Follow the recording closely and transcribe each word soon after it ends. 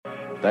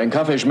Dein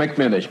Kaffee schmeckt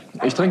mir nicht.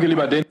 Ich trinke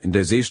lieber den. In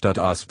der Seestadt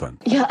Aspern.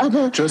 Ja,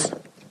 aber... Tschüss.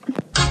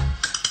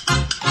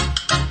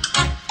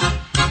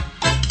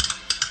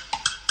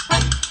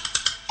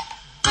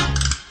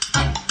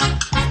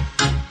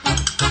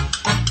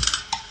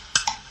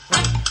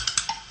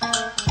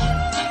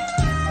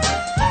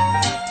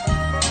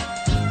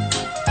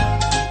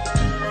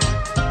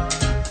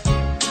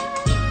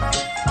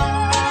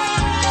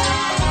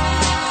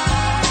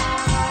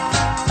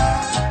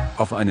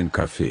 Auf einen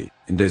Kaffee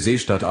in der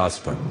Seestadt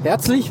Aspern.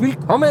 Herzlich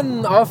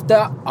willkommen auf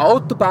der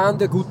Autobahn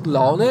der guten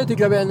Laune, die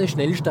glaube ich eine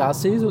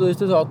Schnellstraße ist, oder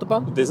ist das eine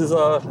Autobahn? Das ist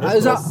eine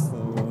Schnellstraße.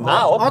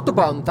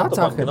 Autobahn,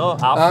 Tatsache. Genau,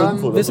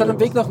 A5 wir sind am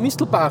Weg nach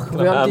Mistelbach.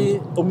 Genau, darf ich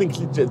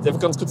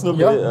ganz kurz nur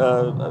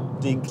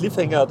den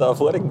Cliffhanger der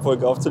vorigen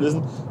Folge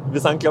aufzulösen.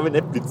 Wir sind, glaube ich,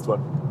 nicht blitzt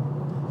worden.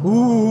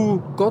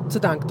 Gott sei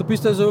Dank. Du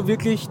bist also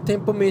wirklich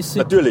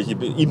tempomäßig. Natürlich, ich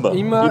bin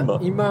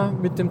immer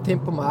mit dem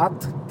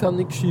Tempomat kann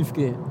nichts schief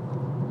gehen.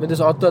 Wenn das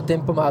Auto ein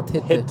Tempomat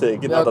hätte.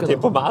 Genau, ja, der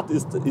Tempomat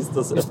ist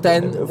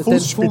dein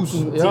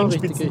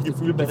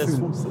Zehenspitzengefühl meines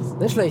Fußes.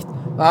 Nicht schlecht.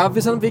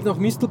 Wir sind am Weg nach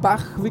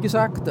Mistelbach, wie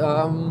gesagt.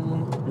 Wir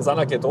sind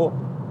auch gleich da.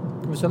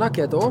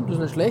 Das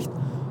ist nicht schlecht.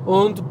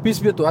 Und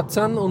bis wir dort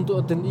sind und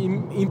den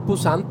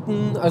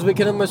imposanten, also wir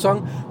können mal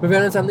sagen, wir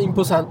werden uns einen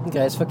imposanten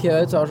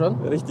Kreisverkehr jetzt anschauen.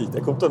 Richtig,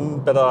 der kommt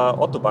dann bei der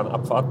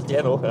Autobahnabfahrt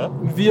gleich noch. Ja?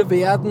 Wir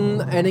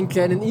werden einen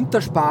kleinen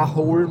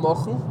Interspar-Hole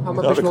machen, haben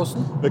wir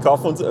beschlossen. Wir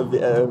kaufen uns,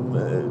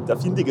 der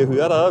findige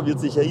Hörer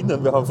wird sich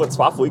erinnern, wir haben vor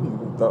 2 Folgen,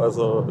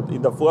 also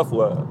in der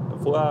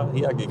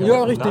vorhergegangen.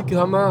 Ja, richtig,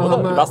 haben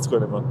wir. Ich weiß es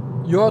gar nicht mehr.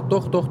 Ja,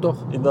 doch.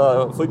 In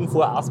der Folgen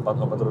vor Aspern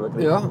haben wir darüber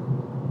geredet. Ja.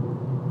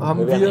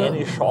 Wir werden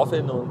eine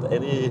schaufeln und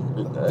eine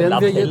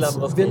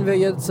werden wir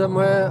jetzt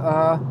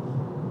einmal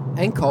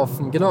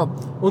einkaufen, genau.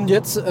 Und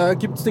jetzt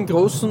gibt es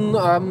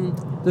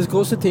das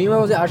große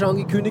Thema, was er auch schon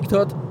angekündigt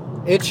hat,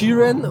 Ed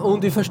Sheeran,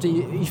 und ich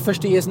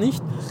verstehe es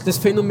nicht. Das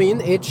Phänomen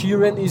Ed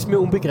Sheeran ist mir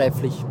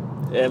unbegreiflich.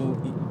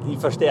 Ich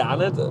verstehe auch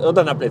nicht.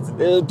 Oder nein,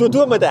 plötzlich.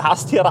 Du mal der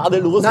Hasstirade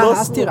loslassen. Nein,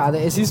 Hasstirade.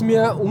 Es ist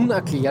mir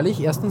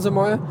unerklärlich. Erstens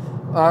einmal,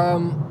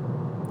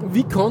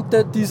 wie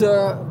konnte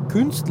dieser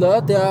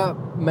Künstler, der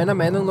meiner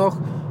Meinung nach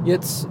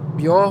jetzt,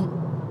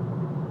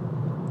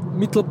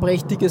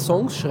 mittelprächtige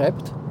Songs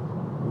schreibt.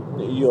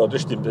 Ja,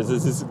 das stimmt. Das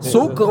ist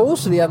so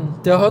groß werden.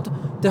 Der hat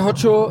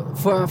schon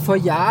vor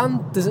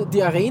Jahren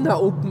die Arena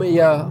Open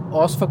Air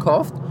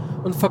ausverkauft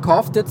und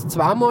verkauft jetzt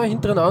 2-mal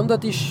hintereinander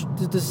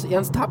das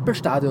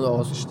Ernst-Happel-Stadion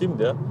aus. Das stimmt,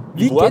 ja.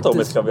 Wie ich war geht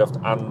damals, das? glaube ich, auf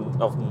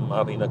dem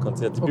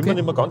Arena-Konzert. Ich bin mir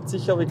nicht mehr ganz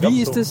sicher, aber ich glaube.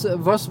 Wie ist das?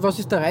 Was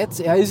ist der Reiz?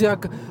 Er ist ja,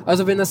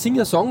 also wenn er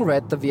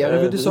Singer-Songwriter wäre,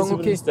 würde ich sagen,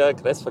 okay. Das ist der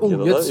Kreisverkehr,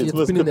 oder? Jetzt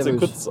muss ich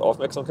kurz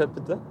Aufmerksamkeit,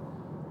 bitte.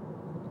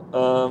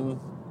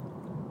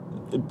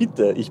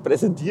 Bitte, ich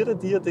präsentiere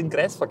dir den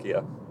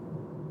Kreisverkehr.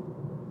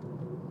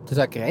 Das ist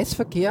ein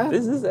Kreisverkehr?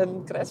 Das ist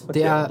ein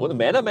Kreisverkehr. Und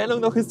meiner Meinung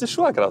nach ist das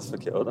schon ein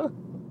Kreisverkehr, oder?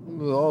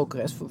 Ja,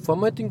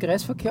 fahren wir den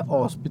Kreisverkehr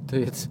aus, bitte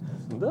jetzt.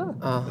 Ja.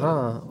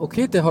 Aha,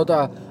 okay, der hat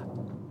auch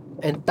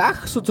ein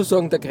Dach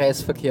sozusagen, der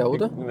Kreisverkehr,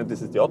 oder?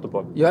 Das ist die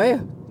Autobahn. Ja.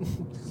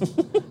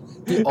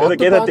 Die Autobahn, da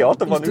geht halt die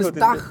Autobahn über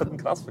den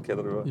Kreisverkehr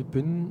drüber. Ich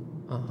bin...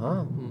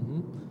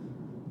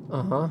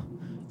 Aha.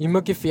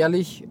 Immer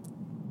gefährlich,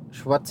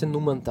 schwarze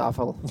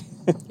Nummerntafel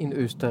in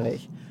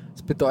Österreich.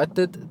 Das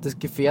bedeutet, das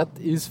Gefährt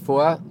ist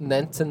vor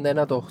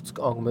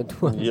 1989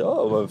 angemeldet worden. Ja,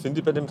 aber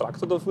finde ich bei dem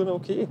Traktor da vorne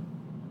okay.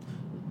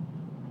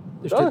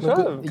 Ist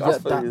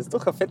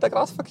doch ein fetter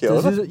Grasverkehr,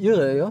 das oder? Das ist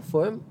irre, ja,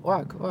 vor allem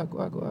arg.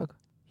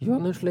 Ja,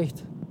 nicht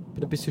schlecht.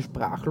 Bin ein bisschen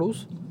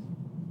sprachlos,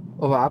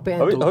 aber auch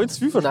beeindruckt. Hab ich zu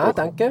viel versprochen? Nein,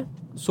 danke.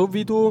 So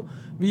wie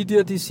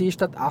dir die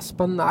Seestadt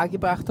Aspern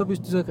nahegebracht habe,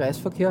 ist dieser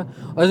Kreisverkehr.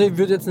 Also ich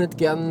würde jetzt nicht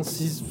gern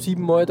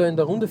 7-mal da in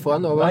der Runde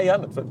fahren, aber... Ah ja,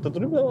 da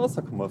drüben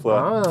rausgekommen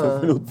vor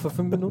 5 Minuten. Vor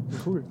 5 Minuten,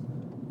 cool.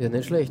 Ja,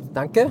 nicht schlecht.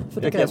 Danke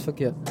für den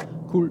Kreisverkehr.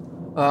 Cool.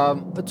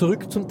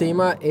 Zurück zum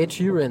Thema Ed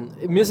Sheeran.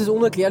 Mir ist es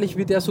unerklärlich,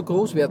 wie der so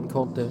groß werden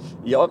konnte.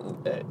 Ja,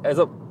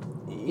 also...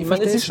 Ich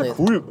meine, es ist schon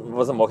cool,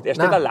 was er macht. Er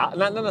steht allein.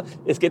 Nein.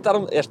 Es geht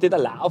darum, er steht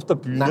allein auf der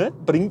Bühne,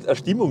 bringt eine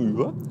Stimmung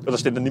über. Oder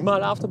steht er nicht mehr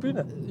allein auf der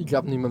Bühne? Ich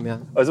glaube nicht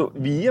mehr. Also,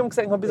 wie ich ihm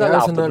gesagt habe, ist er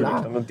allein auf der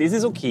Bühne. Und das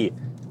ist okay.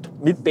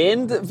 Mit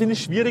Band finde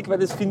ich schwierig, weil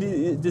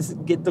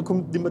da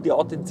kommt nicht mehr die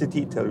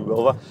Authentizität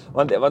herüber.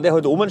 Aber wenn der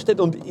halt oben steht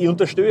und ich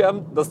unterstelle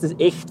ihm, dass das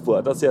echt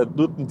war, dass er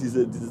dort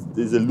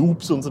diese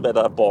Loops und so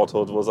weiter gebaut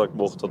hat, was er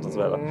gemacht hat und so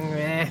weiter.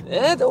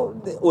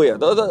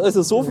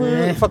 Also so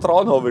viel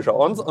Vertrauen habe ich schon.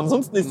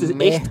 Ansonsten ist das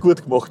echt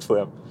gut gemacht vor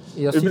ihm.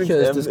 Ja, übrigens,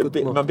 sicher ist das gut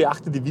gemacht. Man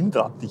beachtet die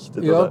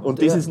Windraddichte. Ja,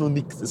 und das ist noch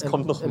nichts, es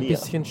kommt noch mehr. Ein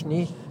bisschen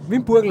Schnee. Wie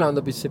im Burgenland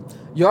ein bisschen.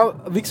 Ja,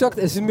 wie gesagt,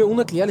 es ist mir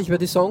unerklärlich, weil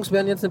die Songs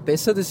werden jetzt nicht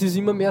besser. Das ist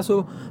immer mehr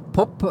so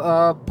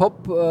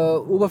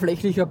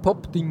oberflächlicher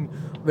Pop-Ding.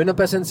 Wenn er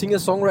bei seinem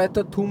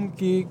Singer-Songwriter-Tum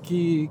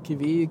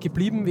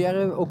geblieben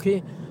wäre,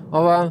 okay.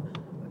 Aber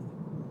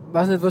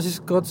weiß nicht, was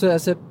ist gerade so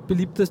sein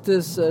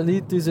beliebtestes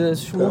Lied,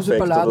 dieses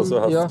Schmuseballaden. So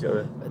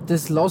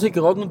das lasse ich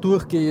gerade noch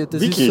durchgehen.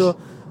 Das Wirklich? Ist so,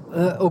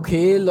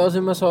 okay, lass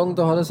ich mal sagen,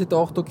 da hat er sich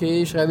gedacht,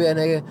 okay, ich schreibe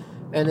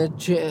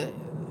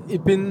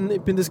ich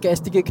bin das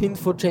geistige Kind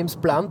von James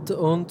Blunt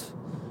und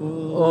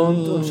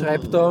und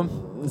schreibt da...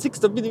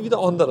 Siehst, da bin ich wieder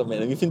anderer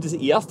Meinung. Ich finde das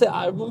erste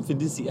Album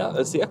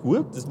sehr, sehr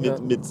gut. Das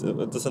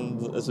das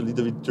sind also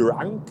Lieder wie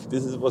Drunk,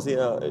 das ist, was ich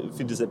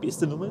finde, seine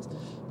beste Nummer ist.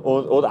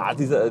 Oder auch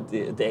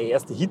der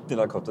erste Hit, den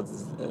er gehabt hat,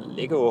 das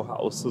Lego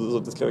House oder so,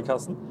 das glaube ich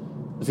heißen.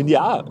 Finde ich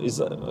auch,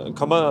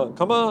 kann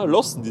man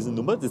lassen, diese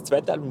Nummer. Das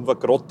zweite Album war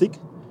grottig,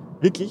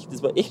 wirklich,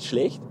 das war echt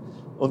schlecht.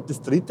 Und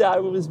das dritte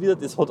Album ist wieder,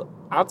 das hat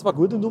ein, zwei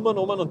gute Nummern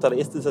genommen und der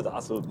Rest ist halt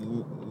auch so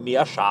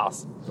mehr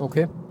Schaß.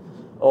 Okay.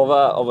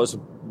 Aber so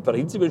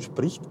prinzipiell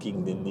spricht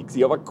gegen den nichts.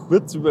 Ich habe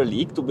kurz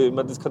überlegt, ob ich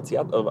mir das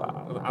Konzert,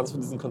 eins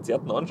von diesen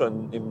Konzerten anschaue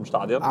im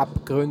Stadion.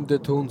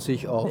 Abgründe tun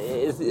sich auf.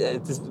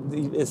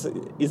 Es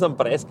ist am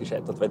Preis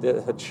gescheitert, weil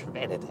der hat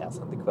schweineteuer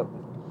sind, die Karten.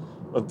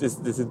 Und das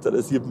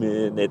interessiert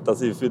mich nicht,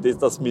 dass ich für das,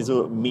 dass mich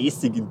so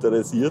mäßig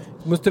interessiert.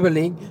 Du musst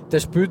überlegen, der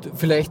spielt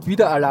vielleicht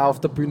wieder allein auf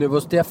der Bühne,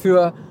 was der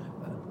für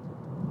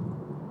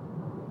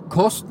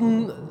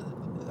Kosten...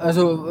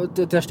 Also,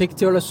 der steckt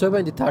sich alles selber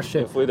in die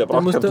Tasche. Ja, voll, der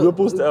braucht keinen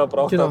Tourbus, der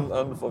braucht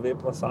einen VW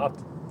Passat.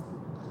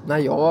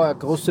 Naja, eine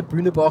große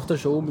Bühne braucht er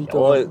schon mit.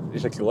 Ja,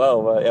 ist ja klar,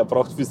 aber er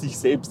braucht für sich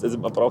selbst, also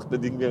man braucht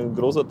nicht irgendwie einen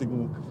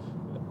großartigen...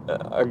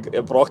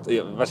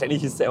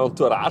 wahrscheinlich ist sein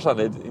Entourage auch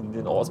nicht in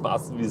den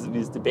Ausmaßen, wie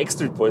es die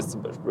Backstreet Boys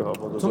zum Beispiel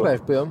haben. Oder zum so.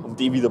 Beispiel, ja. Um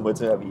die wieder mal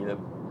zu erwähnen.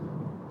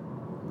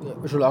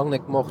 Ja, schon lange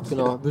nicht gemacht,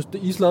 genau. Willst du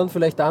Island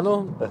vielleicht auch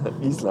noch?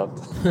 Island.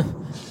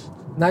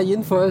 Nein,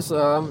 jedenfalls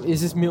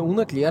ist es mir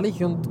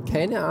unerklärlich und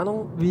keine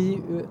Ahnung,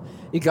 wie...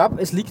 Ich glaube,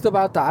 es liegt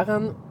aber auch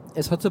daran,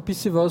 es hat so ein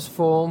bisschen was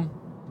von...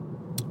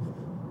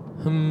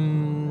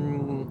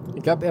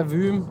 ich glaube, er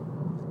will...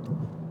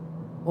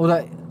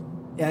 Oder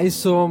er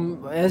ist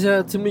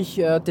ja ziemlich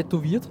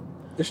tätowiert.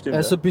 Das stimmt.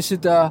 Er ist so ein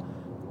bisschen der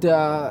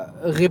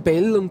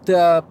Rebell und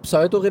der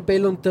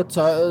Pseudo-Rebell und der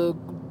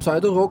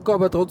Pseudo-Rocker,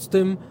 aber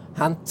trotzdem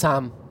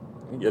handzahm.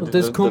 Ja, und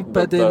das kommt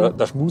bei dem...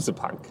 Der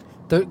Schmusepunk.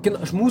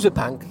 Genau,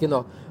 Schmusepunk,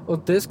 genau.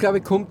 Und das, glaube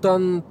ich, kommt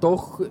dann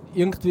doch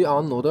irgendwie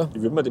an, oder?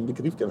 Ich würde mir den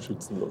Begriff gerne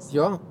schützen lassen.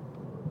 Ja.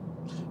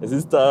 Es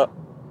ist der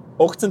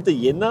 18.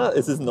 Jänner,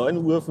 es ist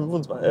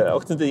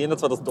 18. Jänner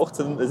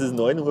 2018, es ist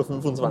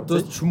 9:25 Uhr. Du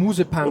hast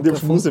Schmusepunk und ich habe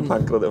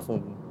Schmusepunk gerade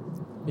erfunden.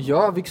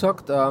 Ja, wie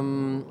gesagt, ja,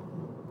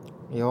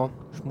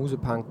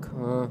 Schmusepunk.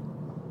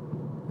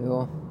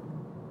 Ja,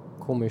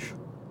 komisch.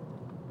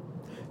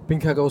 Ich bin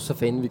kein großer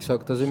Fan, wie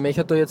gesagt. Also ich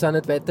möchte da jetzt auch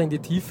nicht weiter in die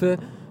Tiefe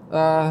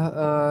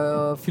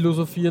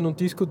philosophieren und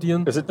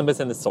diskutieren. Er sollte mal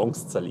seine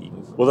Songs zerlegen.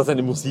 Oder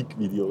seine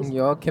Musikvideos.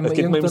 Ja, können das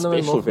wir könnte man im irgendwann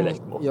Special machen.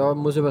 vielleicht machen. Ja,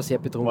 muss aber sehr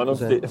betrunken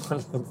sein.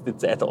 Wenn uns die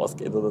Zeit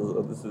ausgeht oder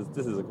so.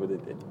 Das ist eine gute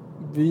Idee.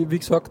 Wie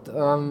gesagt,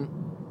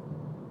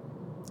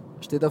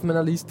 steht auf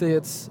meiner Liste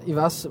jetzt, ich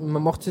weiß,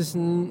 man macht es,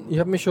 ich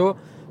habe mich schon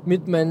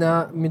mit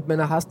meiner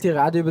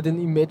Hasstirade über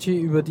die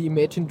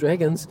Imagine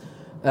Dragons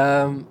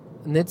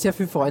nicht sehr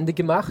viele Freunde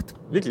gemacht.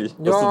 Wirklich?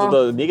 Ja, hast du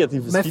da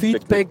negatives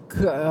Feedback?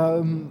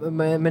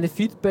 Meine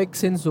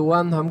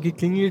Feedback-Sensoren haben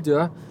geklingelt,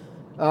 ja.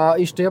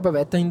 Ich stehe aber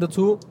weiterhin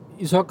dazu.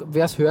 Ich sage,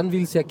 wer es hören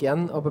will, sehr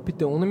gern, aber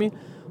bitte ohne mich.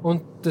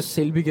 Und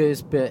dasselbige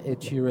ist bei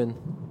Ed Sheeran.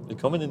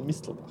 Willkommen in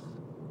Mistelbach.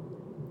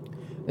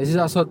 Es ist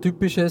auch so ein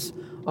typisches,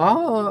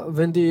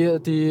 wenn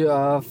die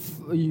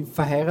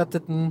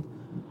verheirateten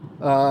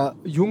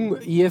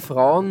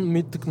Jung-Ehefrauen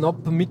mit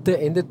knapp Mitte,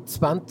 Ende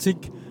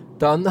 20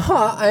 dann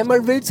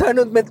einmal wild sein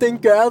und mit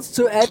den Girls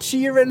zu Ed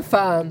Sheeran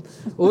fahren,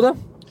 oder?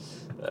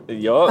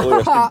 Ja,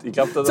 oder stimmt. Ich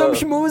glaub, zum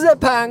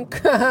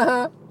Schmusepunk.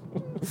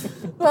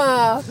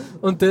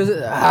 Und das...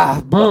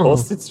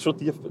 Das sitzt schon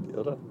tief bei dir,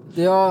 oder?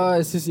 Ja,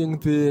 es ist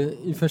irgendwie...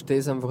 Ich verstehe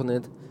es einfach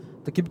nicht.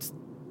 Da gibt es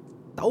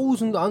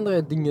 1000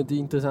 andere Dinge, die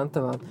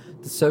interessanter waren.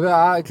 Dasselbe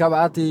auch, ich glaube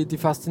auch die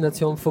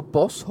Faszination von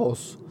Boss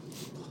Hoss.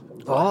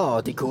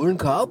 Die coolen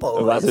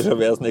Cowboys. Ich weiß ja schon,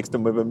 wer das nächste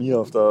Mal bei mir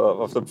auf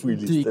der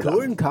Pfui-Liste die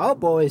coolen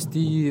Cowboys,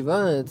 die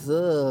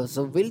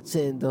so wild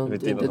sind und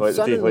mit in denen den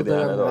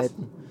Sonnenuntergang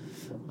reiten.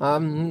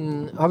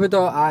 Habe ich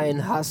da auch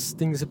ein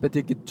Hass-Ding bei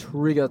dir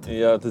getriggert?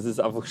 Ja, das ist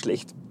einfach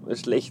schlecht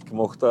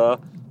gemachter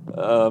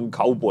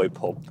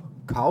Cowboy-Pop.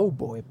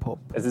 Cowboy-Pop?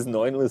 Es ist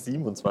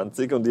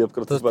 9:27 Uhr und ich habe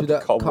gerade das Wort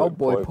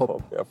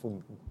Cowboy-Pop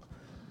erfunden.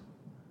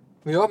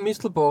 Ja,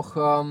 Mistelbach.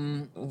 Ja,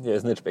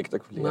 ist nicht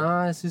spektakulär.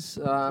 Nein, es ist...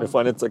 Wir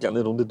fahren jetzt eine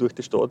kleine Runde durch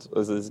die Stadt,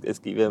 also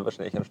es gäbe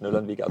wahrscheinlich einen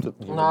schnelleren Weg auch dort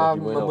hin.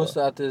 Nein, man muss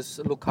auch das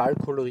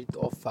Lokalkolorit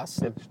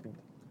auffassen. Ja, das stimmt.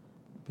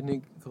 Bin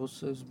ich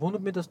groß. Es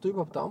wundert mich, dass du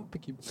überhaupt eine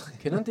Ampel gibst.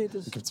 Kennen die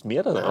das? Gibt es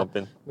mehrere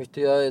Ampeln? Möchte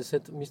ja jetzt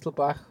nicht,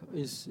 Mistelbach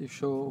ist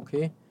schon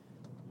okay.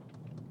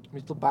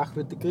 Mistelbach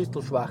wird die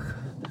Christel schwach.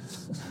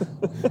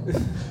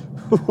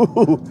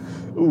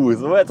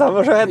 So weit haben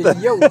wir schon heute.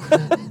 Jo.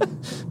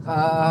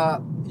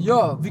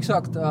 Ja, wie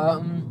gesagt,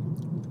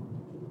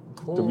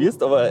 Du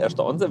wirst aber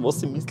erstaunt sein, was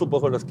es in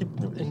Mistelbach alles gibt.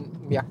 Nämlich. in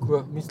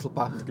Merkur,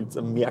 Mistelbach. Da gibt es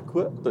einen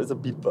Merkur, da ist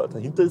ein Biber,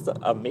 dahinter ist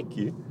ein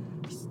Mackie.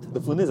 Da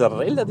vorne ist ein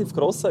relativ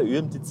großer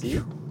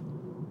ÖMTC.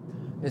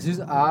 Es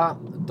ist auch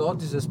da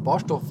dieses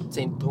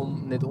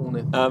Baustoffzentrum nicht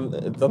ohne.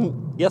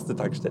 Dann erste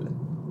Tankstelle,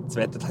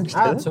 zweite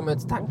Tankstelle. Sollen wir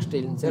jetzt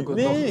Tankstellen? Sehr gut.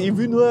 Nee, ich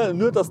will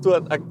nur, dass du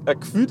ein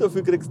Gefühl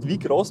dafür kriegst, wie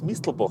groß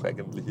Mistelbach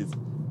eigentlich ist.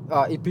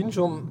 Ich bin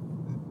schon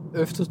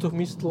öfters durch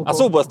Mistelbach. Ach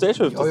so, warst du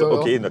schon öfters? Ja.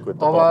 Okay, na gut,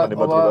 da brauchen wir nicht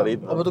mehr drüber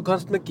reden. Aber du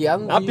kannst mir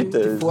gern die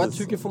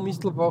Vorzüge von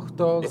Mistelbach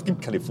da es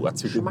gibt keine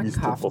Vorzüge in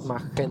schmackhaft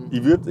Mistelbach. machen.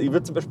 Ich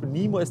würd zum Beispiel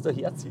niemals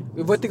daher ziehen.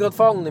 Ich wollte gerade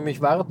fragen,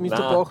 nämlich war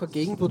Mistelbach eine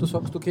Gegend, wo du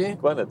sagst, okay,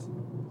 Gar nicht.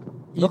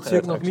 ich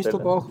ziehe nach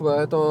Mistelbach,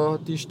 weil da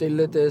die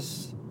Stelle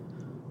des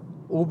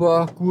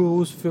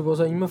Obergurus für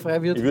was auch immer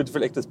frei wird. Ich würde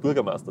vielleicht als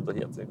Bürgermeister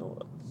daher ziehen,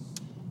 aber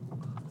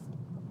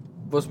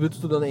Was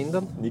würdest du dann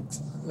ändern?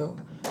 nichts. Ja.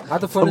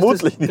 Da vorne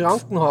Vermutlich ist das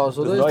Krankenhaus,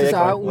 oder? Das Ist neue das auch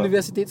ein Krankenhaus.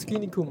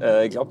 Universitätsklinikum?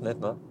 Ich glaube nicht,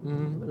 ne?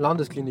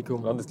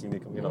 Landesklinikum.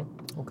 Landesklinikum, genau.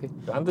 Okay.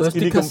 Landesklinikum. Da ist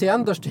die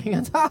Kaserne, da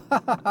stehen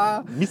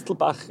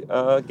Mistelbach,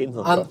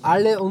 Gänserndorf. an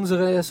alle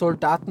unsere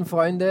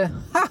Soldatenfreunde.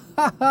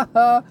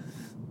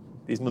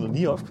 Die ist mir noch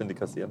nie aufgefallen, die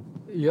Kassieren.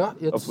 Ja,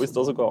 jetzt Obwohl es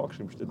da sogar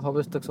angeschrieben steht.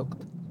 habe ich es da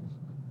gesagt.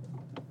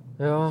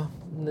 Ja,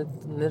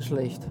 nicht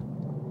schlecht.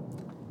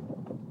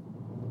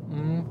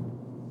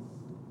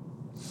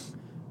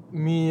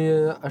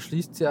 Mir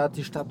erschließt sich auch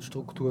die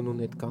Stadtstruktur noch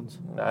nicht ganz.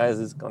 Nein, es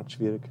ist ganz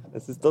schwierig.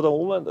 Es ist da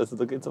oben, also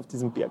da geht es auf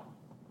diesen Berg.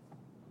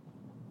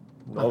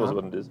 Na, Aha. was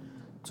war denn das?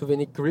 Zu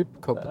wenig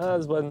Grip gehabt.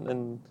 Das war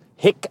ein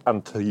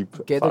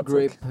Heckantrieb. Get a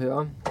Fahrzeug. grip,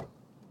 ja.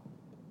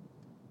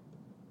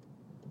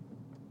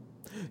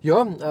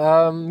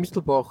 Ja,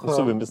 Mistelbach.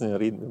 Achso, wir müssen ja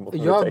reden. Wir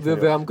machen Ja, gleich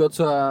wir haben gerade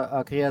so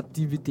eine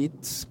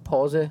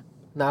Kreativitätspause.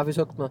 Nein, wie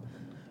sagt man?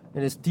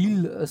 Eine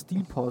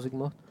Stilpause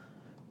gemacht.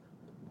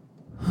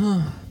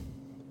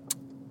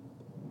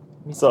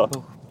 So.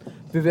 Mistelbach.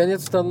 Wir werden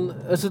jetzt dann,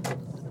 also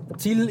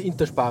Ziel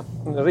Interspar.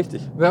 Ja,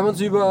 richtig. Wir haben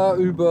uns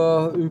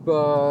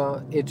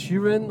über Ed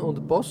Sheeran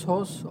und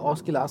Bosshaus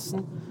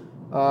ausgelassen.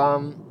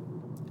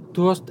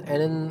 Du hast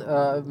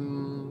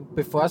einen,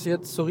 bevor es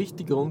jetzt so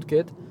richtig rund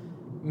geht,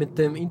 mit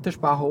dem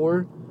Interspar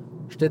Hall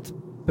steht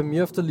bei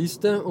mir auf der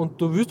Liste und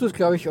du wirst das,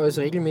 glaube ich, als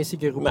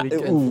regelmäßige Rubrik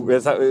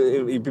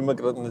einführen. Ich bin mir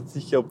gerade nicht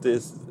sicher, ob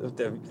das.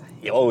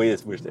 Ja,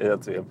 ist wurscht,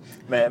 erzähl.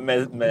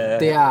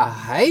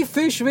 Der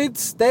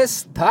Haifischwitz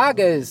des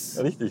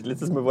Tages. Richtig,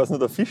 letztes Mal war es nur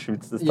der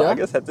Fischwitz des Ja.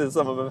 Tages, heute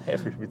sind wir beim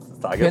Haifischwitz des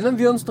Tages. Können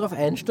wir uns darauf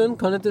einstellen?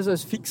 Kann ich das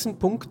als fixen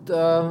Punkt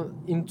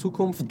in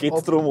Zukunft Geht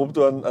es darum, ob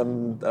du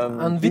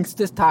einen Witz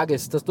des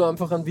Tages, dass du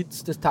einfach einen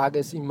Witz des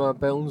Tages immer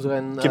bei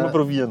unseren... Können wir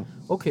probieren.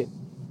 Okay,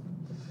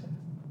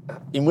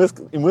 Ich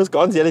muss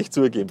ganz ehrlich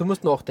zugeben. du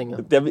musst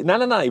nachdenken.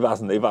 Nein, ich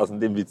weiß nicht,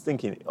 den Witz, den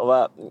kenne ich.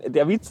 Aber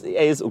der Witz,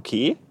 er ist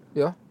okay.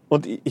 Ja,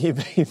 Und ich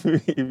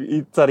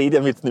zerrede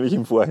ihn jetzt nämlich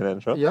im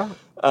Vorhinein schon. ja.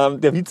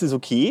 Der Witz ist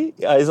okay,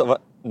 er ist aber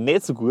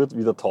nicht so gut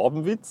wie der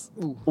Taubenwitz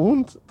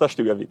und der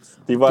Störwitz.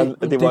 Die waren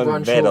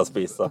weitaus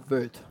besser.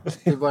 Wild.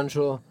 Die waren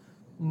schon...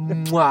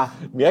 Muah.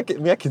 Merke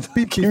eine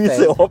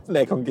gewisse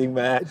Abneigung gegen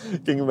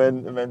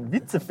mein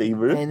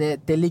Witze-Fable. Eine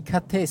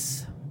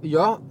Delikatesse.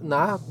 Ja,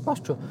 nein,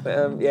 passt schon.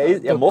 Er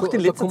macht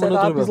in da letzter kommen wir Zeit noch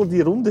auch ein drüber. bisschen die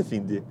Runde,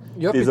 finde ich.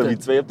 Ja, dieser bitte.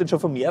 Witz, weil ich habe den schon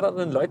von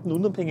mehreren Leuten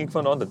unabhängig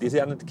voneinander, die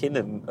sie auch nicht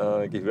kennen,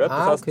 gehört.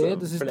 Ah, heißt, okay,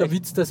 das ist der vielleicht-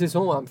 Witz der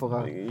Saison einfach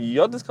auch.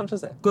 Ja, das kann schon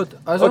sein. Gut,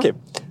 also... Okay,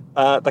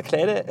 der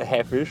kleine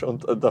Haifisch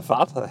und der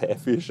Vater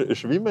Haifisch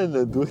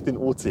schwimmen durch den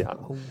Ozean.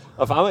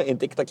 Auf einmal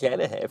entdeckt der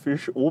kleine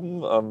Haifisch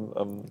oben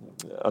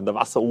an der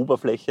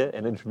Wasseroberfläche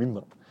einen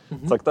Schwimmer.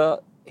 Sagt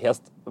er,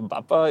 Herrst,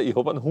 Papa, ich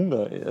habe einen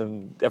Hunger,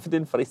 darf ich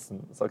den fressen?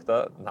 Sagt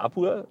er, na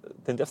Bub,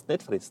 den darfst du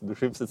nicht fressen. Du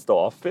schwimmst jetzt da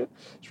auf,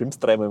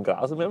 schwimmst 3-mal im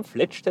Gras und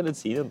fletscht deine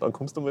Zähne und dann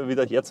kommst du mal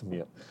wieder her zu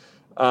mir.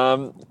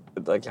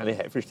 Der kleine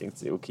Haifisch denkt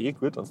sich, okay,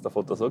 gut, wenn der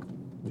Vater sagt,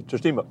 wird schon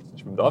stimmen. Er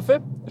schwimmt auf,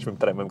 er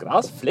schwimmt 3-mal im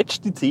Gras,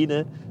 fletscht die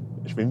Zähne,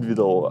 schwimmt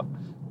wieder runter.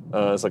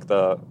 Sagt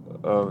er,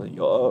 ja,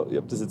 ich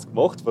habe das jetzt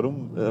gemacht,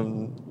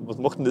 warum, was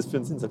macht denn das für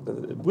einen Sinn? Sagt er,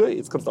 Bub,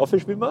 jetzt kannst du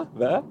aufschwimmen,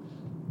 weil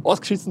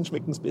ausgeschissen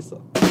schmecken es besser.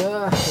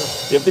 Ja,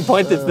 Ich habe den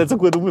Point jetzt nicht so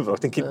gut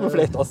umgebracht, den könnte man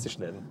vielleicht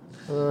ausschneiden.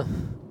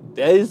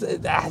 Der ist,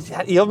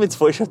 ich habe jetzt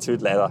falsch erzählt,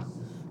 leider.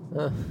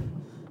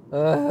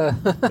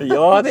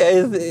 Ja, der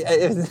ist,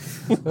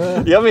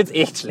 ich habe jetzt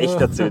echt schlecht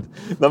erzählt.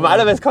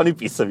 Normalerweise kann ich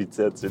besser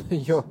Witze erzählen.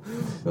 ja.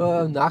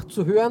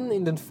 Nachzuhören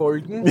in den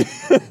Folgen. Ich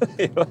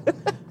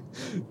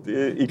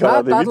kann Na,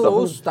 auch den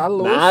Witz da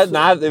los.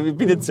 Nein, ich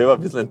bin jetzt selber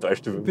ein bisschen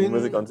enttäuscht über mich,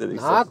 muss ich ganz ehrlich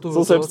sagen.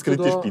 So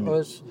selbstkritisch bin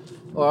ich.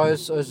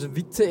 Als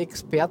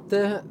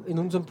Witze-Experte in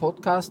unserem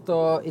Podcast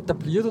da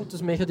etabliert und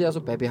das möchte ich also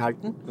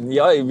beibehalten.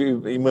 Ja,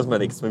 ich muss mir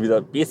nächstes Mal wieder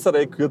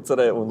bessere,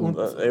 kürzere und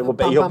wobei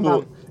bam, ich habe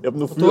bam, nur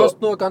Du früher... hast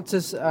nur ein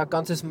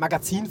ganzes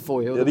Magazin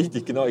voll, oder? Ja,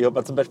 richtig, genau. Ich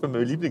habe zum Beispiel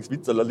meinen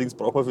Lieblingswitz, allerdings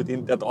braucht man für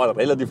den, der dauert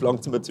relativ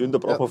lang zum Erzählen, da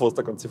braucht man fast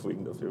eine ganze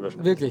Folge dafür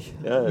wahrscheinlich. Wirklich?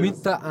 Ja,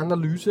 Mit der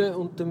Analyse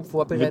und dem Mit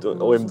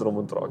Vorbereiten? allem drum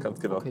und dran, ganz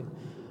genau. Okay.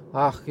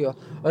 Ach ja.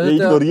 Wir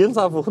ignorieren es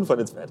einfach und fahren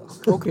jetzt weiter.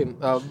 Okay,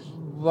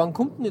 wann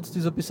kommt denn jetzt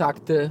dieser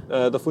besagte...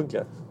 Da vorhin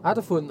gleich.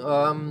 da vorhin.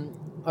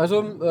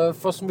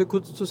 Fassen wir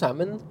kurz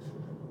zusammen.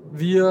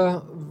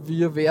 Wir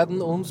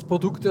werden uns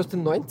Produkte aus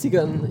den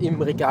 90ern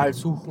im Regal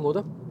suchen,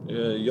 oder?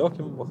 Ja,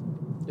 können wir machen.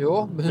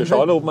 Ja. Wir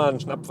schauen, ob wir einen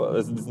Schnapp,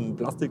 also diesen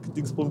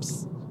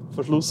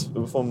Plastik-Dingsbums-Verschluss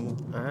vom...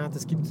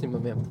 Das gibt's nicht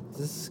mehr.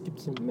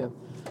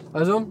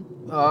 Also,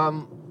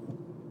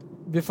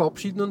 wir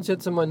verabschieden uns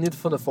jetzt einmal nicht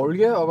von der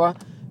Folge, aber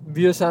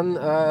wir sind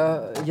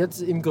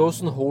jetzt im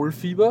großen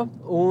Hohlfieber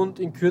und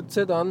in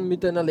Kürze dann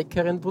mit einer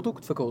leckeren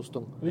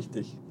Produktverkostung.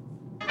 Richtig.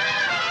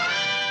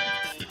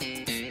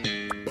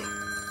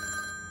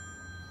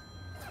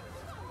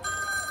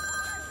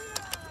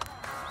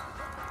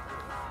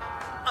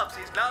 Ob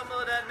Sie es glauben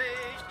oder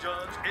nicht,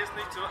 George ist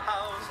nicht zu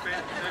Haus. Bitte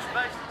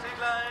sprechen Sie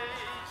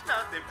gleich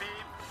nach dem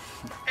Piep.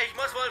 Ich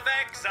muss wohl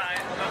weg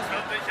sein, sonst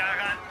wird ich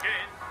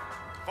herangehen.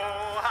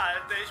 Wo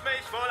halte ich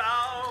mich wohl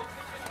auf?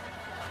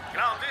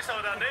 Glauben Sie es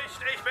oder nicht,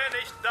 ich bin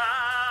nicht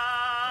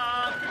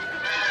da.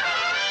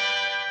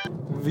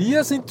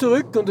 Wir sind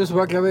zurück und es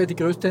war, glaube ich, die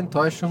größte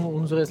Enttäuschung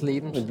unseres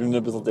Lebens. Ich bin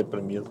ein bisschen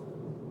deprimiert.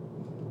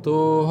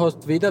 Du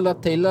hast weder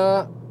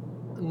Latella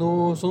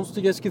noch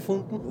Sonstiges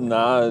gefunden?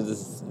 Nein,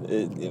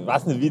 ich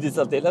weiß nicht, wie ich das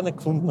Latella nicht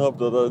gefunden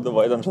habe, oder da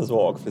war ich dann schon so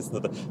angefressen.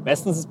 Oder.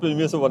 Meistens ist es bei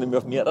mir so, wenn ich mich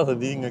auf mehrere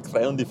Dinge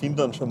freue und ich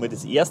finde dann schon mal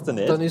das erste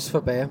nicht. Dann ist es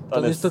vorbei.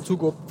 Dann ist der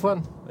Zug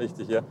abgefahren.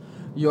 Richtig, ja.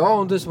 Ja,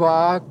 und es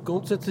war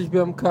grundsätzlich,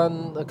 wir haben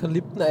kein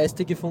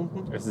Lipton-Eistee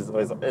gefunden. Es ist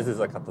eine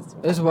Katastrophe.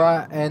 Es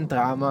war ein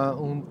Drama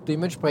und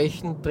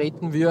dementsprechend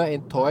treten wir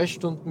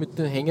enttäuscht und mit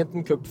den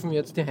hängenden Köpfen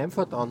jetzt die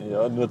Heimfahrt an.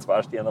 Ja, nur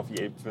 2 Sterne auf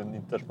Yelp für einen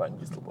Interspann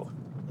Gistelbach.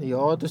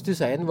 Ja, das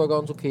Design war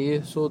ganz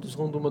okay, so das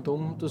Rundum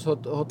und das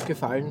hat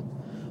gefallen.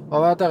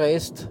 Aber der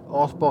Rest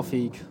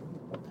ausbaufähig.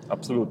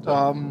 Absolut.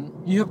 Ja.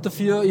 Ich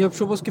habe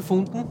schon was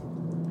gefunden.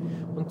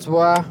 Und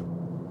zwar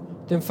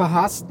den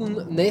verhassten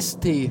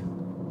Nesttee,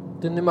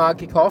 den ich mal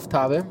gekauft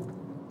habe.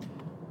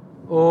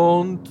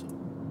 Und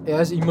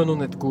er ist immer noch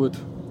nicht gut.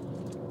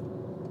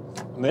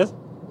 Nicht?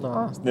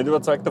 Nein. Bist nicht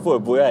überzeugt davon,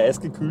 obwohl er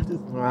eisgekühlt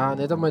ist? Ja,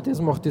 nicht einmal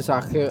das macht die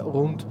Sache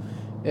rund.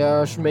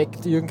 Er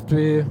schmeckt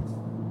irgendwie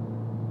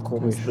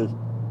komisch. Künstlich.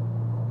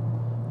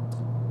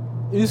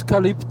 Ist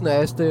kein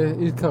Lipton-Eistee,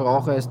 ist kein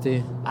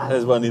Raucheistee.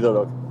 Das war eine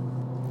Niederlage.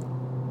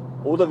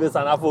 Oder wir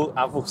sind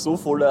einfach so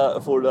voller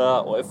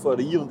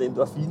Euphorie und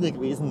Endorphine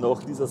gewesen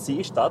nach dieser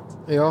Seestadt,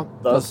 Ja,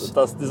 dass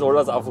das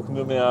alles einfach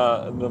nur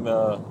mehr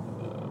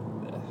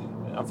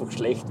einfach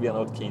schlecht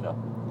werden hat können.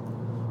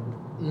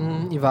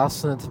 Ich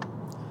weiß nicht.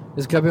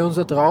 Das ist, glaube ich,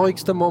 unser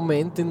traurigster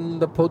Moment in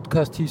der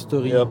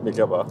Podcast-Historie. Ja, ich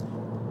glaube auch.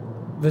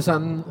 Wir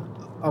sind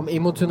am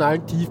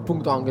emotionalen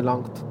Tiefpunkt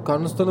angelangt.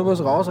 Kannst du noch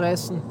was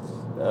rausreißen?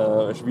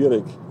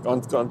 Schwierig,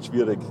 ganz, ganz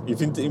schwierig.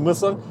 Ich muss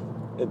sagen,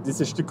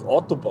 dieses Stück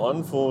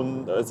Autobahn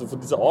von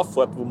dieser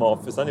Auffahrt, wo wir auf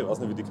sind, ich weiß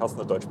nicht, wie die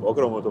Kassen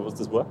Deutsch-Bagram oder was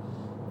das war,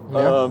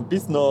 Ja.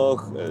 bis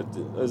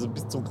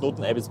zum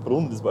Knoten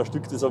Eibisbrunn, das war ein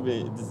Stück, das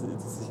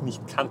ich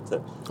nicht kannte.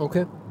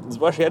 Okay.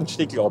 Das war schon ein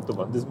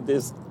Steckel-Autobahn,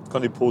 das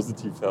kann ich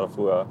positiv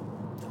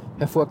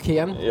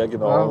Hervorkehren? Ja,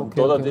 genau. Ah, Und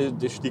okay, da okay.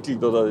 das Stickel,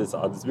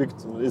 das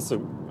wirkt, das ist so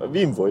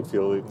wie im Wald für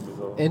irgendwie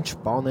so.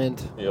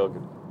 Entspannend. Ja,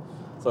 genau.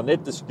 So ein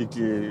nettes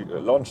Stückchen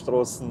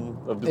Landstraßen, ein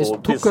Es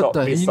bisschen tuckert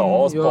dahin, besser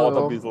ausgebaut,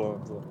 ja. ein bisschen.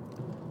 Und so.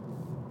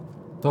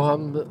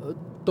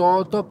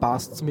 Da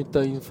passt es mit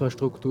der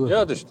Infrastruktur.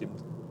 Ja, das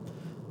stimmt.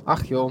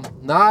 Ach ja.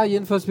 Na,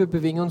 jedenfalls, wir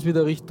bewegen uns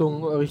wieder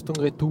Richtung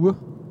Retour,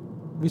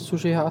 wie es so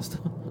schön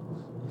heißt.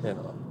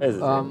 Genau. Es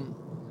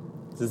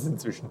ist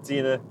inzwischen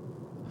 10.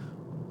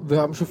 Wir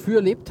haben schon viel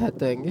erlebt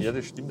heute eigentlich. Ja,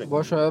 das stimmt.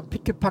 War schon ein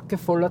pickepacke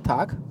voller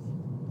Tag.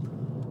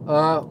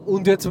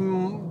 Und jetzt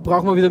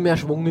brauchen wir wieder mehr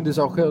Schwung in die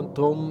Sache und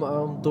drum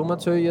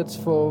erzähle ich jetzt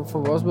von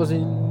was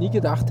ich nie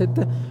gedacht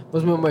hätte,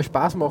 was mir mal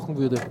Spaß machen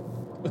würde.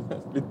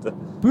 Bitte.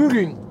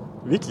 Bügeln.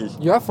 Wirklich?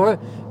 Ja, voll.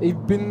 Ich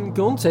bin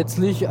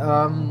grundsätzlich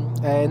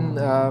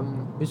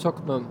wie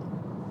sagt man,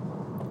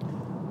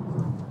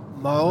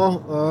 ein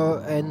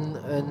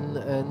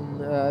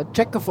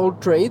Jack of all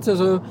trades,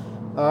 also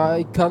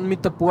ich kann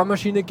mit der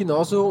Bohrmaschine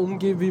genauso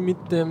umgehen wie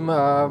mit dem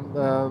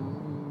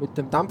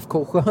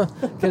Dampfkocher,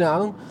 keine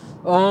Ahnung.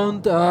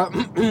 Und ja,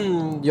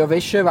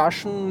 Wäsche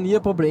waschen, nie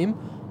ein Problem.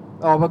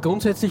 Aber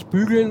grundsätzlich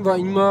bügeln war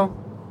immer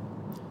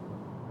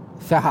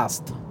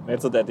verhasst.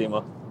 Nicht so dein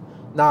Thema.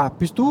 Na,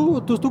 tust du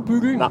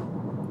bügeln? Nein,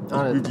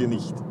 Ah, ich nicht. bügle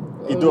nicht.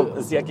 Ich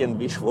tue sehr gern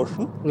Wäsche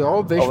waschen.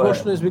 Ja,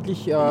 Wäschwaschen Aber ist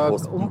wirklich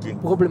hasse Bügeln.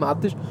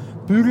 unproblematisch.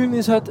 Bügeln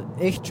ist halt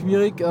echt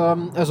schwierig.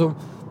 Also,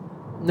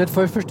 nicht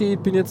falsch verstehen, ich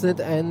bin jetzt nicht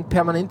ein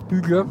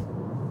Permanentbügler.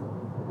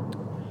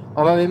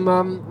 Aber wenn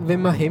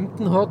man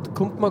Hemden hat,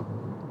 kommt man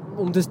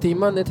um das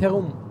Thema nicht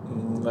herum.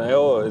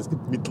 Naja, es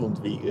gibt Mittel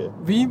und Wege.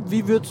 Wie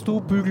würdest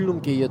du bügeln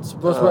umgehen jetzt?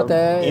 Was war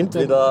dein...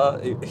 Entweder,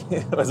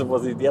 also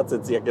was ich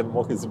derzeit sehr gerne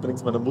mache, ist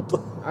übrigens meiner Mutter.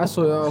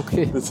 Achso, ja,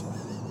 okay. Das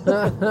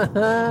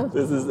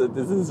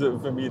ist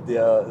für mich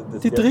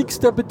Die Tricks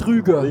der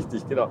Betrüger.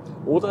 Richtig, genau.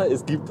 Oder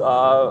es gibt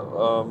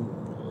auch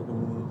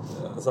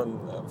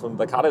von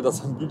der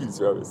Caritas einen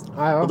Bügelservice.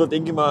 Ah, ja. Und da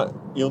denke ich mir,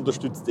 ich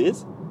unterstütze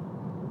das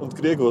und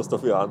kriege was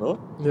dafür auch noch.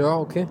 Ja,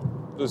 okay.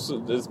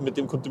 Mit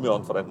dem konnte ich mich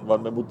anfreunden,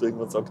 wenn meine Mutter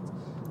irgendwann sagt,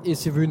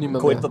 Sie will nicht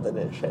mehr. Alter,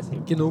 deine Scheiße.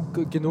 Genug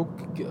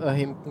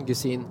Hemden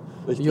gesehen.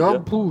 Richtig, Ja, ja.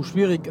 puh,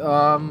 schwierig. Ich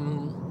habe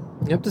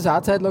das auch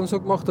eine Zeit lang so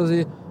gemacht, dass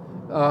ich,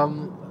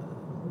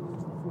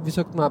 wie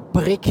sagt man,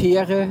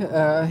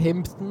 prekäre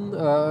Hemden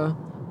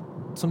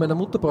zu meiner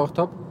Mutter gebracht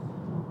habe.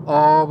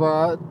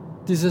 Aber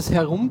dieses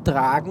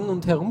Herumtragen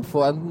und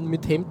Herumfahren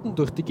mit Hemden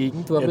durch die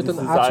Gegend war mir das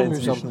dann ist auch zu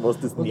inzwischen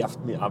mühsam. das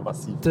nervt mich auch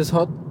massiv. Das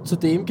hat zu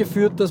dem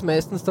geführt, dass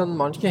meistens dann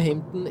manche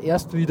Hemden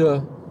erst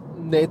wieder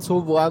nicht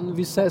so waren,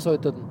 wie es sein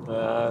sollten.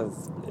 Ja, das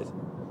ist blöd.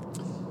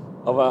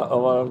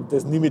 Aber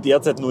das nehme ich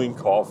derzeit nur in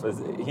Kauf.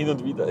 Also hin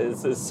und wieder,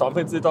 es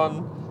sammelt sich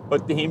dann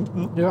halt die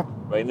Hemden. Ja.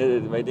 Weil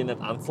ich die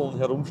nicht einzeln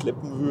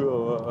herumschleppen will.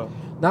 Aber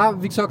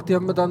Na, wie gesagt, ich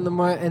habe mir dann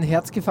mal ein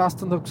Herz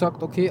gefasst und habe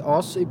gesagt, okay,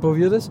 ich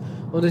probiere das.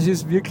 Und es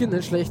ist wirklich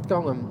nicht schlecht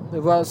gegangen.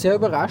 Ich war sehr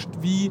überrascht,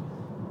 wie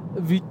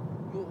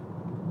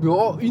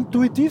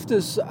intuitiv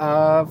das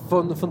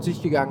von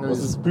sich gegangen was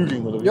ist. ist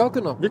Bügeln oder wie? Ja,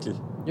 genau. Wirklich?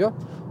 Ja,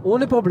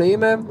 ohne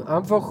Probleme,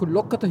 einfach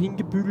locker dahin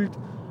gebügelt.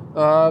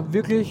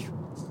 Wirklich,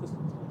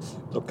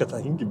 Locker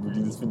dahin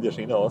gebügelt, das finde ich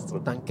ein schöner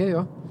Ausdruck. danke,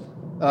 ja.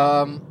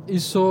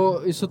 Ist so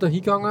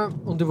dahin gegangen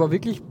und ich war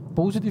wirklich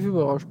positiv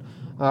überrascht.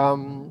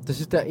 Das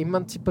ist der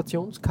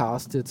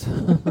Emanzipationscast jetzt.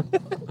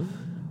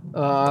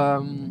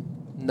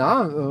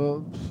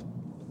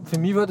 Für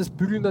mich war das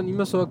Bügeln dann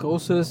immer so ein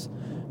großes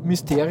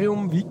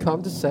Mysterium. Wie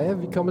kann das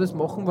sein? Wie kann man das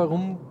machen?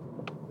 Warum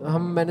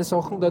haben meine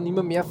Sachen dann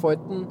immer mehr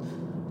Falten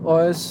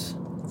als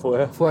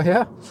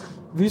vorher?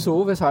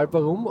 Wieso? Weshalb?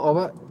 Warum?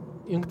 Aber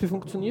irgendwie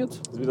funktioniert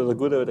es. Das ist wieder der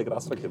gute alte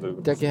Kreisverkehr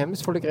drüber. Der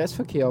geheimnisvolle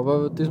Kreisverkehr,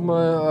 aber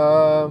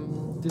diesmal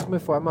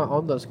fahren wir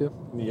anders, gell?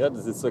 Ja,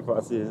 das ist so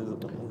quasi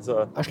so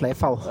Ein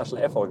Schleiferl. ein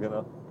Schleiferl,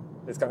 genau.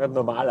 Das kann nicht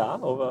normal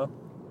auch, aber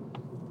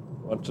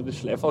wenn es schon das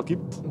Schleiferl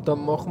gibt. Und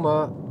dann machen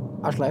wir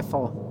ein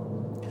Schleiferl.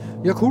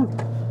 Ja, cool.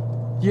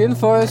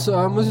 Jedenfalls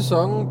muss ich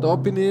sagen, da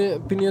bin ich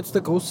jetzt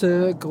der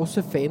große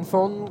Fan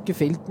von.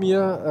 Gefällt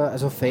mir,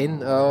 also Fan.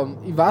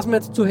 Ich weiß mir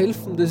jetzt zu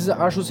helfen, das ist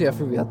auch schon sehr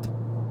viel wert.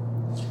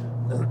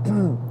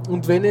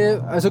 Und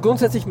also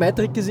grundsätzlich mein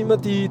Trick ist immer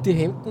die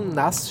Hemden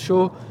nass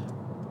schon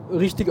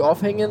richtig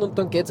aufhängen und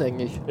dann geht's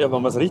eigentlich. Ja, wenn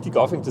man es richtig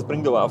aufhängt, das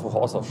bringt aber auch von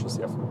Haus aus schon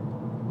sehr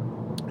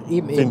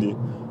viel. Finde ich.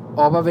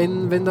 Aber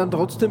wenn dann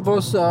trotzdem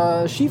was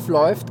schief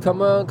läuft, kann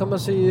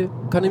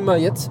ich mir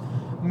jetzt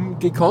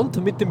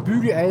gekonnt mit dem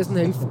Bügeleisen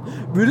helfen.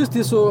 Würdest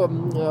dir so,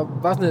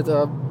 weiß nicht,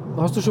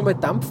 hast du schon mal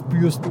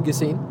Dampfbürsten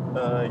gesehen?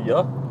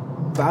 Ja.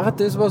 War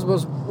das was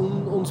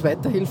uns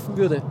weiterhelfen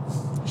würde?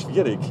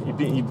 Schwierig.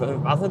 Ich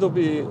weiß nicht,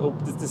 ob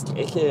das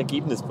gleiche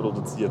Ergebnis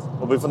produziert.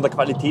 Ob ich von der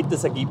Qualität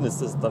des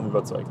Ergebnisses dann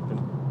überzeugt bin.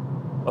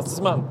 Was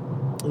das meinen?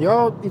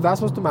 Ja, ich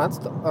weiß, was du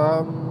meinst.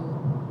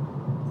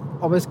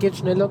 Aber es geht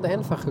schneller und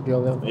einfacher,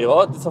 glaube ich.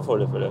 Ja, das auf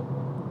alle Fälle.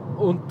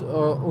 Und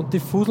die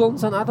Fuseln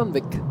sind auch dann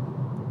weg,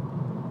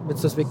 wenn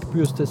du das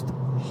wegbürstest.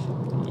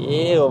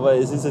 Ja, aber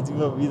es ist halt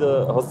immer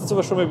wieder... Hast du das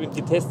aber schon mal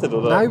getestet,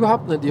 oder? Nein,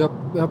 überhaupt nicht. Ich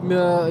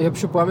hab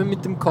schon ein paar Mal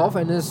mit dem Kauf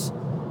eines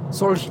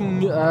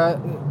solchen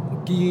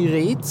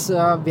Geräts,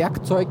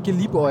 Werkzeug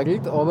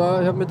geliebäugelt,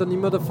 aber ich habe mir dann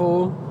immer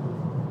davon...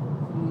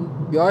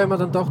 Ja, ich habe mir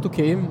dann gedacht,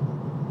 okay,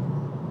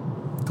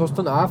 kostet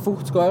dann auch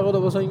 50 €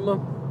 oder was auch immer.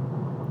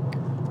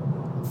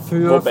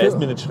 Wobei es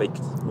mich nicht schreckt.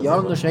 Ja,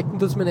 und erschrecken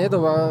tut es mir nicht,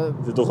 aber...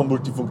 Das ist doch ein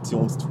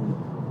Multifunktionstool.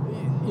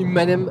 In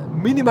meinem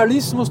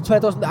Minimalismus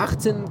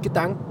 2018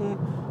 Gedanken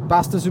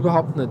passt das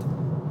überhaupt nicht.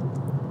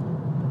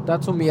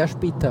 Dazu mehr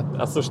später.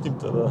 Ach so,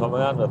 stimmt. Da haben wir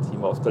ja auch noch ein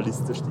Thema auf der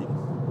Liste stehen.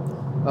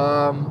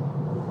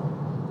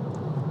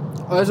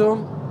 Also,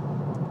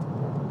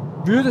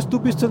 würdest du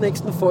bis zur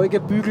nächsten Folge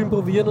bügeln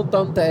probieren und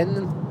dann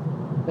deinen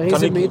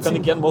Resümee Kann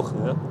ich gern machen,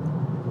 ja.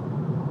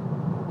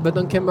 Weil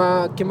dann können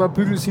wir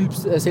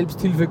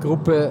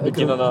Bügel-Selbsthilfegruppe... Wir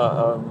können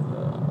mal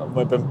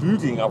beim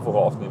Bügeln einfach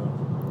aufnehmen.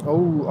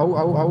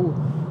 Au.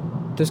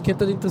 Das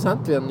könnte dann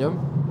interessant werden, ja.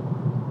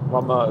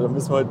 Da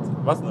müssen wir halt,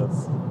 weiß nicht,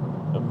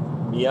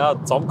 mehr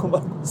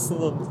zusammenkommen müssen.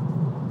 Und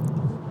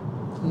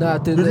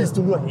Nein, bügelst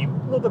du nur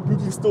Hemden oder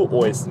bügelst du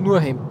alles? Nur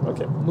Hemden.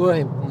 Okay. Nur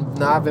Hemden.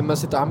 Nein, wenn man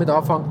sich damit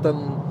anfängt, dann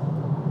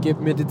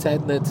geht mir die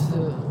Zeit nicht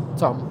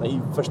zusammen. Nein, ich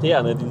verstehe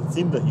auch nicht den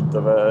Sinn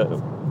dahinter, weil,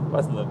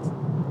 weiß nicht.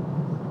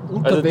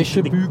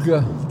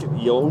 Unterwäschebügler.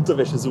 Ja,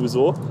 Unterwäsche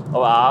sowieso,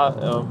 aber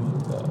auch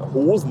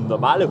Hosen,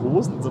 normale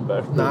Hosen zum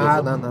Beispiel.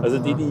 Nein. Also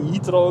die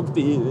ich trage,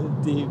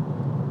 die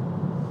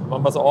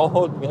wenn man es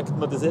anhat, merkt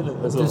man das eh nicht.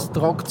 Also, das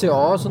tragt sie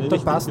aus und dann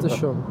richtig, passt das genau.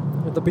 schon.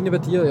 Und da bin ich bei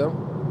dir, ja.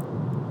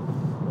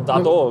 Und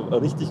auch da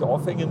richtig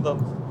aufhängen dann.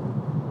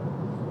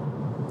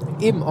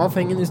 Eben,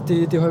 aufhängen ist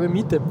die halbe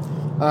Miete.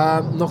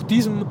 Nach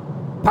diesem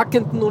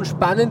packenden und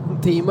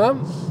spannenden Thema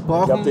Ich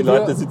glaube, die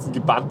Leute sitzen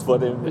gebannt vor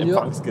dem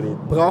Empfangsgerät.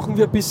 Brauchen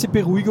wir ein bisschen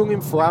Beruhigung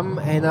in Form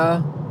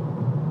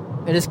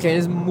eines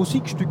kleinen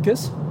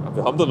Musikstückes.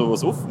 Wir haben da noch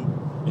was offen.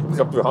 Ich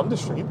glaube, wir haben das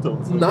schon hinter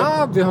uns.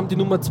 Nein, wir haben die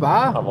Nummer 2.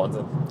 Ah,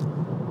 Wahnsinn.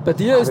 Bei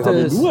dir ist wir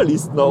das... haben nur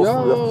Listen offen.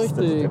 Ja,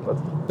 richtig.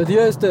 Bei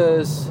dir ist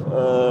das...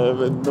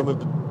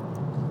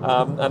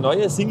 eine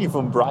neue Single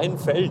von Brian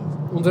Fallon.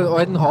 Unseren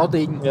alten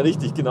Haudegen. Ja,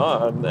 richtig, genau.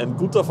 Ein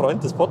guter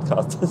Freund des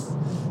Podcastes.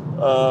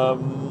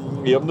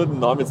 Ich habe nur den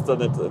Namen jetzt da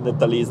nicht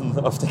da lesen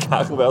auf der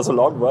Karte, weil er so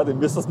lang war. Den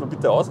müsstest du mir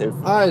bitte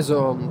aushelfen.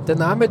 Also, der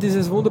Name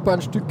dieses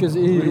wunderbaren Stückes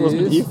ist...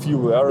 If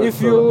You Were.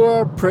 If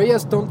Your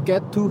Prayers Don't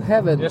Get to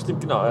Heaven. Ja,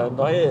 stimmt, genau.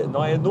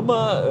 Neue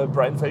Nummer.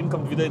 Brian Fallon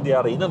kommt wieder in die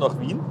Arena nach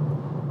Wien.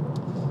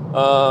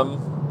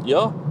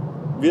 Ja,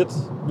 wird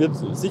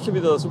sicher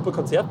wieder ein super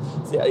Konzert.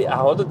 Er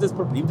hat halt das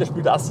Problem, der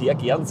spielt auch sehr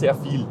gern sehr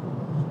viel.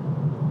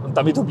 Und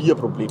damit habe ich ein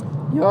Problem.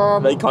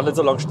 Ja, Weil ich kann nicht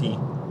so lange stehen.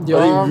 Ja.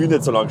 Weil ich will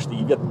nicht so lange stehen,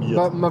 ich werde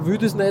mir. man will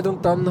das nicht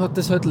und dann hat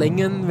das halt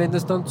Längen, wenn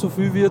das dann zu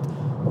viel wird.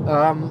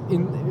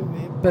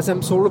 bei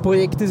seinem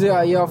Solo-Projekt ist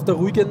er eher auf der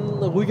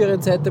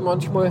ruhigeren Seite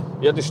manchmal.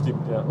 Ja, das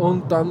stimmt, ja.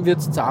 Und dann wird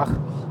es zart.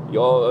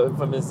 Ja,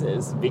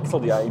 es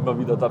wechselt ja immer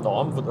wieder der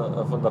Name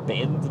von der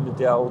Band, mit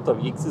der er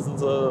unterwegs ist und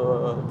so.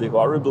 The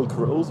Horrible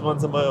Crows waren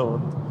sie mal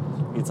und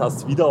jetzt heißt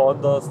es wieder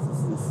anders.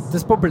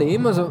 Das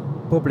Problem,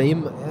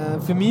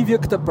 für mich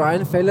wirkt der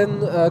Brian Fallon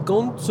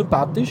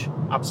grundsympathisch.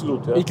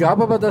 Absolut, ja. Ich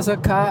glaube aber, dass er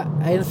kein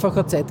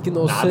einfacher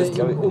Zeitgenosse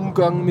im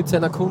Umgang mit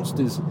seiner Kunst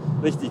ist.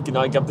 Richtig,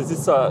 genau. Ich glaube, das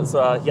ist so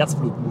ein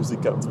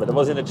Herzblutmusiker und so weiter,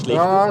 was ja nicht schlecht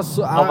ist.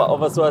 So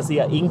aber so ein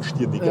sehr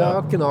engstirniger.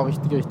 Ja, genau,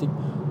 richtig.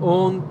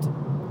 Und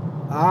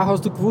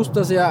hast du gewusst,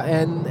 dass er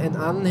ein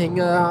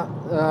Anhänger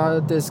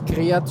des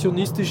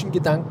kreationistischen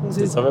Gedankens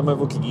ist? Das habe ich mal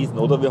wo gelesen,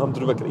 oder? Wir haben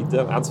darüber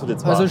geredet, eins von den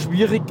zwei. Also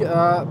schwierig,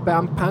 bei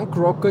einem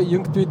Punkrocker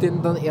irgendwie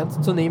den dann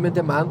ernst zu nehmen,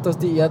 der meint, dass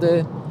die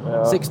Erde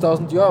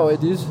 6000 Jahre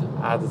alt ist.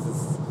 Das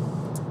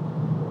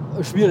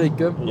ist schwierig,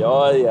 gell?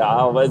 Ja,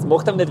 aber es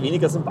macht ihm nicht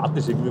weniger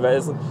sympathisch irgendwie,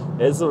 weil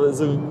er ist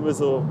irgendwie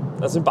so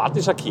ein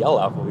sympathischer Kerl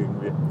einfach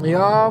irgendwie.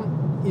 Ja,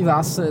 ich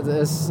weiß nicht.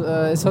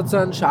 Es hat so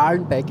einen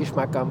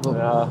Schalenbeigeschmack einfach.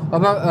 Ja.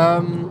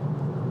 Aber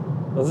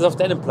was ist auf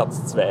deinem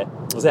Platz 2?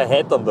 Was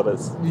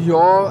Erheiternderes?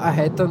 Ja,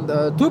 erheiternd.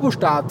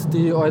 Turbostart,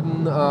 die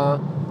alten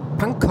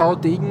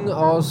Punkhaudegen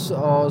aus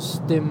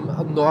dem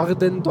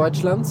Norden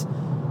Deutschlands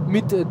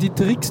mit die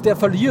Tricks der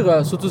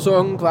Verlierer,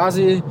 sozusagen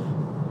quasi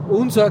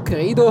unser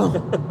Credo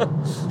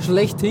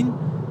schlechthin.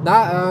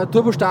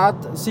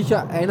 Turbostart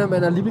sicher einer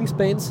meiner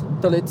Lieblingsbands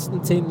der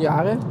letzten 10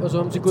 Jahre. Also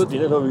haben sie gut. Zu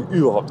denen habe ich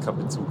überhaupt keinen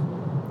Bezug.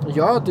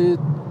 Ja,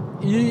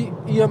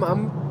 ich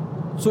am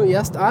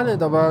zuerst auch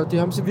nicht, aber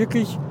die haben sie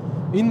wirklich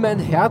in mein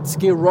Herz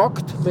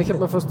gerockt, möchte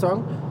man fast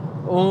sagen.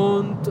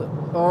 Und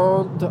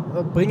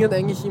bringen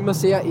eigentlich immer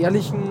sehr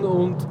ehrlichen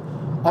und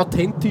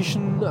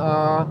authentischen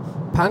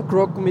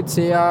Punkrock mit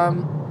sehr,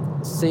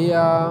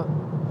 sehr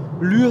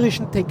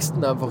lyrischen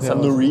Texten einfach. Die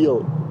sind nur real.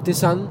 Die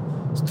sind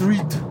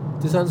Street.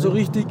 Die sind so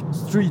richtig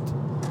Street,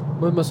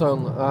 muss man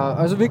sagen.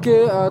 Also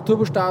wirklich,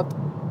 Turbostart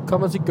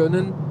kann man sich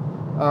gönnen.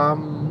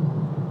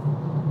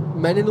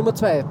 Meine Nummer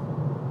 2.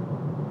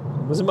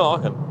 Muss ich mir auch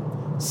hören.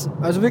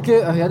 Also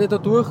wirklich, hör dir da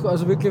durch,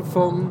 also wirklich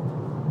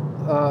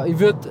ich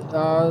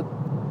würde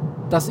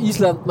das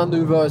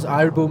Island-Manöver als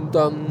Album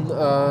dann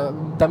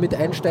damit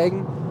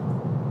einsteigen.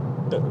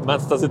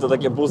 Meinst du, dass ich da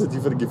gleich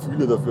positivere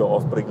Gefühle dafür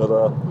aufbringe?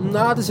 Oder?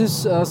 Na, das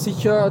ist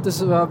sicher,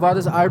 das war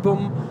das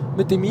Album,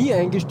 mit dem ich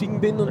eingestiegen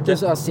bin und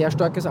das ist ein sehr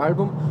starkes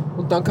Album.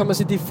 Und dann kann man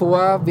sich die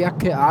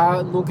Vorwerke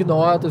auch noch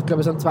genauer, das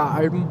glaube ich sind 2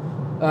 Alben,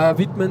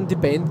 widmen. Die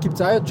Band gibt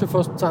es auch jetzt schon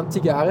fast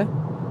 20 Jahre.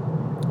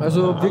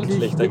 Also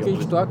wirklich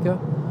stark, ja.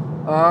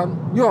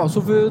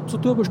 So viel zu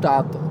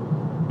Turbostart.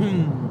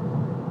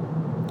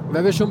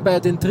 Weil wir schon bei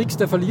den Tricks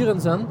der Verlierer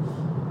sind,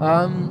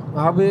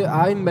 habe ich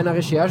auch in meiner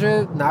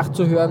Recherche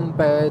nachzuhören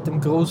bei dem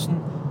großen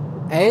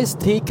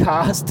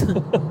IST-Cast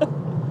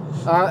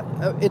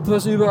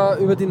etwas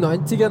über die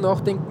 90er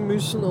nachdenken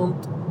müssen und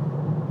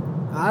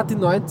die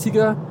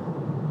 90er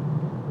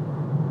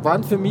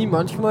waren für mich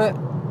manchmal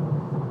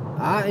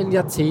auch ein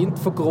Jahrzehnt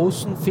von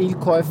großen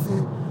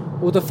Fehlkäufen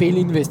oder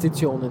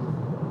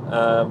Fehlinvestitionen.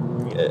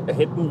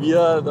 Hätten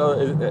wir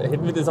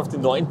das auf die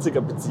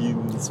 90er beziehen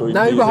sollen?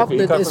 Nein, überhaupt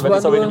nicht. Das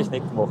habe ich nämlich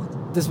nicht gemacht.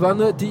 Das war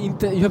nur ich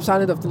habe es auch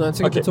nicht auf die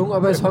 90er bezogen,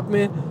 aber es hat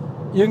mich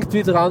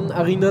irgendwie daran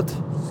erinnert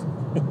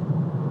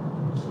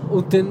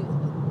und den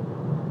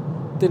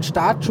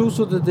Startschuss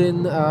oder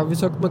den,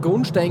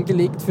 Grundstein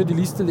gelegt für die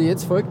Liste, die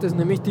jetzt folgt. Das ist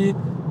nämlich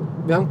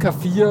wir haben kein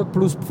 4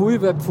 plus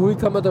Pfui, weil Pfui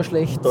kann man da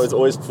schlecht. Da ist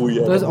alles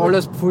Pfui. Da ist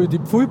alles Pfui. Die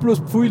Pfui plus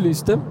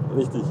Pfui-Liste.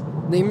 Richtig.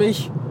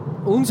 Nämlich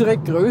unsere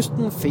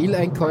größten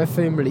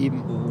Fehleinkäufe im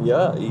Leben.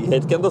 Ja, ich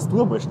hätte gern, dass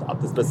du einmal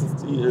startest.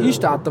 Ich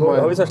starte mal.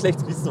 Da habe ich so ein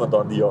schlechtes Gewissen, wenn da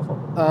an die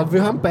anfangen.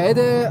 Wir haben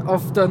beide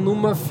auf der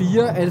Nummer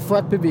 4 ein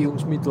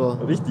Fortbewegungsmittel.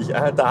 Richtig,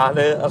 der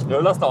eine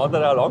schneller, der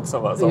andere auch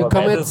langsamer. Ich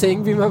kann man jetzt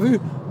sehen, wie man will,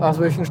 aus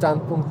welchen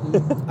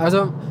Standpunkten.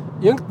 Also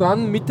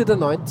irgendwann Mitte der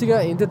 90er,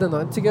 Ende der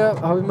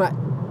 90er, habe ich mir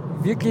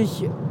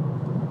wirklich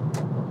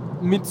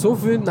mit so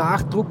viel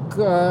Nachdruck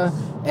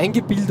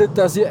eingebildet,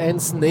 dass ich ein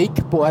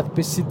Snakeboard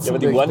besitzen Ja, aber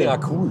die möchte. waren ja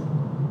auch cool.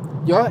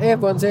 Ja,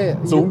 waren sie.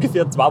 So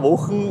ungefähr 2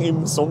 Wochen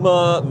im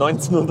Sommer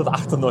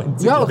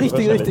 1998. Ja,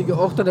 richtig.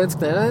 98,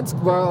 99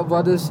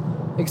 war das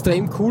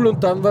extrem cool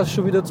und dann war es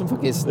schon wieder zum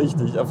Vergessen.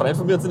 Richtig. Ein Freund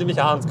von mir hat sich nämlich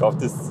auch eins gekauft.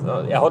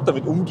 Er hat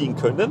damit umgehen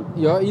können.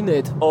 Ja, ich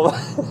nicht. Aber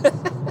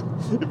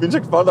ich bin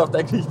schon gespannt auf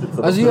deine Geschichte.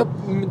 Also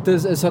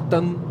es hat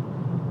dann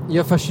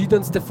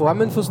verschiedenste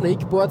Formen von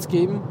Snakeboards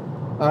gegeben.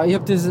 Ich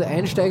habe dieses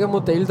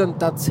Einsteigermodell dann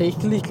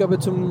tatsächlich, glaube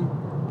ich, zum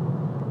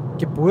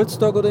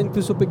Geburtstag oder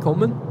irgendwie so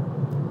bekommen.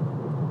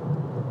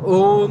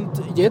 Und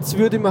jetzt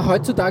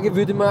heutzutage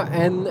würde ich mir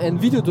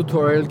ein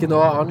Videotutorial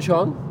genauer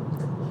anschauen.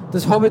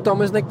 Das habe ich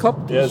damals nicht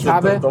gehabt. Ja,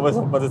 damals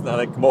hat man das noch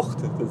nicht gemacht.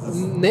 Das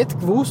ist nicht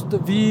gewusst,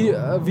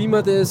 wie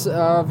man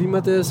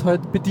das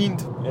halt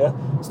bedient. Ja.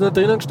 Es ist nur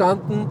drinnen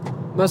gestanden,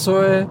 man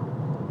soll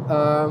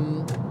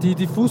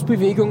die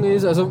Fußbewegung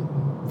ist, also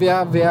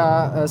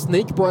wer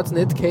Snakeboards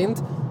nicht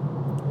kennt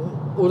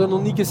oder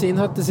noch nie gesehen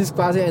hat, das ist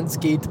quasi ein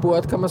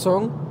Skateboard, kann man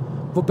sagen.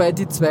 Wobei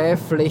die 2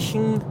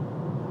 Flächen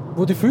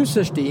wo die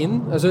Füße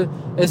stehen. Also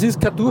es ist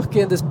kein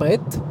durchgehendes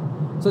Brett,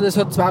 sondern es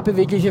hat 2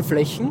 bewegliche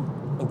Flächen.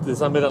 Und die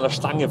sind mit einer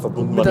Stange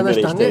verbunden. Mit einer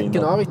Stange,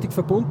 genau, richtig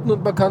verbunden,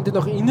 und man kann die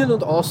nach innen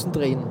und außen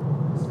drehen.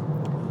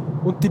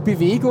 Und die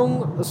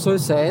Bewegung soll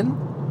sein,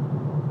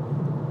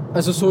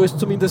 also so ist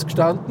zumindest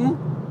gestanden,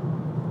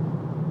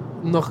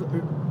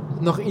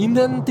 nach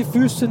innen die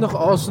Füße, nach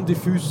außen die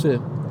Füße.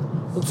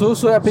 Und so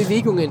soll eine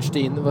Bewegung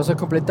entstehen, was ein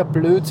kompletter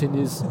Blödsinn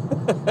ist,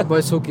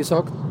 mal so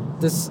gesagt.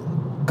 Das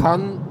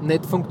kann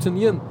nicht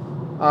funktionieren.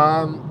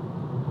 Hat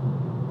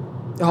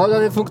auch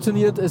nicht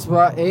funktioniert. Es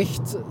war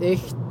echt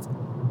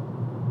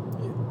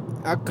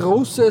ein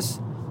großer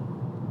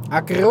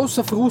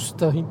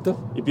Frust dahinter.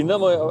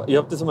 Ich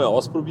habe das einmal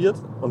ausprobiert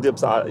und ich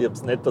habe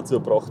es nicht dazu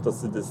gebracht,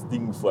 dass sich das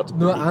Ding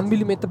fortbewegt. Nur 1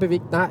 Millimeter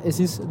bewegt. Nein, es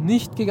ist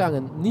nicht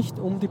gegangen. Nicht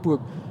um die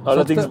Burg.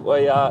 Allerdings war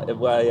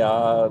er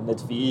ja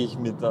nicht fähig,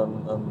 mit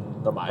einem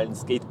normalen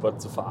Skateboard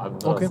zu fahren,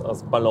 okay.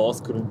 aus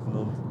Balancegründen.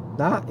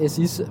 Nein, es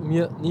ist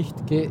mir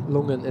nicht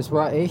gelungen. Es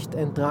war echt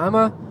ein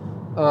Drama.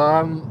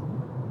 Ein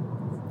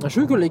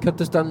Schulkollege hat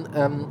das dann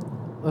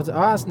also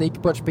ein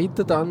Snakeboard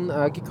später dann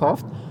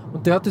gekauft,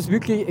 und der hat das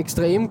wirklich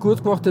extrem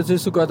gut gemacht. Das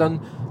ist sogar dann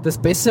das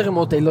bessere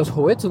Modell aus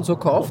Holz und so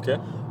gekauft. Okay.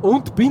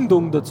 Und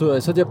Bindung dazu.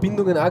 Es hat ja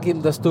Bindungen auch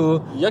gegeben, dass du...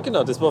 Ja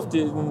genau, das war auf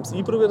das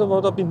ich probiert habe,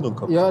 hat eine Bindung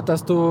gehabt. Ja,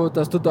 dass du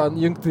dann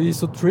irgendwie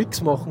so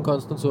Tricks machen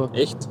kannst und so.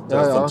 Echt? Ja,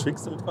 hast ja. dann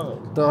Tricks damit gegangen?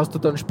 Da hast du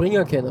dann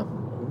springen können.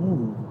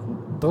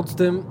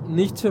 Trotzdem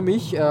nichts für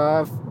mich.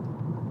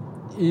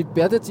 Ich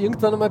werde jetzt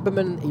irgendwann einmal bei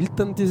meinen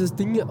Eltern dieses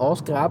Ding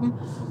ausgraben,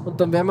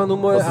 und dann werden wir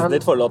nochmal... Das ist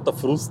nicht vor lauter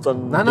Frust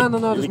dann... Nein,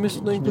 das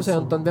müsste noch irgendwo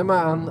sein. Und dann werden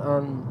wir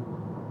einen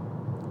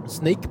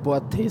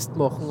Snakeboard-Test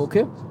machen,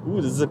 okay?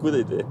 Das ist eine gute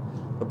Idee.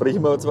 Da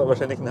brechen wir zwar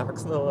wahrscheinlich einen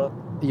Haxen, aber...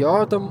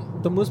 Ja, da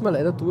muss man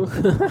leider durch.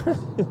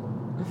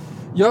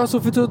 Ja,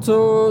 soviel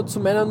zu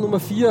meiner Nummer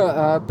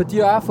 4. Bei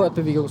dir auch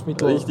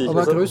Fortbewegungsmittel, Richtig,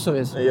 aber ein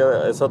größeres.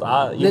 Ja, es hat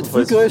auch Nicht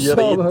viel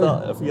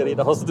größer, 4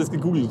 Räder. Hast du das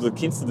gegoogelt? Oder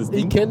kennst du das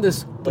Ding? Ich kenne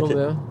das drum,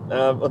 Okay.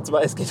 ja. Und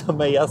zwar, es geht um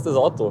mein erstes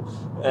Auto.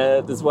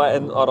 Das war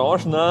ein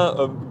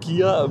orangener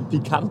Kia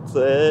Picanto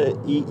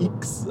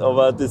EX,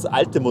 aber das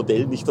alte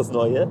Modell, nicht das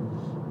neue.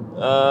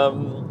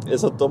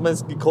 Es hat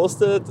damals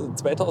gekostet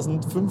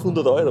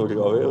 2.500 €,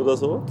 glaube ich, oder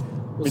so.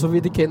 So wie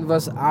ich die kenne, war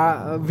es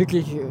auch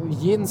wirklich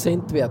jeden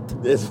Cent wert.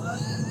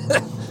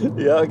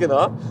 Ja,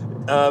 genau.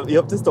 Ich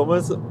habe das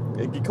damals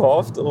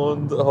gekauft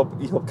und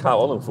ich habe keine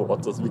Ahnung von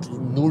Autos, wirklich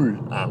null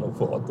Ahnung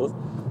von Autos.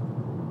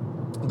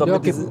 Und Ja,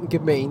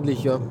 geht mir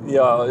ähnlich, ja.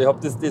 Ja, ich habe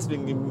das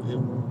deswegen im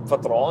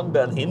Vertrauen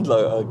bei einem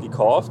Händler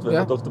gekauft, weil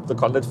Ja. ich dachte, da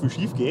kann nicht viel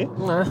schief gehen.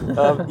 Nein.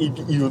 Ich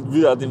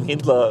will auch dem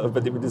Händler, bei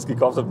dem ich das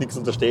gekauft habe, nichts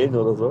unterstellen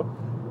oder so.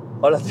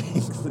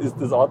 Allerdings ist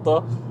das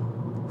Auto...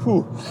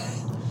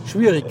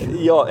 Schwierig.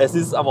 Ja, es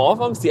ist am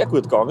Anfang sehr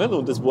gut gegangen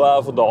und es war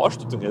auch von der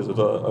Ausstattung, also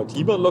der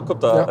Klimaanlage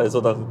gehabt, Ja.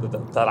 also der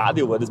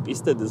Radio war das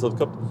Beste, das hat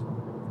gehabt,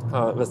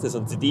 weißt du, so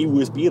ein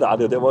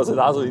CD-USB-Radio, der was halt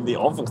auch so in die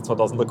Anfangs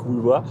 2000er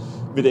cool war,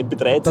 mit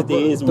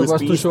MP3-CDs, Da warst du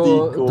USB-Stick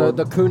schon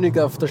der und... König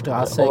auf der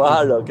Straße. Aber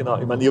eigentlich. hallo, genau,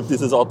 ich meine, ich habe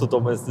dieses Auto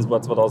damals, das war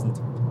 2011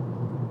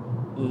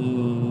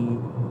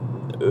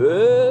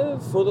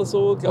 oder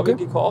so, glaube Okay. ich,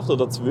 gekauft,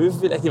 oder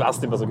 12 vielleicht, ich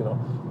weiß nicht mehr so genau.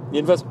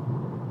 Jedenfalls,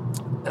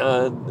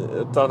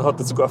 dann hat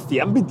es sogar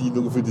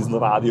Fernbedienung für diesen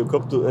Radio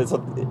gehabt. Es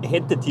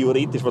hätte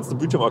theoretisch, wenn es der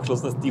Bildschirm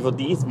angeschlossen ist,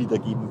 DVDs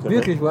wiedergeben können.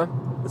 Wirklich, wahr?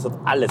 Es hat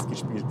alles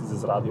gespielt,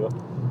 dieses Radio.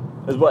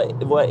 Es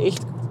war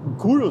echt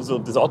cool und so.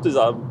 Und das Auto ist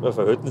auch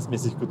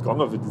verhältnismäßig gut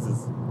gegangen für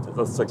dieses,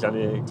 dass es so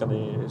eine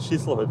kleine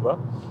Schüssel halt war.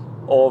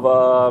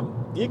 Aber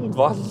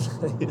irgendwann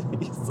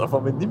ist es auf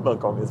einmal nicht mehr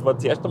gegangen. Es war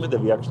zuerst einmal in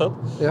der Werkstatt,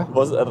 Ja.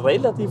 was eine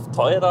relativ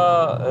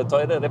teure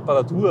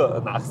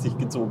Reparatur nach sich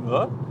gezogen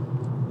hat,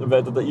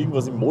 weil da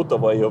irgendwas im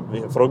Motor war. Ich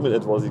frage mich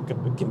nicht, was, ich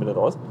kenne mich nicht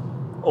aus.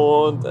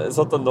 Und es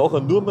hat dann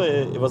nachher nur mal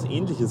etwas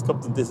Ähnliches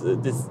gehabt und das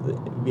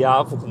wäre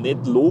einfach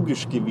nicht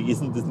logisch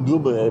gewesen, das nur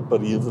mal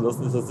reparieren zu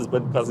lassen. Das heißt, das war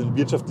quasi ein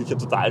wirtschaftlicher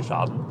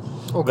Totalschaden.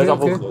 Okay, Weil es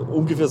einfach okay.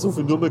 ungefähr so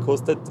viel nur mal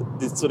kostet,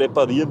 das zu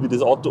reparieren, wie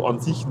das Auto an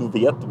sich nur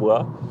wert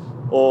war.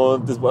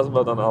 Und das war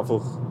mir dann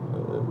einfach...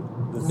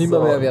 das Nicht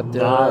mehr wert,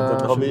 ja. Nein, dann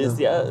schon habe ich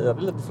wieder.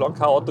 relativ lang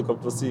kein Auto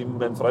gehabt, was sich in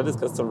meinem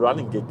Freundeskreis zum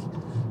Running Gag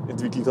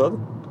entwickelt hat.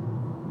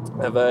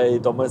 Weil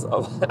ich damals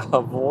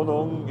eine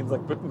Wohnung in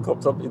St. Pölten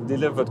gehabt habe, in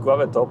Lilienfeld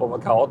gearbeitet habe, aber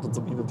kein Auto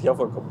zum Hin- und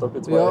Herfahren gehabt habe.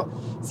 Jetzt war Ja.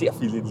 ich sehr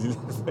viel in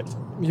Lilienfeld.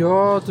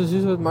 Ja, das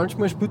ist halt,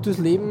 manchmal spielt das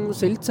Leben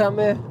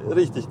seltsame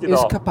Richtig, genau.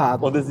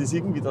 Eskapaden. Und es ist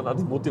irgendwie dann auch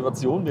die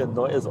Motivation, mir ein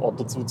neues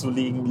Auto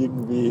zuzulegen,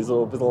 irgendwie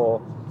so ein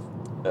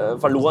bisschen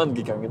verloren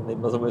gegangen,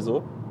 nennen wir es einmal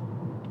so.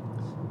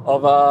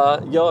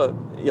 Aber ja,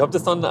 ich habe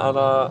das dann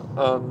einer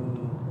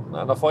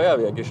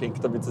Feuerwehr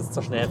geschenkt, damit sie es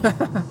zerschneiden.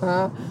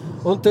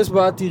 Und das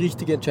war die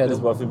richtige Entscheidung.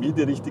 Das war für mich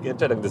die richtige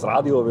Entscheidung. Das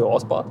Radio habe ich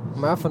ausgebaut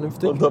Ja,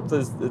 vernünftig. und habe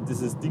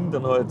dieses Ding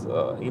dann halt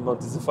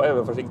jemand, diese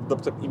Feuerwehr verschenkt und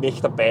habe gesagt, ich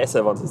möchte dabei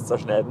sein, wenn sie es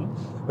zerschneiden,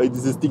 weil ich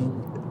dieses Ding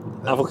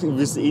einfach, ich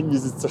will sehen, wie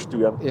sie es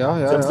zerstören. Ja,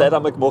 ja, sie haben es ja. leider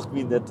einmal gemacht, wie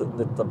ich nicht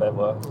dabei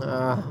war.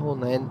 Ah, oh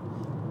nein.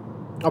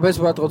 Aber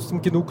es war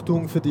trotzdem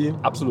Genugtuung für die.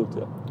 Absolut,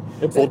 ja.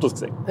 Ich habe Fotos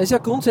gesehen. Es ist ja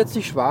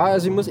grundsätzlich schwer,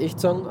 also ich muss echt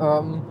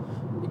sagen,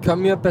 ich kann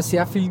mir bei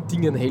sehr vielen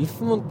Dingen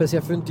helfen und bei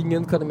sehr vielen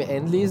Dingen kann ich mich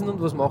einlesen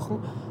und was machen,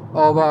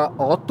 aber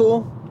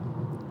Auto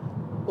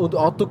und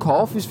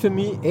Autokauf ist für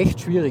mich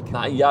echt schwierig.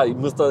 Nein, ja, ich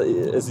muss da,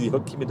 also ich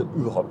kenne mich da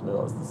überhaupt nicht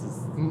aus. Das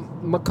ist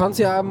Man kann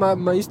sich auch,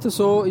 man ist da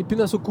so, ich bin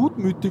ja so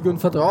gutmütig und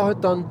vertraue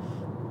halt dann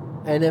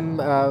einem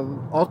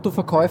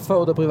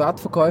Autoverkäufer oder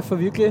Privatverkäufer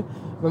wirklich,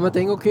 wenn man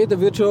denkt, okay, der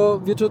wird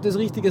schon das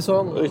Richtige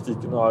sagen. richtig,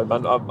 genau. Ich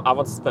meine, auch wenn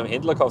du es beim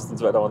Händler kaufst und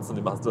so weiter, wenn du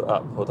nicht machst,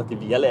 hat eine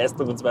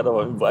Gewährleistung und so weiter,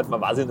 aber im Wald,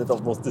 man weiß ja nicht,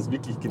 auf was das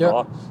wirklich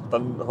genau, Ja.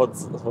 dann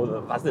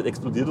weiß nicht,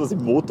 explodiert was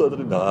im Motor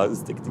drin,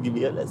 das deckt die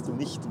Gewährleistung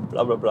nicht und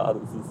bla bla bla,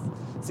 das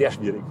ist sehr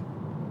schwierig.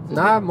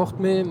 Nein, macht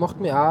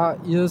mich auch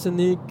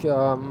irrsinnig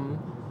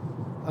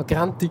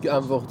grantig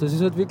einfach. Das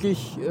ist halt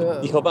wirklich...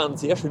 Ich habe einen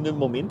sehr schönen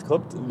Moment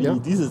gehabt, wie Ja.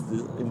 ich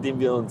in dem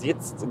wir uns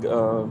jetzt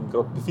gerade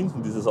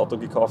befinden, dieses Auto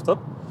gekauft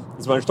habe.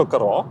 Das war in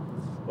Stockerau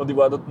und ich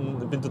bin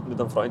dort mit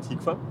einem Freund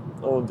hingefahren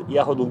und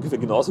er hat ungefähr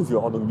genauso viel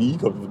Ahnung wie ich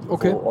gehabt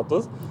Okay. von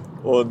Autos.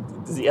 Und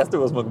das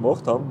Erste, was wir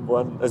gemacht haben,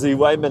 also ich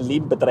war in meinem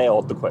Leben bei 3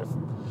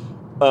 Autokäufen.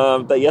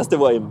 Der erste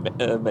war eben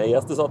mein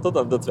erstes Auto,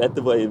 dann der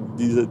zweite war eben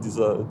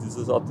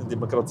dieses Auto, in dem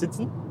wir gerade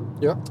sitzen.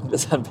 ja. Wir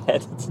sind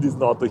beide zu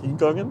diesem Auto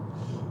hingegangen,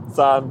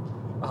 haben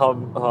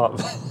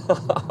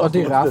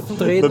die Raffen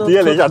drehen und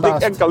natürlich, so,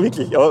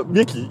 passt.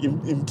 wirklich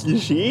im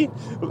Klischee,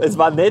 es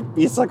war nicht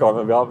besser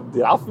gegangen. Wir haben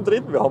die Raffen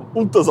drehen, wir haben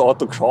unter das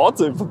Auto geschaut,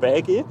 so im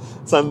Vorbeigehen,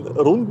 sind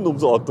Runden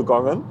ums Auto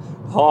gegangen,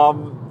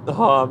 haben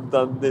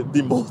dann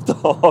die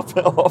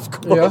Motorhaube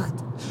aufgemacht,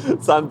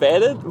 sind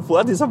beide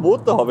vor dieser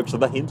Motorhaube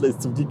gestanden. Der Händler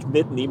ist zum Glück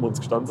nicht neben uns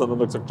gestanden, sondern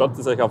hat gesagt, schaut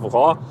es euch einfach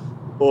an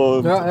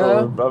und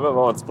wenn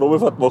wir jetzt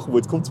Probefahrt machen,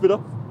 jetzt kommt es wieder.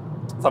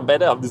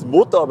 Haben diesen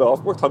Motorhaube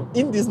aufgemacht, haben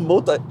in diesen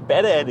Motor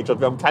beide reingeschaut.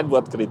 Wir haben kein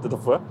Wort geredet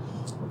davor.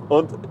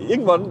 Und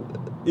irgendwann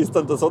ist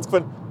dann der Satz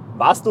gefallen,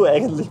 weißt du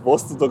eigentlich,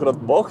 was du da gerade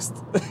machst?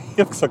 Ich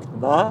habe gesagt,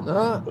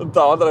 nein. Und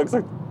der andere hat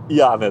gesagt,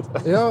 ja nicht.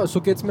 Ja, so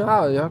geht es mir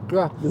auch, ja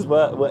klar. Das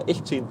war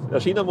echt schön,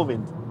 ein schöner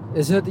Moment.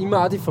 Es ist halt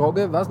immer auch die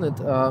Frage, weiß nicht,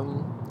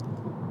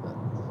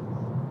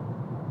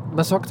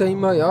 man sagt ja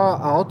immer, ja,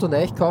 ein Auto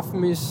neu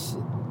kaufen ist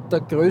der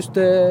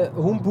größte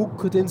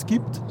Humbug, den es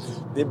gibt.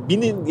 Ich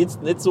bin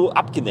jetzt nicht so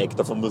abgeneigt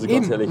davon, muss ich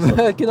ganz ehrlich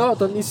sagen. Genau,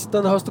 dann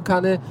hast du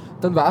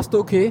dann weißt du,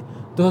 okay,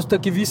 du hast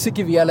eine gewisse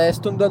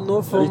Gewährleistung dann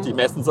nur von... Richtig,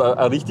 meistens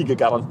eine richtige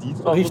Garantie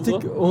drauf.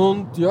 Richtig,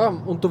 und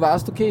du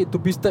weißt, okay, du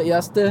bist der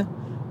erste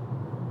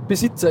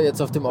Besitzer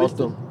jetzt auf dem Auto.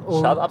 Richtig. Und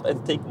Shut up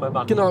and take my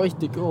money. genau,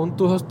 richtig. Und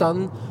du hast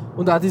dann,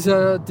 und auch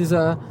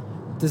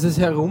dieses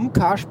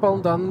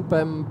Herumkaspern dann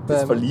beim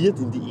Das verliert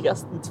in die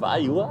ersten 2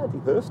 Jahren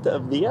die Hälfte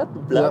am Wert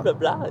und bla bla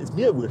bla. Ist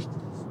mir wurscht.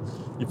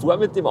 Ich fahre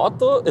mit dem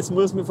Auto, es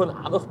muss mich von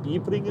A nach B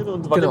bringen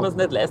und wenn ich mir es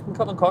nicht leisten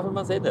kann, dann kaufe ich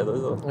mir es eh nicht.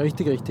 Also.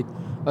 Richtig.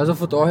 Also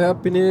von daher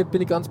bin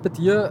ich ganz bei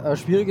dir. Ein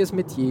schwieriges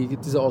Metier,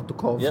 dieser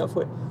Autokauf. Ja,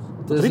 voll.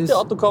 Der dritte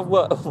Autokauf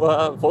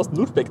war fast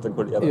nur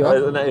spektakulär. Ja.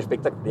 Also, nein,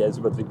 spektakulär ist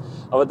übertrieben.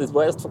 Aber das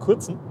war erst vor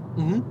kurzem.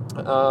 Mhm.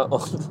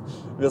 Und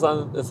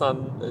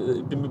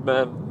ich bin mit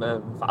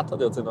meinem Vater,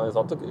 der hat sich ein neues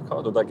Auto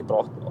gekauft oder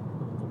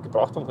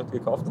Gebrauchtwagen halt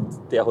gekauft und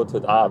der hat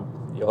halt auch,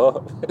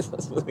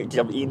 ich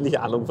glaube, ähnliche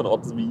Ahnung von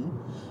Autos wie ich.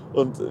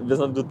 Und wir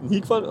sind dort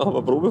hingefahren, haben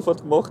eine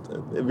Probefahrt gemacht.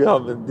 Wir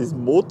haben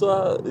diesen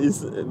Motor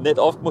ist nicht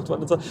aufgemacht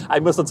worden und so.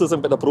 Ich muss dazu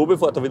sagen, bei der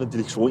Probefahrt habe ich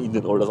natürlich schon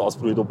innen alles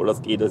ausprobiert, ob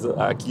alles geht. Also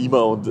Klima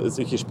und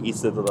solche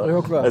Späße.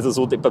 Ja, klar. Also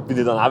so deppert bin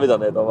ich dann auch wieder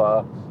nicht.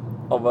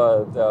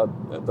 Aber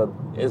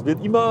es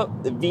wird immer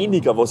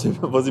weniger, was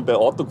ich bei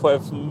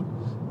Autokäufen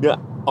mir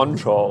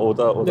anschaue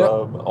oder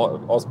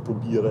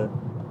ausprobiere.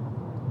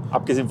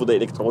 Abgesehen von der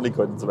Elektronik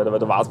halt und so weiter, weil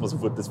da weiß man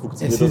sofort, das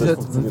funktioniert. Es ist oder das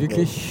halt funktioniert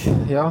wirklich,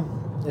 nicht. ja,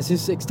 es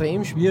ist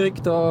extrem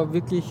schwierig, da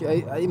wirklich,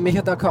 ich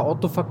möchte da kein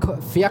Auto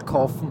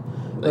verkaufen,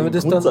 weil mir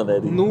das dann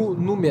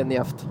nur mehr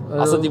nervt.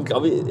 Also, Außerdem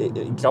glaube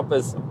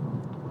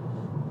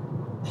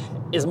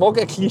es mag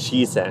ein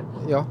Klischee sein.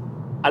 Ja.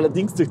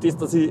 Allerdings durch das,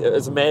 dass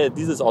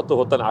dieses Auto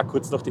hat dann auch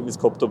kurz nachdem ich es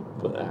gehabt habe,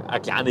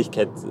 eine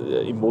Kleinigkeit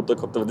im Motor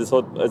gehabt. Aber das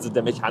hat, also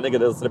der Mechaniker,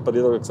 der das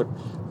repariert hat, gesagt,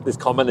 das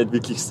kann man nicht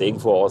wirklich sehen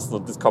von außen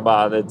und das kann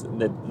man auch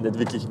nicht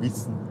wirklich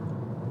wissen.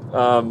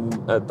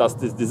 Das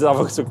ist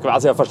einfach so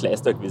quasi ein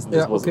Verschleißteil gewesen,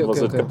 was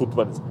halt kaputt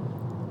geworden ist.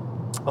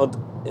 Und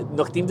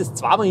nachdem das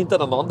 2-mal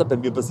hintereinander bei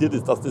mir passiert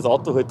ist, dass das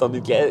Auto halt dann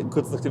gleich,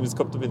 kurz nachdem ich es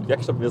gehabt habe, in die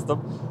Werkstatt müssen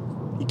habe,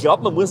 ich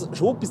glaube, man muss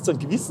schon bis zu einem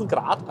gewissen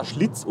Grad ein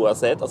Schlitzohr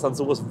sein, dass an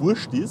sowas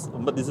wurscht ist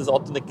und man dieses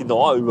Auto nicht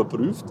genauer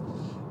überprüft,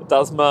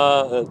 dass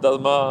man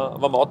wenn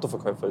man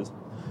Autoverkäufer ist.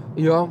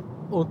 Ja,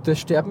 und das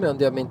sterbt mir an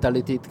der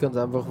Mentalität ganz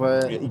einfach,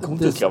 weil... Ich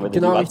konnte das, glaube ich,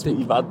 nicht. Genau,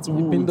 Ich war zu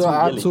bin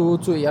da ehrlich. auch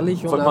zu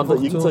ehrlich. Vor allem, wenn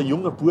da irgendein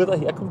junger Bub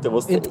daherkommt, der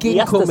was sein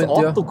erstes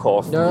Auto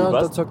kauft. Ja,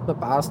 da sagt man,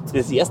 passt.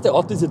 Das erste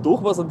Auto ist ja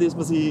doch was, an das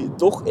man sich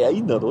doch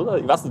erinnert, oder?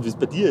 Ich weiß nicht, wie es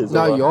bei dir ist.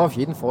 Ja, auf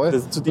jeden Fall.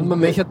 Und man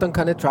möchte dann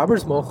keine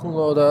Troubles machen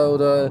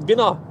oder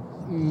genau.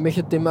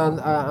 Möchte dem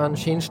einen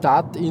schönen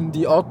Start in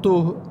die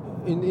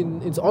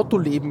ins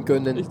Autoleben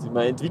gönnen. Richtig,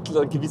 man entwickelt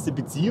eine gewisse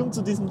Beziehung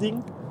zu diesem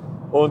Ding.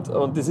 Und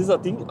das ist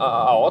ein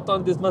Auto,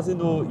 an das man sich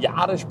noch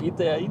Jahre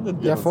später erinnern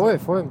wird. Ja, voll.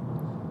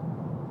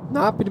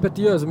 Nein, bin ich bei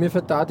dir. Also mir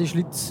fällt da die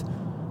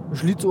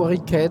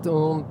Schlitzohrigkeit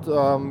und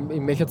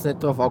ich möchte jetzt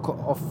nicht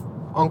darauf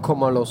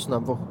ankommen lassen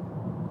einfach.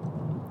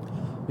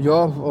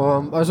 Ja,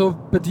 also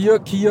bei dir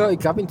Kia, ich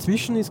glaube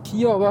inzwischen ist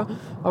Kia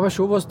aber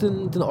schon was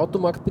den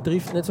Automarkt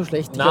betrifft nicht so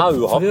schlecht. Nein,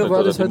 überhaupt früher nicht.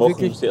 war das Die halt machen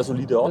wirklich sehr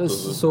solide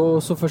Autos.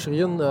 so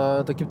verschrien.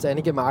 Da gibt es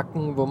einige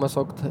Marken, wo man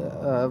sagt,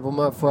 wo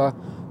man vor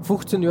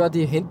 15 Jahren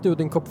die Hände über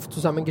den Kopf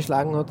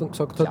zusammengeschlagen hat und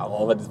gesagt hat, ja,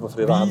 aber das war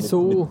früher auch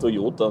mit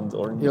Toyota und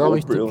allen ja, Opel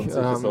richtig, und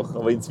solche Sachen.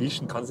 Aber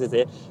inzwischen kann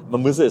sich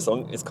man muss ja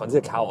sagen, es kann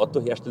sich ja kein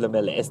Autohersteller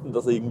mehr leisten,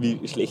 dass er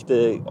irgendwie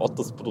schlechte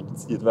Autos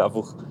produziert, weil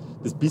einfach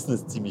das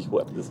Business ziemlich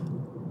hart ist.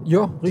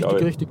 ja,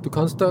 richtig. Du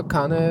kannst da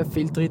keine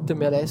Fehltritte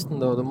mehr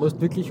leisten. Du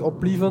musst wirklich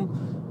abliefern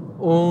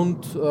und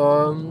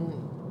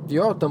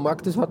ja, der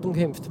Markt ist hart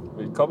umkämpft.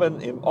 Willkommen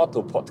im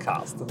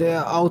Auto-Podcast.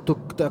 Der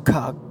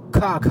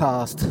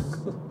Carcast.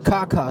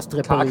 Carcast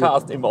repariert.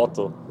 Carcast im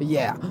Auto.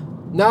 Yeah.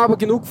 Na, aber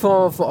genug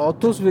von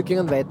Autos, wir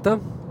gehen weiter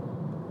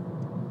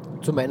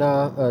zu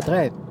meiner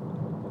 3.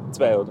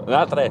 2 oder?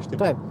 Nein, 3,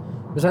 stimmt. 3.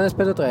 Wir sind jetzt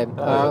bei der 3.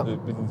 Ich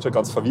bin schon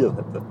ganz verwirrt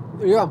heute.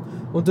 Ja,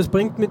 und das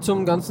bringt mich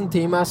zum ganzen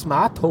Thema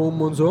Smart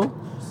Home und so.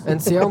 Ein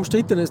sehr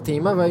umstrittenes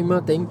Thema, weil ich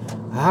mir denke,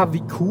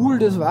 wie cool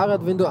das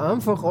war, wenn du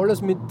einfach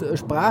alles mit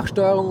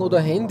Sprachsteuerung oder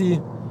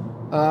Handy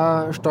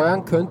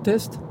steuern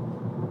könntest.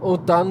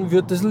 Und dann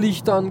wird das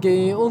Licht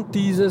angehen und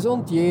dieses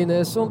und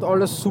jenes und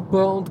alles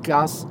super und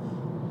klasse.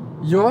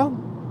 Ja,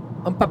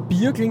 am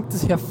Papier klingt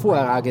das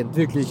hervorragend,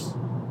 wirklich.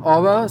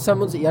 Aber, seien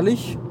wir uns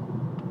ehrlich,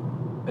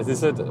 Es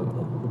ist halt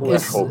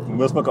Arschhocken,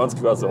 muss man ganz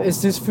klar sagen.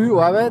 es ist viel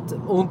Arbeit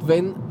und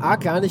wenn eine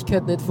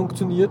Kleinigkeit nicht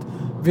funktioniert,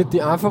 wird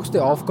die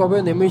einfachste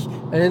Aufgabe, nämlich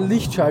einen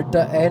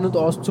Lichtschalter ein- und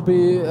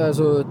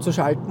zu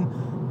schalten,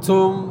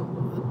 zum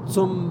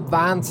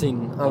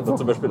Wahnsinn. Wenn Einfach.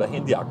 zum Beispiel der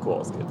Handy-Akku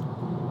ausgeht.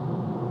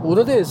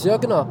 Oder das, ja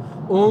genau.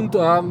 Und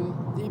ja,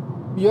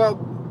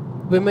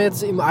 wenn man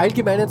jetzt im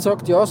Allgemeinen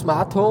sagt, ja,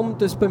 Smart Home,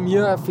 das ist bei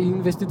mir eine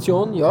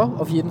Fehlinvestition, ja,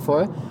 auf jeden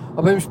Fall.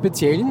 Aber im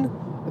Speziellen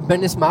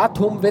meine Smart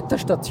Home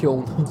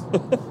Wetterstation,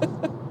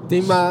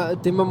 die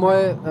man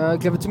mal,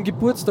 glaube zum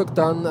Geburtstag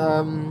dann,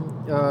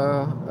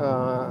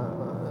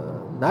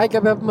 ich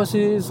glaube, hat man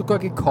sie sogar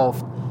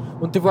gekauft.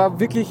 Und die war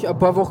wirklich ein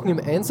paar Wochen im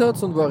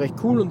Einsatz und war recht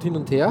cool und hin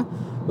und her.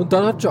 Und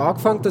dann hat schon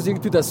angefangen, dass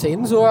irgendwie der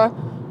Sensor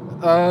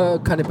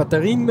keine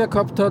Batterien mehr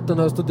gehabt hat, dann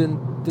hast du den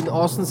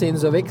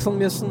Außensensor wechseln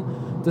müssen,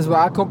 das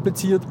war auch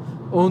kompliziert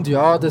und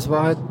ja, das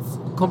war halt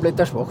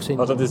kompletter Schwachsinn.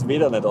 Hat er das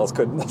Meter nicht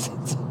auskönnen?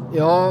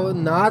 Ja,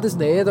 nein, das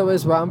nicht, aber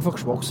es war einfach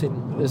Schwachsinn.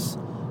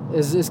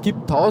 Es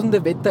gibt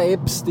tausende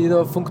Wetter-Apps, die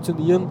da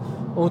funktionieren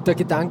und der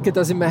Gedanke,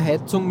 dass ich meine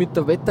Heizung mit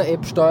der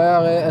Wetter-App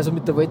steuere, also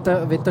mit der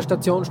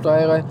Wetterstation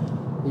steuere,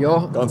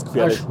 ja, ganz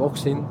gefährlich. Ein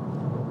Schwachsinn.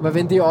 Weil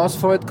wenn die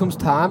ausfällt,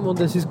 kommst du heim und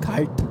es ist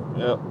kalt.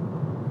 Ja.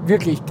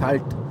 Wirklich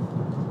kalt.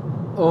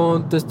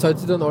 Und das zahlt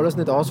sich dann alles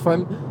nicht aus. Vor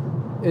allem,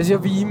 es ist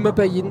ja wie immer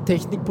bei jedem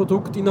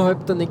Technikprodukt,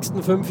 innerhalb der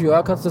nächsten 5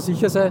 Jahre kannst du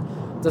sicher sein,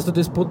 dass du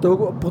das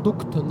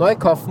Produkt neu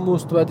kaufen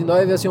musst, weil die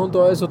neue Version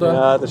da ist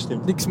oder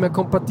nichts mehr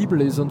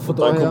kompatibel ist. Und von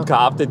dann daher kommt kein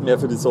Update mehr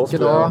für die Software.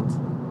 Genau.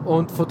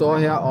 Und von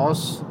daher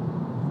aus,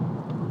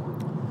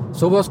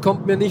 sowas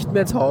kommt mir nicht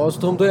mehr ins Haus.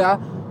 Darum da ja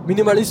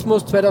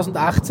Minimalismus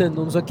 2018,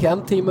 unser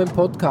Kernthema im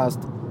Podcast.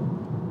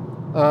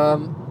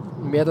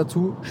 Mehr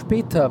dazu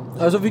später.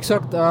 Also wie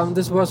gesagt,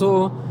 das war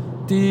so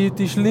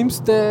die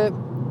schlimmste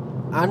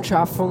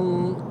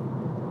Anschaffung,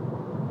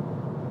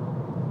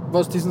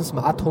 was diesen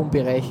Smart Home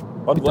Bereich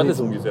Wann war das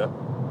ungefähr?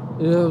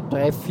 Ja,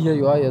 3-4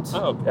 Jahre jetzt.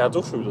 Ah, okay. Ja,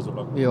 doch schon wieder so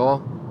lange. Ja.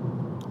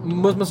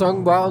 Muss man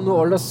sagen, war nur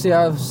alles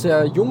sehr,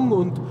 sehr jung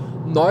und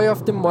neu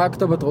auf dem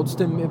Markt, aber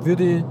trotzdem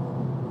würde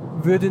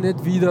ich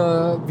nicht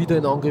wieder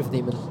in Angriff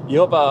nehmen. Ich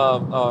habe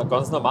eine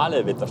ganz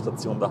normale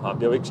Wetterstation daheim,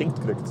 die habe ich geschenkt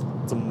gekriegt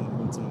zum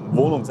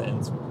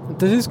Wohnungseinzug.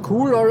 Das ist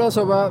cool alles,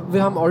 aber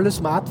wir haben alle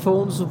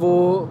Smartphones,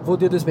 wo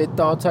dir das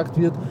Wetter angezeigt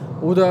wird.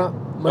 Oder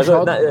man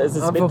schaut nein,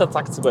 das Wetter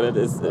zeigt es sogar nicht.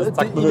 Es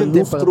zeigt nur den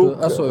Luftdruck,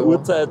 ja.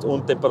 Uhrzeit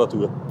und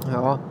Temperatur.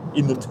 Ja.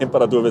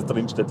 Innentemperatur, weil es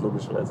drin steht,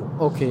 logischerweise.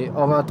 Okay,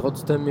 aber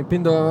trotzdem, ich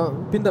bin der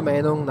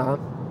Meinung, nein,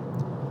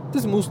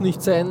 das muss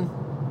nicht sein.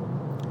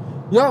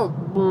 Ja,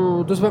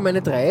 das war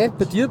meine 3.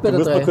 Bei dir bei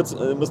der 3?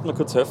 Du musst mir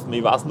kurz helfen.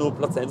 Ich weiß nur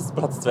Platz 1 und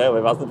Platz 2, aber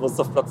ich weiß nicht, was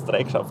du auf Platz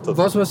 3 geschafft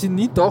hast. Was ich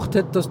nie gedacht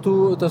hätte, dass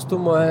du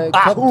mal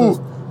gehabt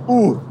hast.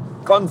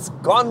 Ganz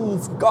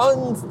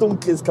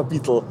dunkles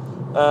Kapitel.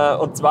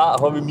 Und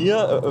zwar habe ich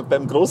mir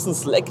beim großen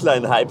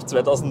Slackline-Hype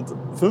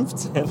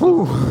 2015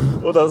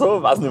 oder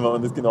so, weiß nicht mehr,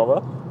 wann das genau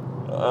war,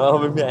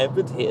 habe ich mir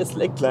eingebildet, hey,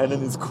 Slackline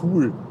ist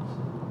cool.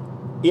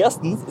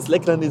 Erstens,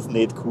 Slackline ist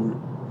nicht cool.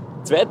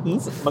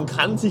 Zweitens, man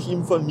kann sich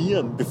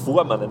informieren,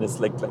 bevor man eine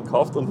Slackline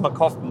kauft, und man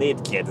kauft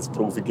nicht gleich das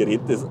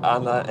Profi-Gerät, das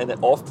eine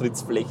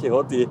Auftrittsfläche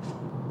hat, die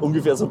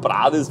ungefähr so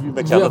breit ist wie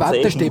ein kleiner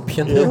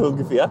Wattestäbchen. Ja,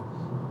 ungefähr.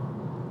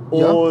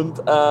 Ja.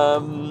 Und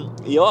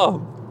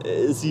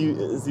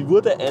sie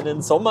wurde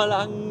einen Sommer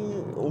lang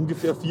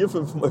ungefähr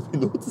 4-5 Mal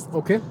benutzt.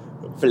 Okay.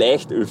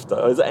 Vielleicht öfter.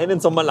 Also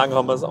einen Sommer lang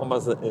haben wir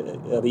es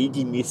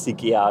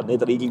regelmäßig, ja,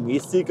 nicht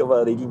regelmäßig,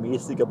 aber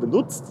regelmäßiger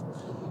benutzt.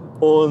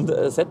 Und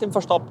seitdem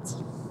verstaubt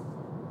es.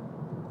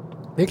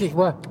 Wirklich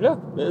wahr? Ja,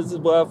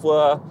 es war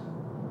vor,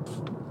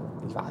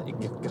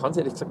 Ich kann es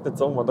ehrlich gesagt nicht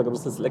sagen, wann der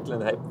große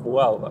Slackline-Hype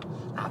war, aber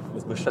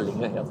das muss schon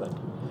länger her sein.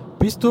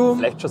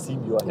 Vielleicht schon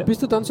 7 Jahre her.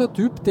 Bist du dann so ein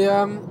Typ,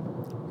 der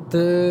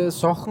die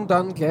Sachen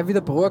dann gleich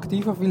wieder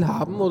proaktiv auf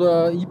Willhaben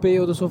oder eBay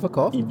oder so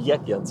verkauft? Ich wäre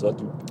gern so ein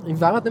Typ.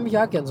 Ich war halt nämlich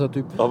auch gern so ein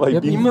Typ. Aber ich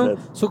habe bin's immer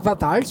nicht. so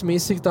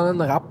quartalsmäßig dann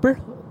einen Rappel,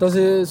 dass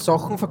ich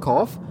Sachen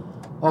verkaufe,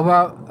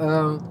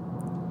 aber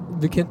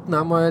wir könnten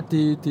einmal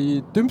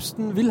die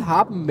dümmsten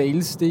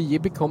Willhaben-Mails, die ich je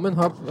bekommen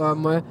habe,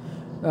 mal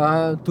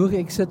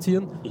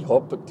durchexerzieren. Ich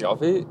habe,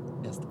 glaube ich,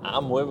 erst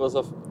einmal was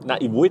auf... Nein,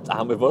 ich wollte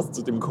einmal was,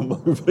 zu dem kommen wir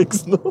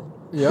übrigens noch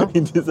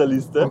in dieser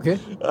Liste. Okay.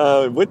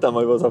 Ich wollte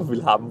einmal was auf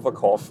Willhaben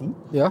verkaufen.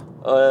 Ja.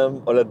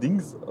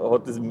 Allerdings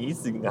hat das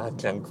mäßig einen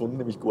kleinen gefunden,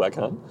 nämlich gar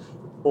keinen.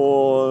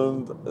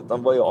 Und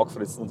dann war ich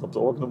angefressen und habe es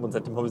runtergenommen und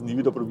seitdem habe ich es nie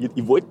wieder probiert.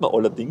 Ich wollte mir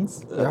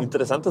allerdings,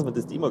 interessant, dass wir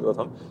das Thema gerade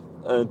haben,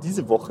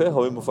 diese Woche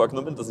habe ich mir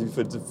vorgenommen, dass ich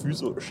für viel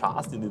so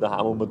Schaß, den ich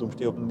daheim um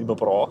rumstehe habe und nicht mehr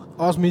brauche.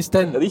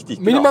 Ausmisten. Richtig,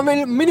 genau.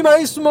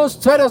 Minimalismus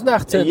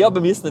 2018. Ja, bei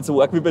mir ist es nicht so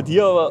arg wie bei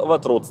dir,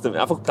 aber trotzdem,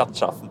 einfach Platz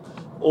schaffen.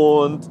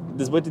 Und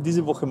das wollte ich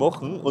diese Woche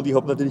machen und ich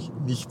habe natürlich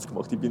nichts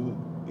gemacht. Ich bin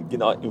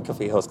genau im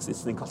Kaffeehaus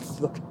gesessen den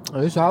ganzen Tag.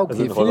 Das ist auch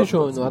okay, finde ich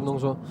schon in Ordnung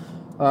so.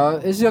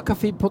 Es ist ja ein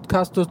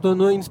Kaffee-Podcast, du hast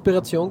nur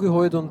Inspiration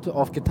geholt und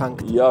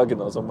aufgetankt. Ja,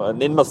 genau,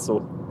 nennen wir es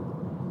so.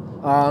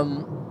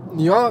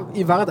 Ja,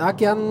 ich war halt auch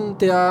gern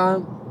der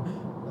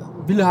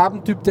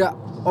Willhaben-Typ, der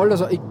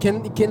alles. Ich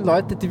kenn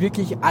Leute, die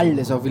wirklich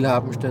alles auf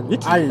Willhaben stellen.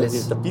 Wirklich?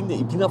 Alles.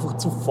 Ich bin einfach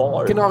zu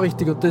faul. Genau,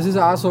 richtig. Und das ist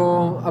auch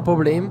so ein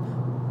Problem.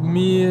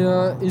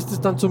 Mir ist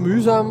es dann zu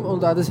mühsam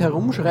und auch das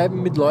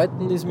Herumschreiben mit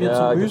Leuten ist mir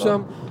zu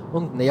mühsam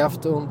und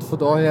nervt und von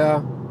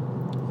daher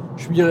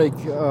schwierig.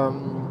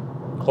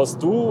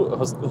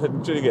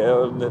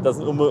 Entschuldige,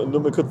 nur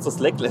mal kurz zur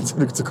Slackline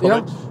zurückzukommen.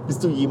 Ja.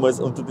 Bist du jemals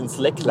unter den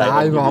Slackline?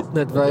 Nein, überhaupt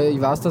nicht, weil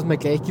ich weiß, dass mein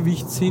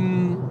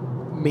Gleichgewichtssinn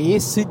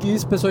mäßig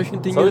ist bei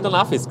solchen Dingen. Das habe ich dann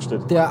auch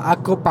festgestellt. Der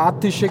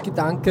akrobatische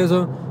Gedanke,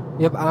 also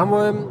ich habe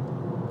einmal,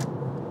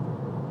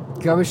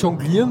 glaube ich,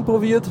 Jonglieren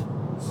probiert.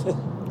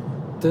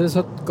 Das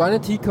hat gar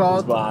nicht hingehauen.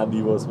 Das war auch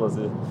nie was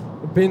ich...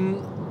 Ich bin,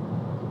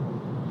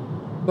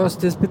 was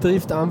das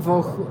betrifft,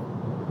 einfach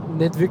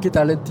nicht wirklich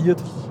talentiert.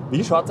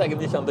 Wie schaut es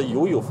eigentlich an der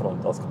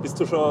Jojo-Front aus? Bist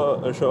du schon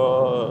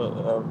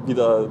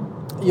wieder...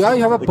 Ja,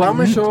 ich habe ein paar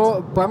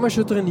Mal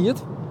schon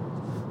trainiert.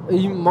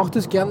 Ich mache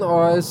das gern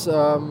als,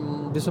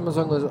 wie soll man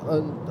sagen,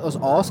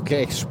 als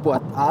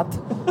Ausgleichssportart.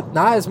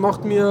 Nein, es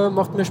macht mir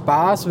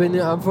Spaß, wenn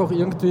ich einfach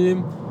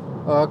irgendwie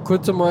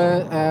kurz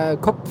einmal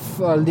Kopf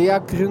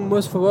leer kriegen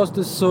muss für was.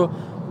 Das ist so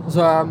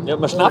ein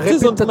man schnappt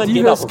es und man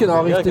geht auf.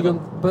 Genau, richtig. Ja, genau.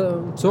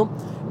 Und so.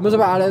 Ich muss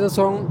aber auch leider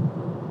sagen,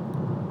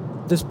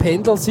 das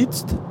Pendel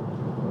sitzt,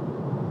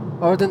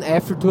 aber den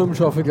Eiffelturm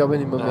schaffe ich glaube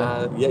ich nicht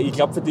mehr. Ja, ich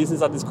glaube für das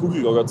ist auch das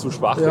Kugellager zu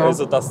schwach, ja,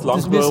 also das lang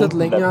das wird halt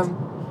länger.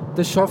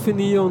 Das schaffe ich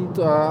nie und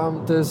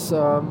das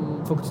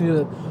funktioniert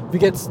nicht. Wie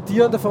geht's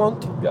dir an der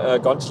Front? Ja,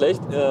 ganz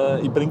schlecht.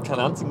 Ich bringe keinen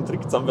einzigen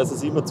Trick zusammen, weil es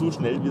sich immer zu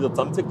schnell wieder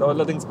zusammenzieht.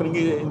 Allerdings bringe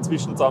ich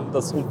inzwischen zusammen,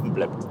 dass es unten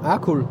bleibt. Ah,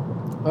 cool.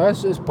 Ja,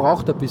 es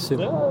braucht ein bisschen.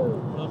 Ja,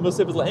 man muss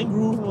sich ein bisschen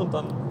eingrooven und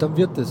dann... Dann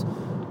wird es.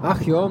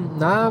 Ach ja,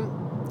 nein,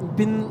 ich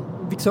bin,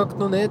 wie gesagt,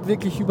 noch nicht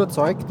wirklich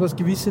überzeugt, was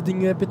gewisse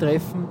Dinge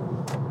betreffen.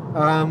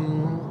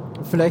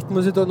 Vielleicht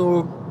muss ich da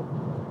noch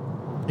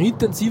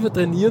intensiver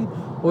trainieren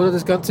oder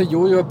das ganze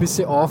Jojo ein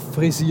bisschen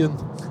auffrisieren.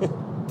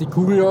 Die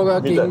Kugeljager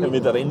gegen...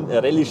 Mit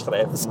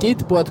Rallye-Streifen.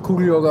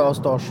 Skateboard-Kugeljager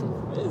austauschen.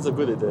 Das ist eine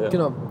gute Idee. Ja.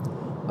 Genau.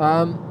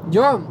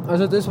 Ja,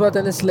 also das war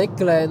deine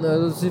Slackline,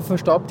 also sie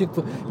verstaubt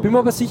irgendwo. Bin mir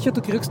aber sicher,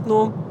 du kriegst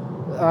noch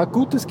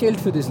gutes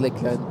Geld für die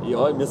Slackline.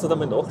 Ja, ich muss da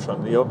mal nachschauen.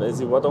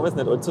 Sie war damals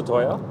nicht allzu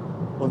teuer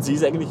und sie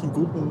ist eigentlich in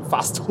gutem,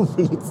 fast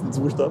unbenutzten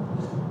Zustand.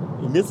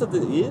 Ich müsste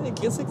das ist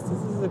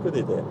eine gute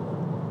Idee.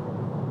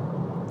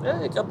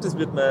 Ja, ich glaube, das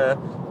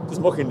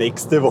mache ich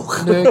nächste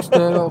Woche.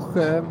 Nächste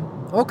Woche.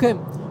 Okay,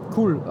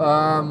 cool.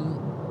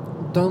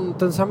 Dann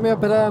sind wir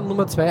bei der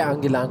Nummer 2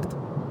 angelangt.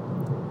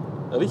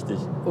 Richtig.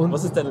 Und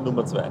was ist deine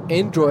Nummer 2?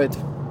 Android.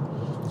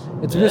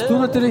 Jetzt wirst du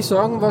natürlich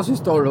sagen, was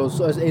ist da los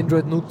als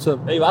Android-Nutzer?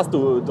 Ja, ich weiß,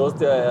 du hast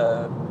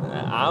ja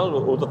ein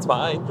oder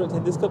zwei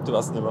Android-Handys gehabt, du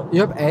weißt nicht mehr. Ich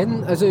habe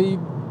ich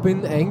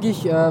bin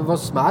eigentlich,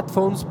 was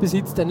Smartphones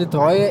besitzt, eine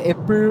treue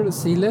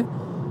Apple-Seele.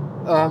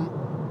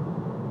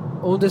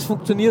 Und es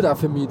funktioniert auch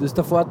für mich, das ist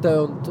der Vorteil.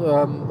 Und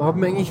habe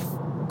mich eigentlich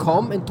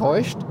kaum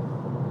enttäuscht.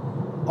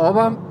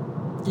 Aber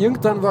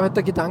irgendwann war halt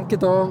der Gedanke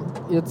da,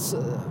 jetzt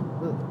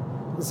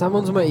sagen wir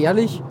uns mal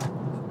ehrlich,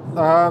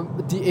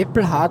 die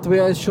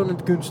Apple-Hardware ist schon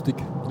nicht günstig.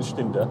 Das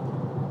stimmt, ja.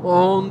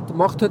 Und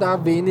macht halt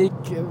auch wenig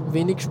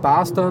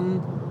Spaß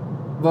dann,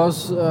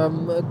 was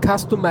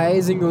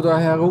Customizing oder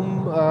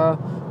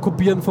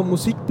Herumkopieren von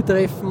Musik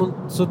betreffen und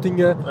so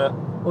Dinge. Ja.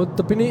 Und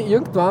da bin ich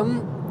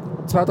irgendwann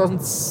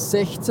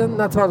 2015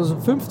 war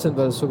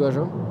das sogar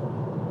schon.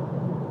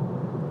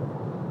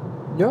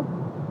 Ja.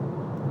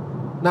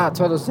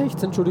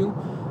 2016, Entschuldigung.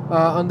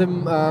 An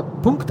dem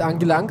Punkt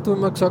angelangt, wo ich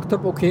mir gesagt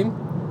habe, okay,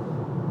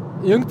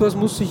 irgendwas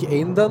muss sich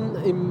ändern,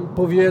 ich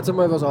probiere jetzt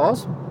einmal was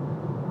aus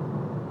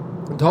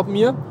und habe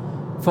mir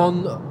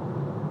von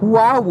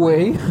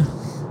Huawei,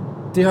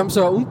 die haben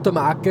so eine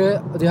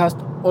Untermarke, die heißt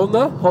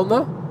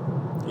Honor.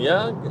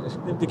 Ja,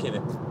 stimmt, die kenne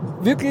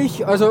ich.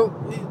 Wirklich, also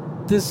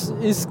das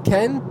ist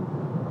kein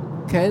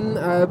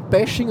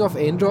Bashing auf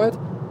Android.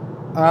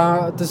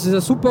 Das ist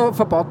eine super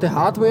verbaute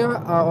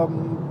Hardware.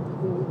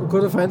 Ein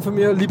guter Freund von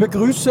mir, liebe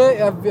Grüße,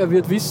 er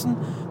wird wissen,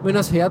 wenn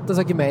er es hört, dass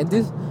er gemeint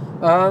ist.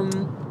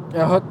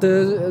 Er hat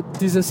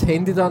dieses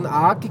Handy dann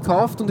auch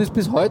gekauft und ist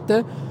bis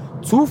heute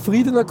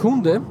zufriedener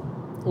Kunde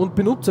und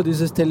Benutzer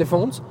dieses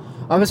Telefons,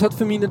 aber es hat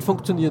für mich nicht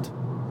funktioniert.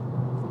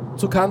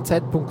 Zu keinem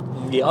Zeitpunkt.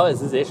 Ja,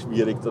 es ist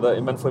schwierig, oder?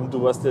 Ich meine, vor allem,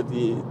 du warst ja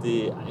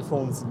die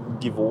iPhones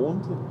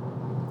gewohnt.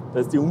 Da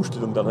ist die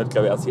Umstellung dann halt,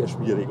 glaube ich, auch sehr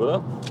schwierig,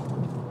 oder?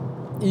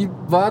 Ich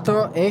war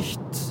da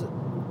echt,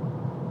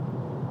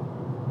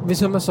 wie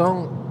soll man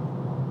sagen,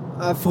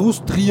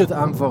 frustriert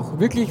einfach.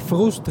 Wirklich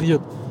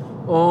frustriert.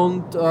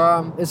 Und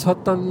es hat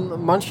dann,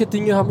 manche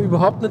Dinge haben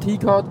überhaupt nicht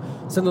hingehauen,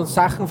 sind dann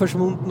Sachen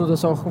verschwunden oder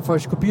Sachen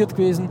falsch kopiert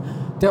gewesen.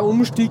 Der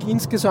Umstieg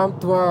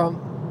insgesamt war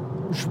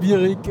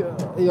schwierig.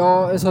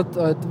 Ja, es hat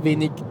halt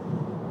wenig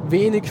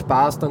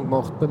Spaß dann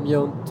gemacht bei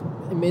mir. Und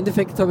im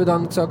Endeffekt habe ich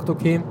dann gesagt,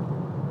 okay,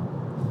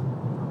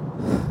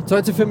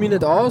 zahlt sich für mich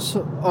nicht aus,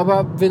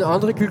 aber wenn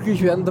andere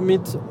glücklich werden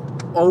damit,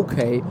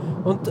 okay.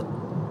 Und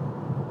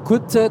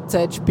kurze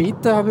Zeit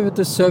später habe ich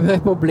dasselbe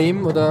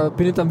Problem oder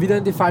bin ich dann wieder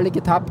in die Falle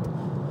getappt,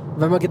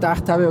 weil mir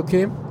gedacht habe,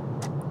 okay,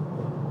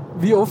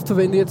 wie oft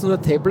verwende ich jetzt nur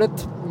ein Tablet?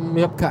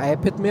 Ich habe kein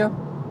iPad mehr,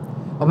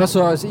 aber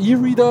so als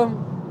E-Reader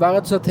war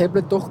jetzt so ein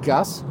Tablet doch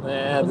klasse.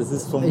 Naja, das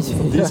ist vom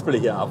Display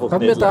her einfach nicht. Ich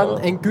habe mir dann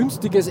ein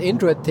günstiges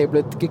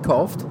Android-Tablet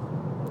gekauft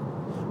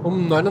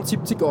um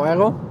 79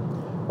 €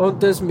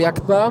 und das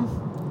merkt man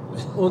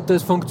und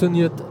das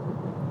funktioniert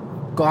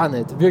gar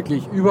nicht,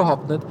 wirklich,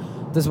 überhaupt nicht.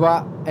 Das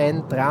war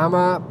ein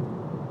Drama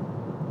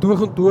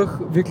durch und durch,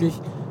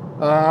 wirklich.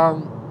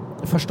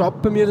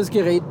 Verstaubt bei mir das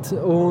Gerät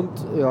und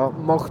ja,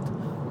 macht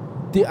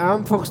die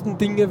einfachsten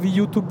Dinge wie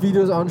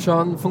YouTube-Videos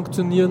anschauen,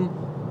 funktionieren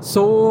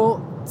so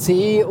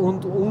zäh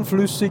und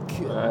unflüssig.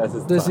 Ja,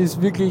 das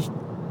ist wirklich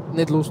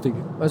nicht lustig.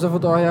 Also von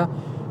daher,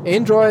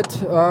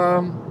 Android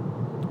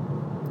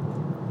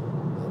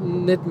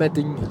nicht mein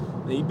Ding.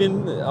 Ich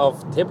bin auf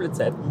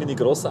Tablet-Seiten bin ich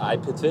großer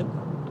iPad-Fan.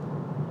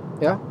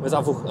 Ja. Weil es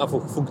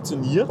einfach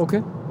funktioniert.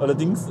 Okay.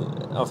 Allerdings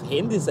auf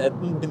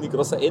Handy-Seiten bin ich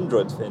großer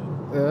Android-Fan.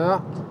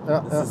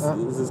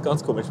 Das ist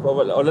ganz komisch.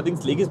 Aber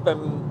allerdings lege ich es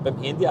beim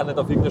Handy auch nicht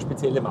auf irgendeine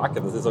spezielle Marke.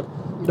 Dass ich sage,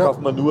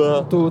 kauft man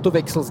nur. Du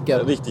wechselst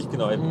gerne. Richtig,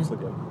 genau, ich wechsle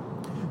gerne.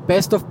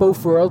 Best of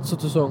both worlds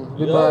sozusagen,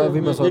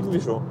 wie man sagt.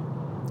 Irgendwie schon.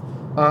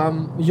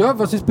 Ja,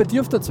 was ist bei dir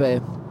auf der 2?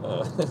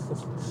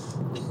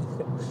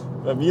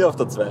 Bei mir auf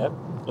der 2.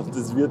 Und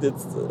das wird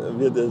jetzt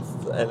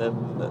einen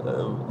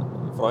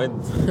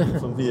Freund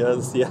von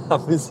mir sehr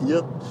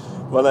amüsiert,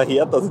 weil er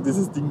hört, dass ich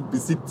dieses Ding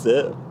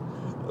besitze.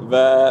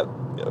 Weil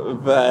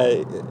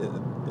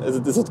also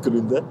das hat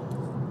Gründe.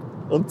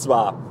 Und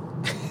zwar,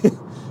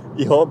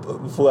 ich habe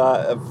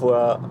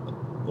vor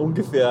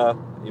ungefähr,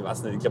 ich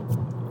weiß nicht, ich glaube,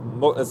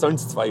 sollen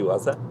es 2 Jahre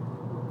sein,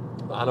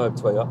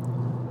 2 Jahre,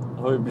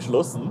 habe ich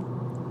beschlossen,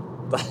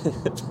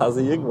 dass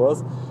ich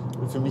irgendwas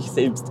für mich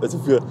selbst, also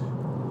für,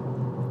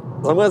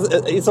 sagen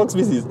wir, ich sag's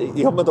wie es ist,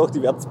 ich habe mir gedacht,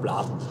 ich werde es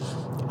planen.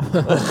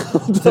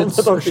 Und dann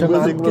habe ich gedacht, ich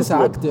muss irgendwas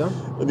tun. Ja.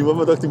 Und ich habe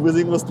mir gedacht, ich muss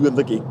irgendwas tun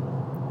dagegen.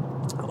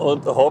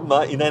 Und habe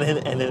mir in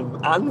einem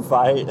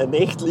Anfall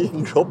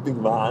nächtlichen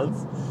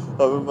Shopping-Wahns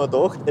habe ich mir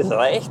gedacht, es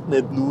reicht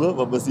nicht nur,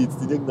 wenn man sich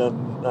jetzt in irgendein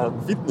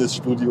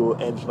Fitnessstudio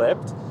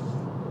einschreibt.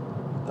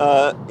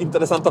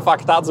 Interessanter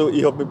Fakt dazu,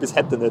 ich habe mich bis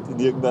heute nicht in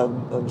irgendein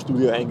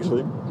Studio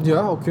eingeschrieben.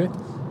 Ja, okay.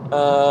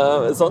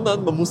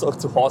 Sondern man muss auch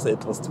zu Hause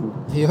etwas tun.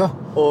 Ja.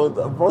 Und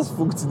was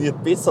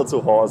funktioniert besser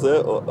zu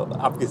Hause,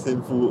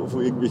 abgesehen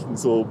von irgendwelchen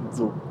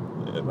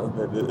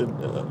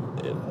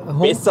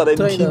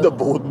besseren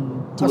Kinderboden.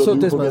 So,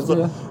 das meinst du,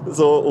 ja.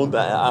 So, und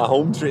ein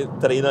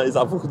Home-Trainer ist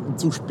einfach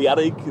zu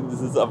sperrig,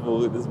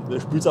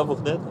 das spielt es einfach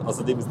nicht.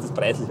 Außerdem ist das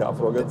preislich auch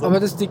Frage. Aber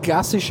das ist die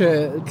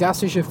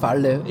klassische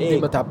Falle, die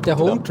man hat, der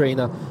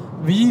Home-Trainer.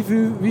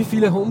 Wie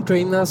viele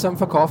Home-Trainer sind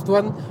verkauft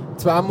worden,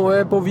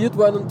 2-mal probiert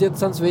worden und jetzt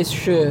sind es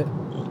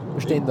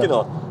Wäscheständer.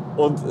 Genau.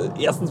 Und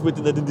erstens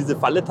wollte ich nicht in diese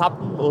Falle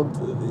tappen und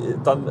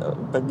dann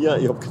bei mir,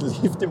 ich habe keinen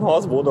Lift im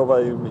Haus, wohne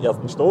aber im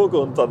 1. Stock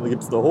und dann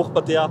gibt es noch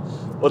Hochparterre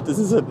und das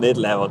ist halt nicht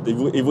leibend.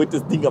 Ich wollte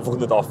das Ding einfach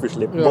nicht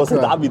aufschleppen. Ja, was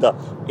halt auch wieder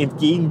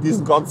entgegen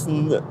diesen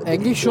ganzen...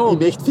 Eigentlich schon,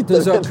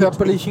 dieser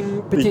körperlichen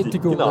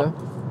Betätigung. Richtig, genau. Ja.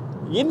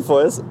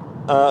 Jedenfalls,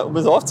 um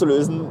es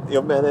aufzulösen, ich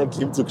habe mir eine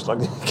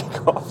Klimmzugstange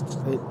gekauft.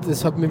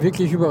 Das hat mich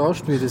wirklich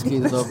überrascht, wie ich das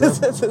gelesen habe.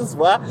 Das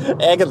war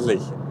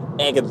eigentlich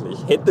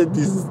hätte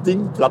dieses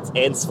Ding Platz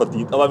 1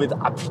 verdient, aber mit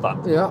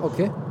Abstand. Ja,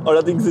 okay.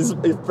 Allerdings ist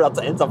Platz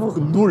 1 einfach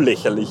nur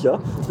lächerlicher,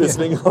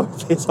 deswegen habe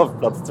ich das auf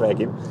Platz 2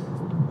 gegeben.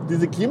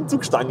 Diese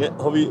Klimmzugstange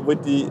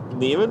wollte ich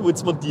nehmen, wollte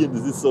es montieren.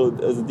 Das ist so,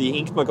 also die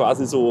hängt man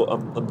quasi so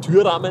am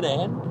Türrahmen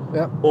ein,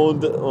 ja.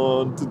 und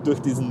durch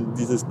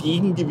dieses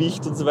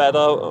Gegengewicht und so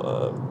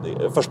weiter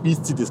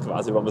verspießt sie das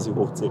quasi, wenn man sie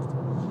hochzieht.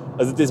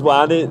 Also das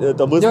war eine,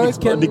 da muss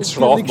nichts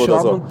schrauben oder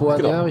so. Und bohren.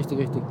 Genau. Ja,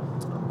 richtig.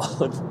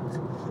 Und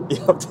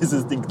ich habe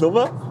dieses Ding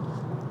genommen,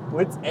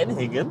 wollte es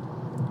einhängen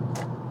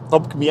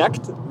Hab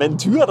gemerkt, mein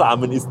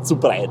Türrahmen ist zu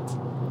breit.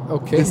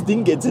 Okay. Das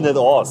Ding geht sich nicht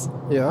aus.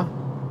 Ja.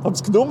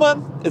 Hab's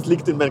genommen, es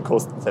liegt in meinen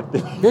Kosten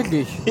seitdem.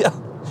 Wirklich? Ja.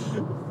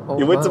 Oh,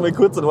 Ich wollte es Mann. einmal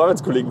kurz einen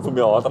Arbeitskollegen von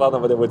mir antragen,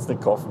 aber der wollte es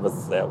nicht kaufen,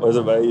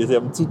 also weil ich es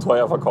ihm zu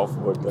teuer verkaufen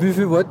wollte. Wie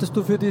viel wolltest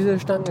du für diese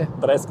Stange?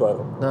 30 €.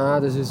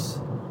 Nein, das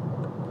ist.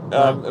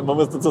 Man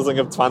muss dazu sagen, ich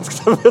habe 20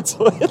 dafür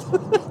gezahlt.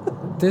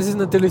 Das ist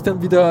natürlich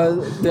dann wieder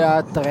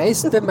der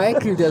dreiste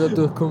Michael, der da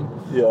durchkommt.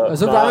 Ja,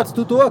 Also nein. warst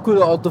du da ein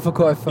guter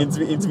Autoverkäufer.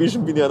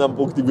 Inzwischen bin ich an einem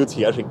Punkt, ich würde es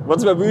herschenken. Wenn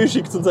es wer will,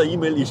 schickt uns eine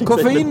E-Mail. Ich schick's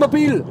euch mit-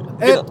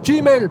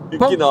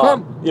 Koffeinmobil@gmail.com. Genau.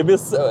 Ihr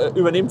müsst,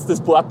 übernehmt das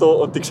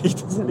Porto und die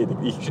Geschichte ist erledigt.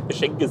 Ich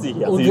schenke sie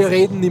her. Und Sie wir ist-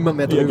 reden nicht mehr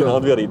Ja, drüber. genau,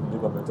 und wir reden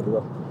nicht mehr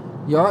drüber.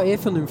 Ja,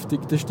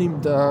 vernünftig, das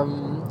stimmt.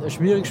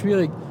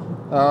 Schwierig.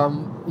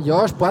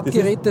 Ja,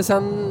 Sportgeräte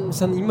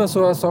sind immer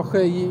so eine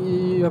Sache.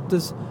 Ich habe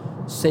das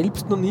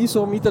selbst noch nie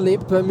so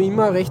miterlebt, weil ich mich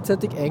immer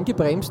rechtzeitig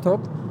eingebremst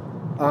habe.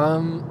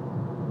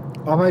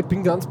 Aber ich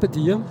bin ganz bei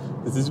dir.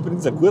 Das ist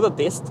übrigens ein guter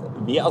Test,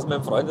 wer aus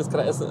meinem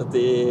Freundeskreis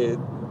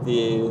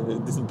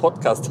diesen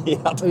Podcast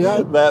hört. Ja.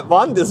 Weil,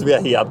 wann das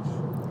wer hört,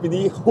 bin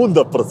ich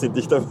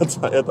 100%ig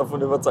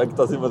davon überzeugt,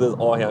 dass ich mir das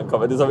anhören kann.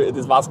 Weil das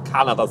weiß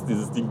keiner, dass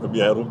dieses Ding bei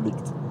mir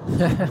herumliegt.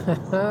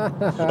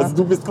 Also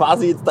du bist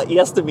quasi jetzt der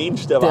erste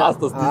Mensch, der weiß,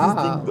 dass dieses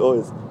Ding da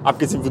ist.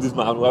 Abgesehen von diesem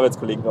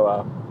Arbeitskollegen, aber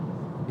auch.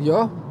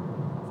 Ja,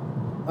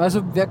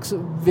 also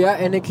wer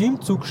eine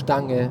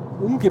Klimmzugstange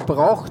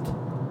ungebraucht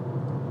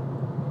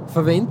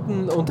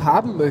verwenden und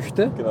haben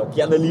möchte, Genau,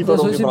 gerne Lieferung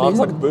soll sie im Raum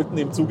melden. St. Pölten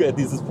im Zuge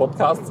dieses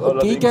Podcasts.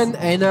 gegen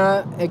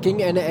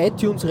eine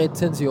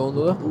iTunes-Rezension,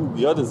 oder?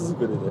 Ja, das ist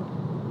eine gute Idee.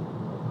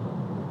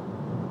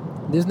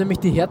 Das ist nämlich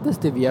die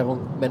härteste Währung,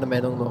 meiner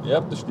Meinung nach. Ja,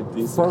 das stimmt.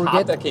 Die ist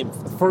hart erkämpft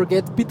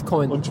Forget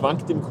Bitcoin. und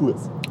schwankt im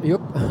Kurs.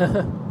 Jupp.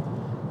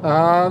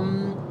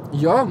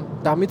 Ja,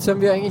 damit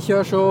sind wir eigentlich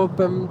ja schon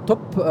beim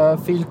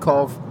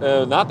Top-Fehlkauf.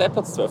 Nein, der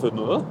Platz 2 fehlt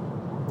nur, oder?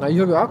 Na, ich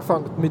habe ja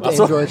angefangen mit Ach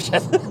so, Android.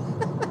 Scheiße.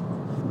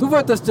 Du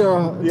wolltest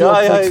ja. Ja,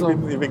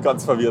 abwechseln. ich bin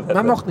ganz verwirrt. Nein,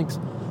 heute. macht nichts.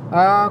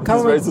 Das Kann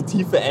ist, weil man, ich so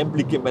tiefe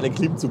Einblicke in meine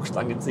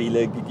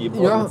Klimmzugstangenzähle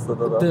gegeben ja, habe. Jetzt,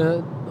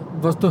 oder?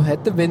 was du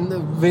heute,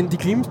 wenn die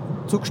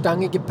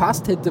Klimmzugstange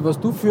gepasst hätte, was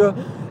du für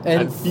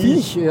ein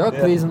Viech Ja.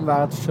 gewesen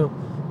warst schon.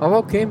 Aber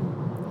okay,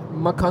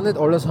 man kann nicht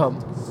alles haben.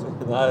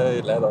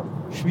 Nein, leider.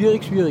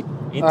 Schwierig.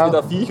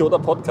 Entweder Viech oder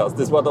Podcast.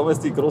 Das war damals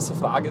die große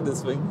Frage,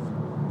 deswegen.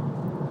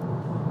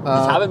 Ich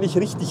habe mich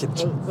richtig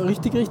entschieden.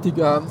 Richtig.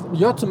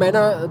 Ja, zu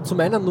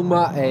meiner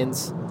Nummer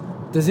 1.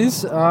 Das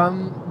ist,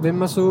 wenn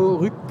man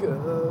so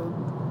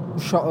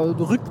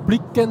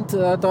rückblickend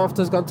da auf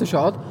das Ganze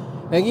schaut,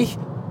 eigentlich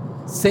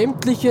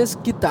sämtliches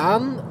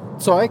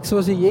Gitarrenzeugs,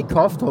 was ich je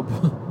gekauft habe.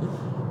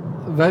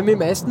 Weil ich mich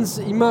meistens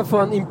immer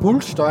von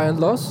Impuls steuern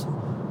lasse.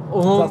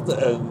 Und Das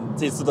heißt,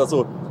 siehst du da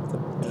so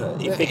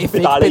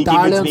Effektpedale, ich gebe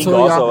jetzt und wenig so,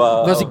 aus, ja.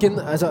 aber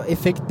Also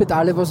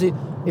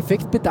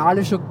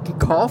Effektpedale schon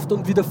gekauft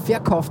und wieder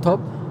verkauft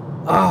habe.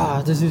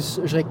 Das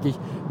ist schrecklich.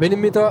 Wenn ich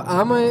mich da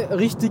einmal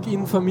richtig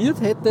informiert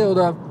hätte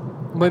oder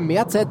mal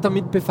mehr Zeit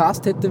damit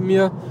befasst hätte,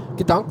 mir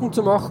Gedanken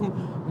zu machen,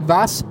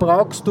 was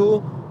brauchst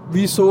du,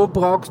 wieso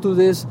brauchst du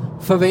das,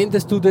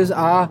 verwendest du das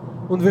auch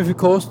und wie viel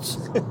kostet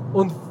es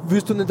und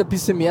willst du nicht ein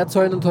bisschen mehr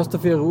zahlen und hast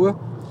dafür Ruhe?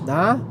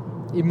 Nein,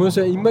 ich muss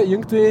ja immer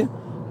irgendwie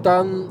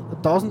dann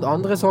 1000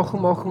 andere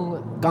Sachen machen,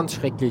 ganz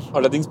schrecklich.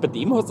 allerdings bei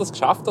dem hast du es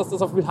geschafft, dass du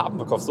das auf Willhaben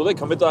verkaufst, oder? Ich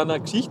kann mich da an eine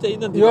Geschichte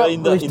erinnern, die Ja, wir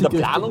in der richtig.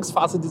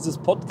 Planungsphase dieses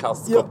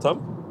Podcasts Ja. gehabt haben.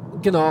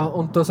 Genau,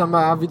 und da sind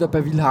wir auch wieder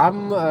bei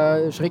Willhaben,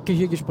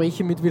 schreckliche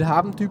Gespräche mit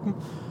Willhaben-Typen.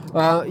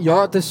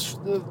 Das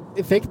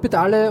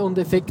Effektpedale und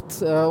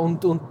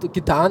und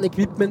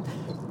Gitarren-Equipment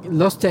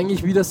lässt sich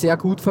eigentlich wieder sehr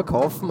gut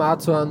verkaufen, auch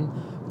zu einem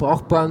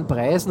brauchbaren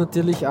Preis,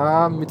 natürlich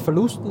auch mit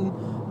Verlusten,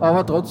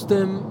 aber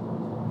trotzdem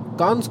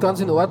ganz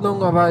in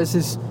Ordnung, aber es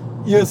ist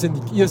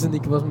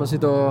irrsinnig, was man sich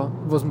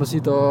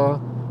da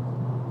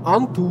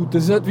antut.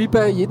 Das ist halt wie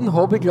bei jedem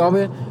Hobby,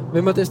 glaube ich,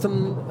 wenn man das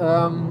dann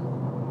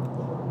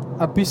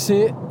ein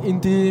bisschen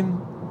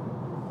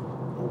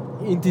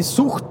in die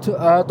Sucht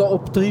da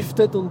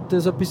abdriftet und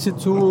das ein bisschen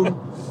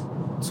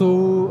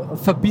zu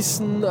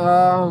verbissen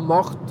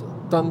macht,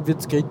 dann wird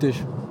es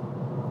kritisch.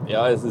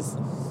 Ja, es ist.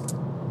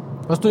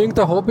 Hast du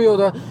irgendein Hobby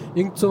oder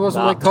irgend sowas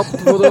Nein. mal gehabt,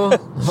 wo du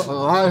ich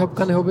habe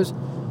keine Hobbys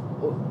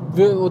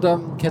oder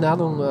keine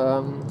Ahnung,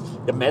 Ja,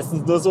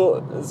 meistens nur so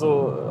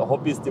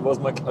Hobbys, die was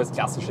man als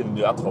klassische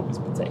Nerd-Hobbys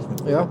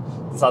bezeichnet. Ja.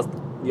 Das heißt,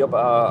 ich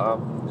habe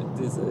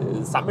das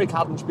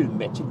Sammelkartenspiel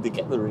Magic the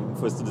Gathering,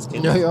 falls du das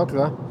kennst. ja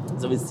klar.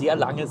 Das habe ich sehr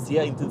lange,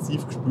 sehr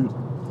intensiv gespielt.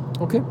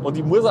 Okay. Und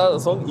ich muss auch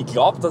sagen, ich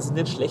glaube, dass es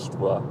nicht schlecht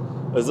war.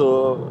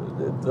 Also,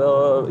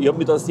 ich habe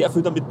mich da sehr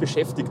viel damit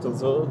beschäftigt und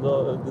so.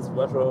 Das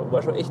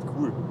war schon echt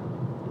cool.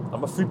 Da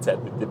haben wir viel Zeit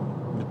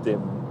mit dem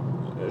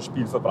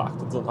Spiel verbracht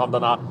und so und haben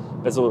dann auch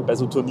bei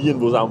so Turnieren,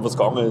 wo es auch um was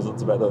gegangen ist und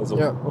so weiter. Also,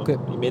 Ja, okay.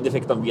 und im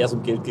Endeffekt dann wäre es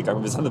um Geld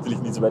gegangen. Wir sind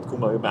natürlich nie so weit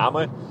gekommen. Aber ich habe mich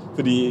einmal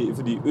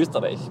für die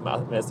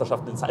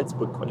Österreich-Meisterschaft in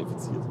Salzburg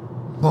qualifiziert.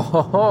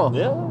 Hohoho.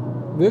 Ja,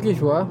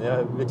 Wirklich wahr? Ja,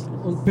 wirklich.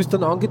 Und bist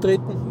dann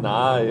angetreten?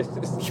 Nein.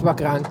 Ich war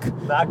krank.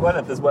 Nein, gar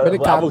nicht. Das war Meine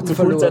einfach Karten zu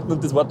verloren. Schulzeiten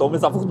und das war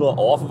damals einfach nur ein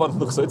Aufwand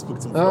nach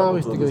Salzburg zum Fahren. Ja, und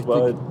richtig, so. Das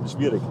war halt richtig.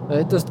 schwierig. Da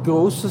hättest du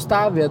großer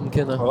Star werden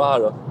können. Aber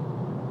Alter.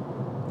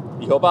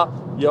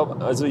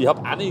 Ich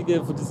hab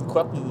einige von diesen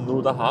Karten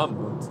noch daheim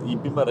und ich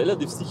bin mir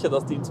relativ sicher,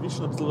 dass die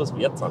inzwischen ein bisschen was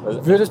wert sind.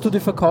 Also, Würdest du die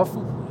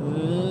verkaufen?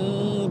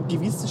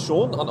 gewisse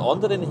schon, an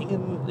anderen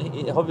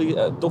habe ich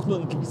doch nur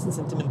einen gewissen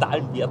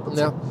sentimentalen Wert dazu.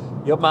 Ja.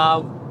 Ich habe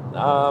mir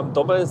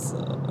damals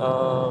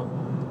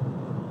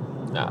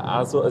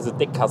also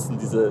Deckkassen,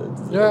 diese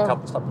Ja.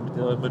 Kartenstapel, mit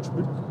denen habe ich mal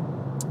gespielt.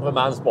 Aber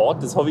mal eins gebaut,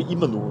 das habe ich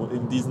immer noch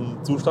in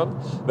diesem Zustand,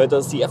 weil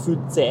da sehr viel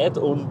Zeit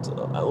und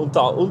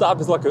auch ein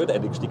bisschen Geld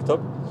eingesteckt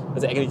habe.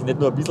 Also eigentlich nicht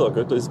nur ein bisschen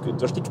Geld,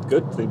 da steckt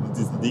Geld drin in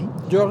diesem Ding.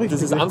 Ja, richtig.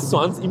 Das ist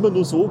 1:1 immer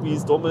nur so, wie ich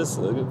es damals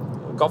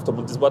gekauft habe.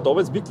 Und das war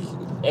damals wirklich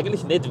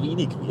eigentlich nicht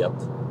wenig wert.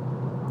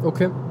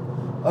 Okay.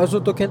 Also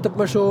da könnte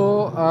man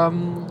schon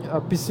ein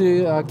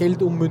bisschen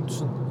Geld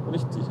ummünzen.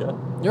 Richtig, ja.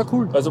 Ja,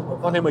 cool. Also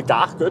wenn ich mal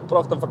gar Geld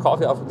brauche, dann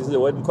verkaufe ich einfach diese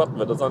alten Karten,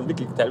 weil das sind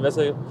wirklich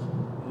teilweise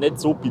nicht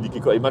so billige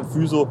Karten. Ich meine,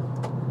 viel so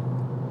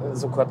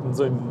Karten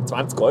so im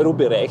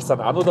 20-Euro-Bereich sind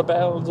auch noch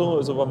dabei und so.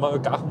 Also wenn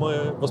man gar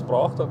mal was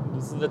braucht, dann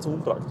ist es nicht so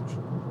unpraktisch.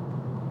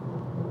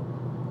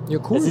 Ja,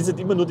 cool. Es ist halt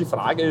immer nur die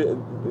Frage,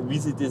 wie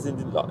sich das in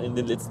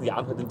den letzten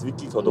Jahren halt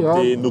entwickelt hat, ob Ja.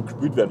 die noch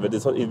gespielt werden, weil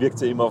das wirkt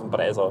sich ja immer auf den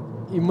Preis an.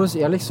 Ich muss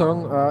ehrlich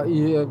sagen,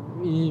 ich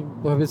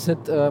habe jetzt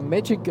nicht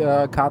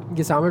Magic-Karten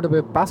gesammelt, aber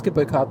ich habe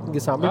Basketball-Karten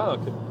gesammelt. Ah,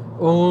 okay.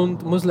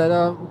 Und muss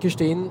leider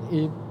gestehen,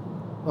 ich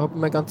habe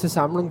meine ganze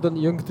Sammlung dann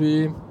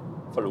irgendwie,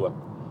 Verloren.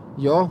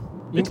 ja, Wirklich?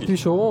 irgendwie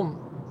schon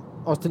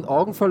aus den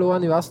Augen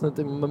verloren. Ich weiß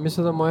nicht, man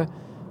müsste da mal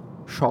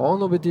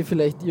schauen, ob ich die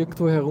vielleicht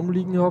irgendwo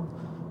herumliegen habe.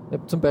 Ich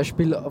habe zum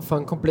Beispiel auf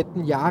einen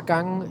kompletten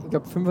Jahrgang, ich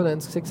glaube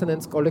 95,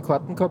 96 alle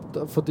Karten gehabt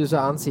von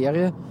dieser einen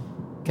Serie.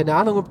 Keine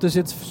Ahnung, ob das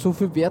jetzt so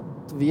viel wert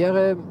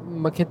wäre.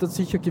 Man könnte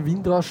sicher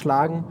Gewinn draus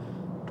schlagen.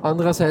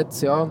 Andererseits,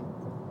 ja,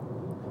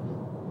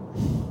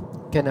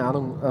 keine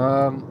Ahnung.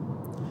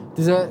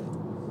 Diese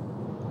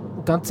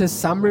ganze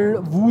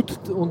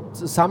Sammelwut und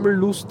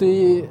Sammellust,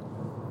 die ich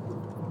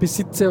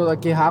besitze oder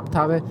gehabt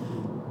habe,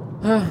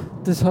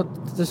 das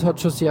hat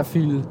schon sehr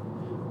viel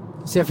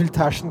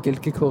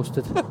Taschengeld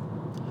gekostet.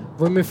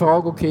 Wo ich mich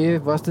frage,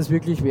 okay, war es das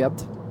wirklich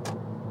wert?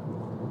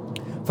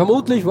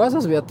 Vermutlich war es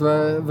es wert,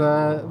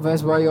 weil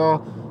es war ja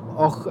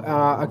auch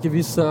ein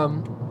gewisser,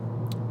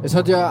 es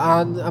hat ja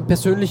eine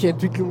persönliche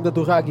Entwicklung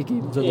dadurch auch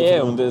gegeben.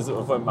 Ja, und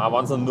vor allem auch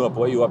wenn es dann nur ein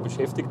paar Jahre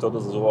beschäftigt hat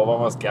oder so, aber wenn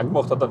man es gern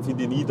gemacht hat, dann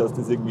finde ich nie, dass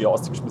das irgendwie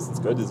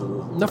ausgeschmissenes Geld ist. Oder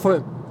so. Na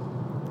voll.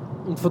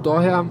 Und von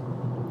daher,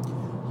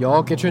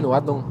 ja, geht schon in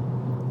Ordnung.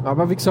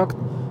 Aber wie gesagt,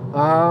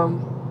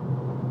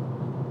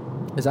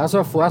 ist auch so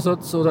ein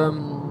Vorsatz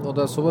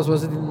oder sowas,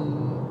 was ich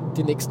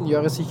die nächsten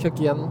Jahre sicher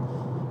gern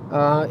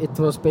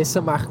etwas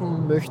besser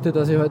machen möchte,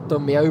 dass ich halt da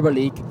mehr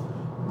überlege.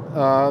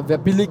 Wer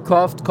billig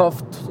kauft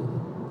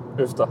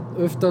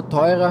öfter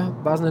teurer,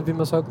 weiß nicht, wie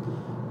man sagt,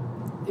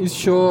 ist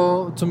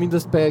schon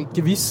zumindest bei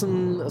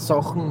gewissen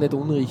Sachen nicht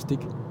unrichtig.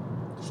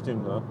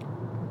 Stimmt, ja.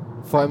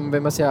 Vor allem,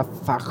 wenn man sehr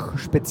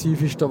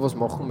fachspezifisch da was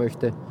machen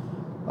möchte.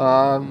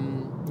 Ja,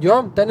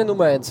 deine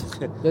Nummer 1.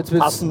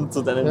 Passend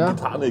zu deinem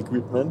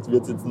Gitarren-Equipment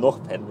wird es jetzt noch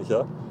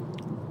peinlicher.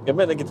 Ich habe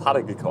mir eine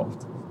Gitarre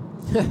gekauft.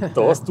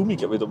 Da hast du mich,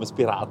 glaube ich, damals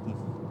beraten.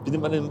 Bin ich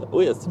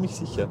mir ziemlich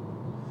sicher.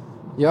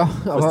 Ja,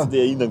 falls aber du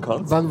dich erinnern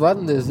kannst. wann war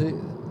denn das?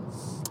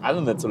 Auch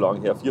noch nicht so lange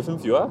her,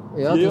 4-5 Jahre?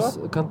 Ja, 4 das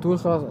kann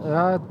durchaus,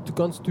 ja,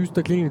 ganz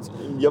düster klingen.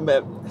 Ja,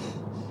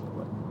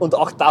 und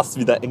auch das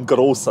wieder ein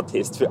großer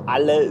Test für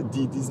alle,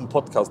 die diesen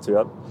Podcast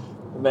hören.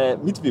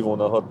 Mein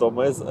Mitbewohner hat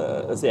damals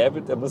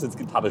er muss jetzt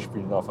Gitarre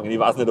spielen anfangen. Ich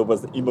weiß nicht, ob er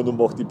es immer nur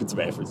macht, ich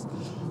bezweifle es.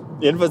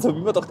 Jedenfalls habe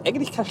ich mir gedacht,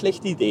 eigentlich keine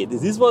schlechte Idee.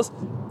 Das ist was,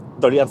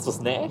 da lernst du was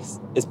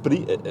Neues. Es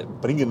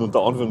bringen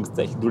unter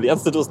Anführungszeichen. Du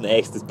lernst etwas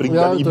Neues, das bringt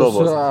dann immer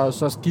was.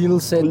 So ein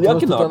Skillset. Ja,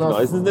 genau,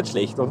 es ist nicht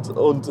schlecht.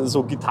 Und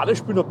so Gitarre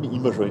spielen hat mich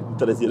immer schon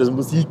interessiert. Also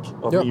Musik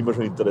hat mich immer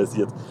schon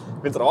interessiert.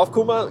 Wenn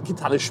draufkommen,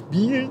 Gitarre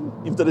spielen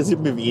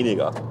interessiert mich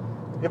weniger.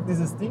 Ich habe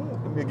dieses Ding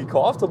mir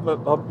gekauft, habe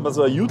mir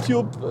so eine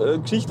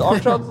YouTube-Geschichte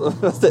angeschaut,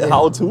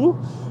 How-To,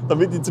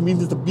 damit ich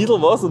zumindest ein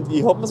bisschen was, und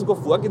ich habe mir sogar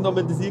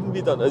vorgenommen, das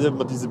irgendwie dann, also ich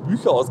habe mir diese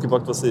Bücher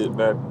ausgepackt, was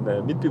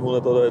mein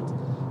Mitbewohner da halt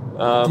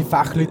die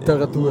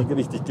Fachliteratur.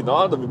 Richtig,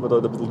 genau, damit man da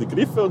halt ein bisschen die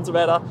Griffe und so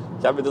weiter.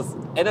 Ich habe mir das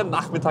einen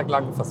Nachmittag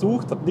lang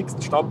versucht, habe nichts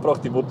zustande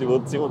gebracht, die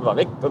Motivation war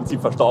weg und sie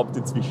verstaubt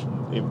inzwischen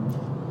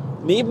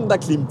neben der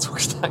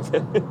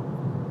Klimmzugstange.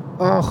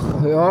 Ach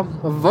ja,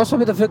 was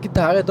habe ich da für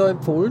Gitarre da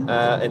empfohlen?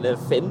 Eine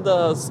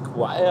Fender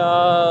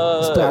Squier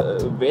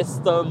Strat.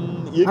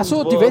 Western irgendwas.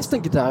 Achso, die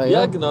Western-Gitarre, ja.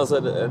 Ja, genau, so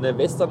eine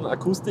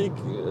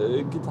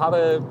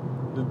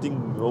Western-Akustik-Gitarre-Ding.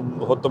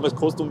 Hat damals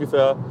gekostet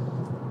ungefähr,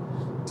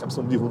 ich glaube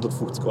so um die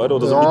 150 €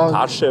 oder so, mit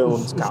Tasche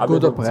und Kabel.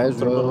 Guter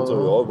Preis, und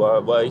so.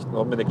 Ja, war echt,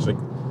 hat mich nicht geschreckt.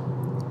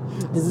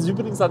 Das ist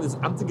übrigens auch das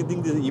einzige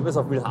Ding, das ich jemals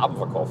auf Willhaben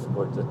verkaufen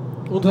wollte.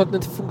 Und hat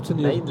nicht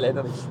funktioniert? Nein,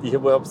 leider nicht. Ich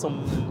habe so um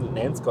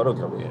 90 Euro,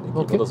 glaube ich, eingegeben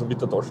Okay. oder so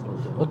mit der Tasche.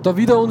 Und da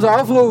wieder unser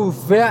Aufruf,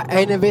 wer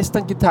eine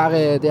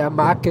Western-Gitarre der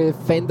Marke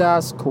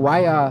Fender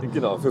Squier,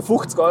 Genau, für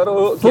 50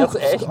 Euro geht es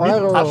euch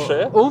mit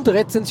Tasche. und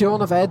Rezension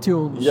auf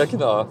iTunes. Ja,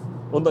 genau.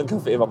 Und einen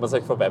Kaffee, wenn man es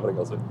euch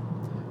vorbeibringen soll.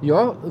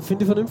 Ja,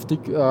 finde ich vernünftig.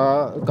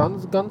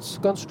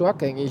 Ganz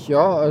stark eigentlich.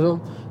 Ja, also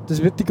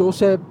das wird die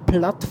große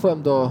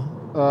Plattform da.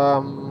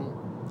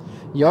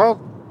 Ja,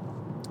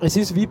 es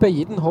ist wie bei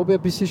jedem Hobby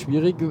ein bisschen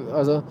schwierig.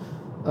 Also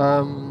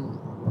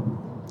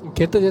ich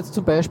könnte jetzt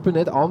zum Beispiel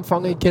nicht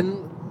anfangen. Ich kenne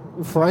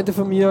Freunde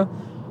von mir,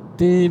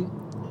 die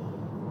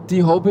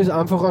Hobbys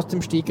einfach aus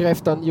dem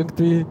Stegreif dann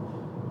irgendwie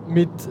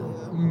mit,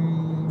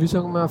 wie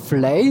sagen wir,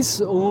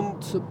 Fleiß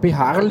und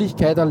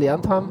Beharrlichkeit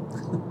erlernt haben.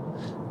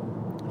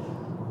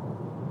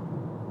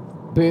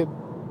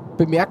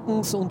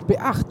 Bemerkens- und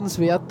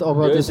beachtenswert,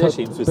 aber Ja, das sehr hat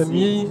schön für bei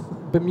Sie.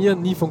 mir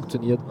nie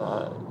funktioniert.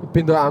 Nein. Ich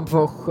bin da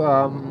einfach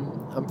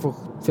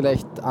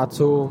vielleicht auch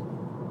zu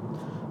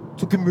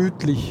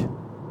gemütlich,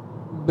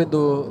 wenn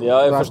du...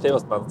 Ja, ich weißt. verstehe,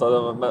 was du meinst.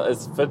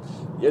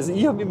 Also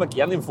ich habe immer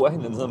gerne im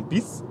Vorhinein so einen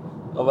Biss,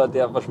 aber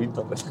der verschwindet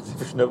dann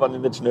relativ schnell, wenn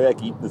ich nicht schnell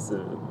Ergebnisse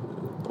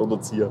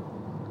produziere.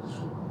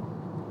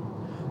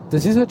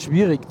 Das ist halt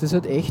schwierig, das ist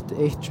halt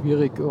echt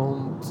schwierig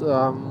und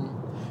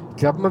ich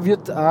glaube, man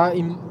wird auch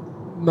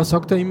man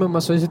sagt ja immer,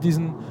 man soll sich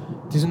diesen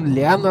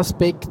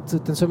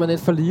Lernaspekt, den soll man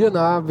nicht verlieren,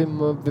 auch wenn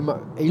man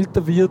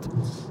älter wird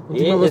und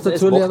immer was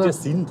dazu es macht lernen. ja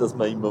Sinn, dass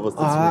man immer was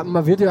dazu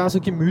Man wird ja auch so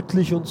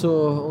gemütlich und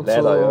so,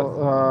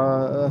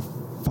 Leider,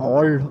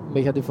 faul,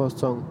 möchte ich fast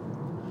sagen.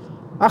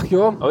 Ach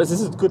ja, Aber es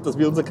ist halt gut, dass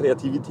wir unsere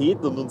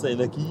Kreativität und unsere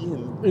Energie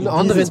in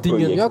anderen dieses Dingen,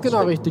 Projekt ja genau,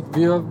 stecken. richtig.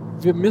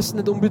 Wir müssen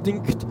nicht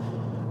unbedingt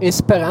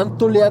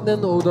Esperanto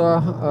lernen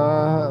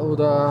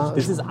oder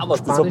Das ist auch was,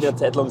 das hat Spanisch. mich eine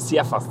Zeit lang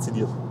sehr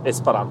fasziniert.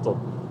 Esperanto.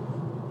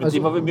 Mit Also-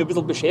 dem habe ich mich ein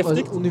bisschen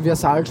beschäftigt. Also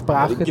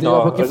Universalsprache, die Genau,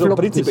 aber also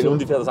gefloppt prinzipiell ist.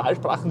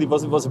 Universalsprachen, die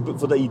was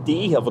von der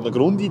Idee her, von der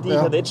Grundidee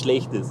Ja. her nicht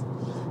schlecht ist.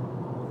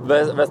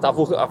 Weil es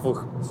einfach sagen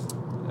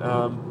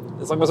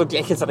wir so,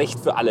 gleiches Recht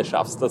für alle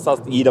schaffst. Das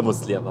heißt, jeder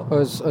muss lernen.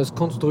 Als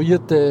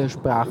konstruierte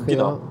Sprache,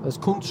 Genau. ja, als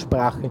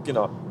Kunstsprache.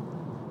 Genau.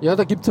 Ja,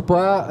 da gibt es ein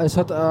paar, es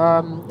hat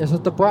ein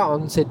paar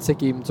Ansätze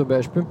gegeben zum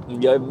Beispiel.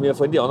 Ja, mir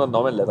fallen die anderen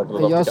Namen leider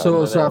gerade Ja, auf die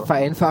Gang, so ein weil-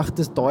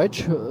 vereinfachtes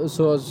Deutsch,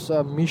 so als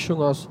eine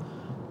Mischung aus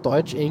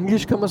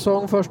Deutsch-Englisch kann man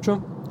sagen fast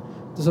schon.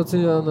 Das hat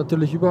sich ja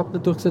natürlich überhaupt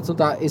nicht durchgesetzt und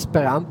auch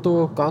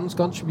Esperanto ganz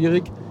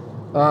schwierig.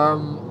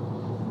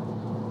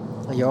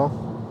 Ja,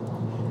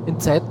 in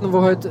Zeiten,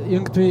 wo halt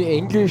irgendwie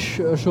Englisch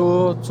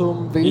schon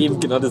zum Eben,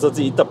 genau, das hat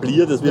sich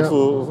etabliert, das wird Ja.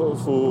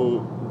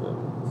 von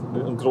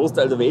einem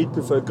Großteil der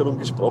Weltbevölkerung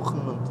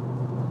gesprochen. Und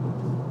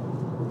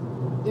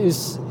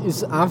ist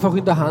einfach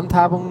in der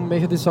Handhabung,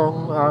 möchte ich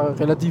sagen, eine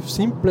relativ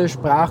simple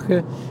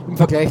Sprache im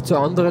Vergleich zu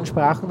anderen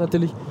Sprachen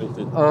natürlich.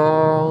 richtig.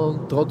 Und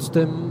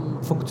trotzdem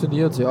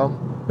funktioniert es, ja.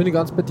 Bin ich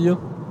ganz bei dir.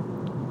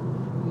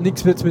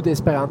 Nichts wird es mit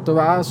Esperanto.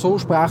 Aber auch so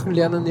Sprachen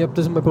lernen, ich habe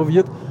das mal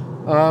probiert.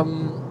 Ich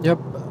habe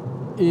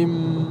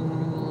in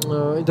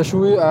der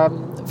Schule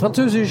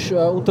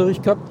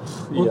Französisch-Unterricht gehabt.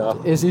 Und Ja.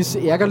 es ist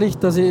ärgerlich,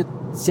 dass ich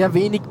sehr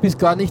wenig bis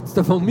gar nichts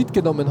davon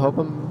mitgenommen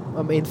habe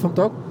am Ende vom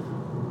Tag.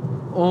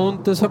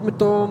 Und das hat mich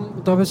da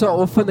habe ich so eine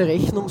offene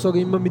Rechnung, sage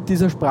ich immer, mit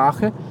dieser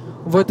Sprache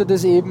und wollte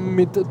das eben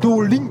mit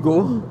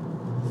Duolingo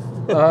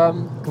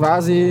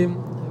quasi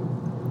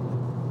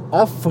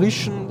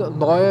auffrischen,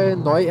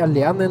 neu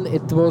erlernen,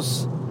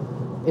 etwas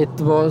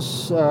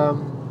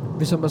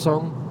wie soll man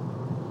sagen,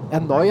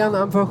 erneuern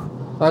einfach.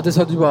 Aber das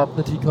hat überhaupt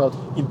nicht hingehauen.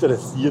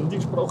 Interessieren die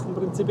Sprachen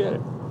prinzipiell?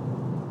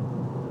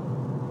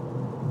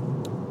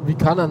 Wie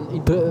kann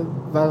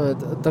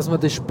dass man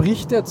das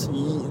spricht jetzt?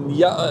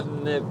 Ja,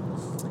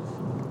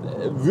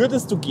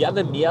 würdest du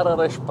gerne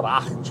mehrere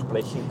Sprachen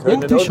sprechen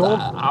können? Irgendwie schon.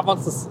 Auch wenn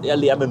du das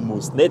erlernen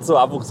musst. Nicht so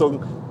einfach sagen,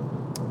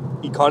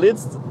 ich kann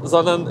jetzt,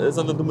 sondern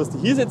du musst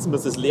dich hinsetzen,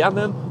 musst es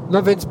lernen.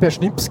 Na, wenn es per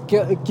Schnips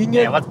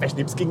ginge, Ja, was bei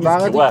Schnips ging,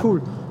 war ist klar. das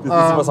cool.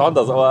 Das ist was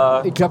anderes,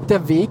 aber Ich glaube,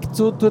 der Weg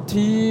zu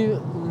dorthin,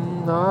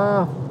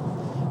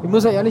 ich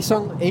muss auch ehrlich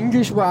sagen,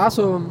 Englisch war auch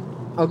so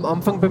am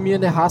Anfang bei mir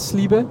eine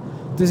Hassliebe,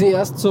 die sich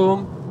erst so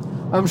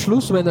am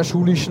Schluss meiner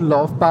schulischen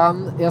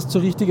Laufbahn erst so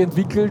richtig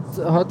entwickelt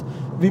hat,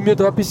 wie mir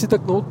da ein bisschen der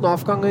Knoten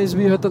aufgegangen ist,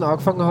 wie ich halt dann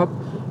angefangen habe,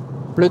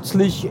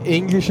 plötzlich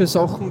englische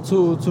Sachen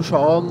zu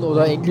schauen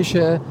oder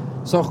englische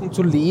Sachen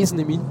zu lesen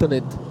im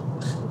Internet.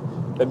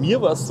 bei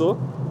mir war es so,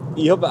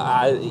 ich habe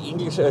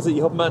Englisch, also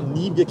ich habe mir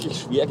nie wirklich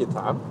schwer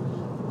getan,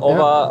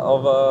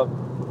 aber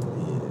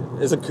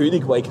also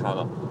König war ich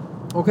keiner.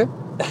 Okay?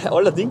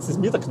 Allerdings ist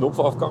mir der Knopf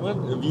aufgegangen,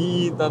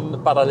 wie ich dann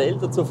parallel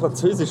dazu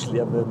Französisch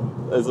lernen,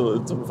 also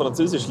zum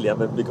Französisch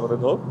lernen begonnen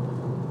habe.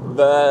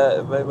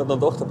 Weil ich mir dann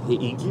gedacht habe, hey,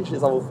 Englisch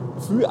ist einfach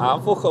viel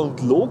einfacher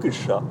und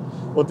logischer.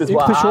 Und das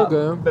war Irgendwie schon, auch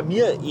gell? bei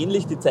mir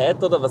ähnlich die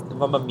Zeit, oder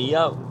wenn man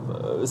mehr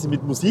sich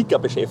mit Musik auch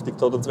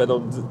beschäftigt hat und so weiter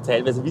und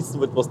teilweise wissen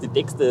wollte, was die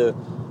Texte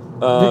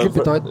Wirklich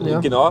bedeuten, ja.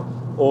 Genau.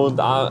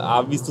 Und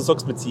auch, wie du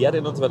sagst, mit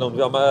Serien und so weiter. Und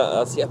wir haben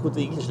eine sehr gute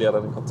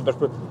Englischlehrerin gehabt. Zum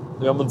Beispiel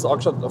wir haben uns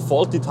angeschaut,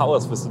 Fawlty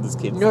Towers, falls du das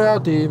kennst. Ja,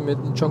 die mit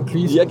dem John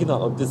Cleese. Ja,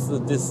 genau. Und das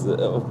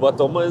war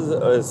damals,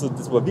 also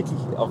das war wirklich,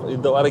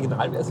 in der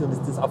Originalversion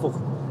ist das einfach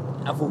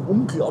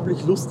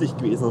unglaublich lustig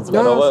gewesen und so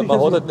weiter. Aber man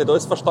hat halt nicht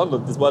alles verstanden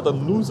und das war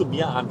dann nur so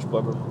mehr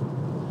anspannend.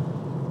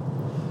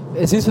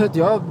 Es ist halt,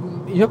 ja,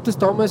 ich habe das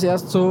damals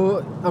erst so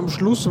am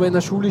Schluss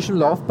meiner schulischen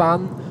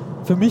Laufbahn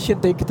für mich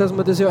entdeckt, dass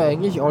man das ja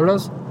eigentlich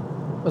alles,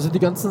 also die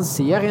ganzen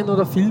Serien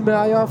oder Filme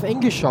auch ja auf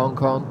Englisch schauen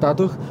kann und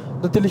dadurch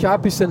natürlich auch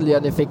ein bisschen einen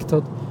Lerneffekt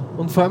hat.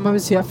 Und vor allem habe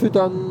ich sehr viel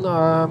dann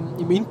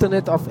im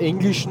Internet auf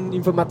englische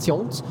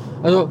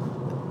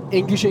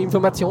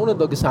Informationen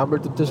da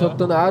gesammelt und das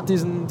hat dann auch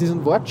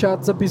diesen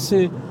Wortschatz ein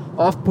bisschen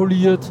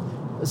aufpoliert,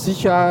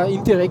 sicher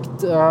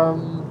indirekt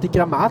die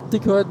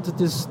Grammatik halt,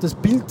 das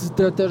Bild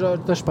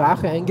der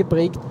Sprache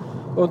eingeprägt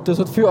und das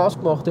hat viel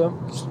ausgemacht, ja.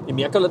 Ich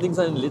merke allerdings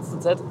in letzter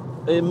Zeit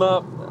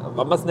immer,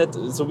 wenn man es nicht,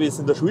 so wie es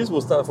in der Schule ist, wo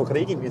du da einfach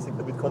regelmäßig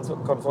damit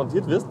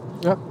konfrontiert wirst,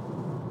 ja.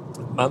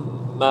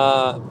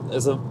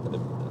 Also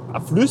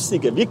eine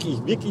flüssige,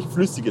 wirklich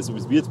flüssige, so wie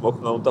es wir jetzt machen,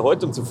 eine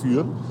Unterhaltung zu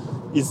führen,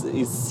 ist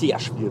sehr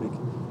schwierig.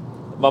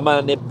 Wenn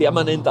man nicht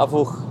permanent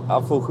einfach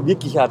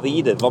wirklich auch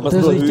redet, wenn man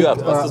es nur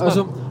hört.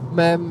 Also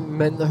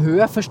mein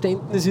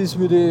Hörverständnis ist,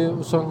 würde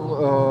ich sagen,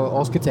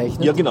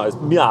 ausgezeichnet. Ja genau,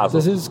 ist mir auch so.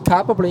 Das ist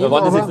kein Problem.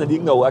 Wenn das jetzt nicht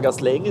irgendein arger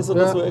Slang ist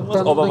oder so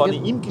irgendwas, aber wenn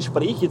ich im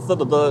Gespräch jetzt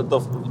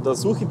da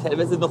suche ich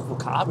teilweise nach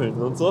Vokabeln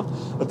und so,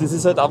 und das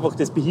ist halt einfach,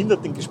 das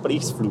behindert den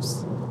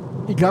Gesprächsfluss.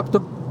 Ich glaube,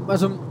 da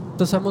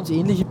sind wir uns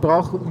ähnlich. Ich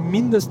brauche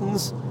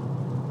mindestens,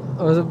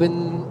 also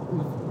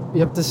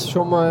ich habe das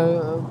schon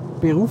mal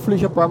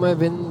beruflich ein paar Mal,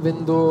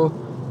 wenn du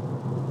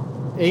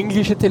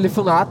englische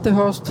Telefonate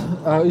hast,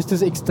 ist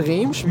es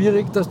extrem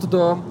schwierig, dass du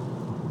da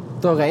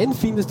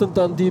reinfindest und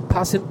dann die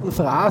passenden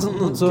Phrasen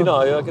und so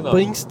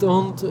bringst.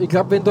 Und ich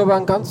glaube, wenn du aber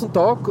einen ganzen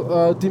Tag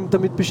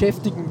damit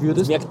beschäftigen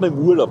würdest... Das merkt man im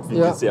Urlaub,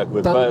 finde ich, sehr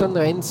gut. Dann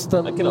rennst,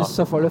 dann ist es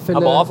auf alle Fälle...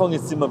 Am Anfang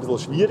ist es immer ein bisschen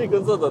schwierig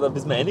und so,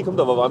 bis man reinkommt,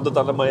 aber wenn du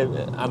dann einmal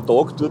einen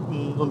Tag dort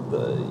und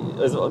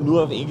also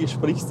nur auf Englisch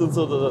sprichst und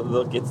so,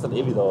 da geht es dann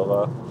eh wieder.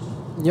 Aber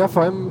ja,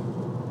 vor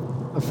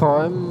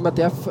allem, man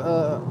darf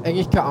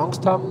eigentlich keine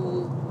Angst haben,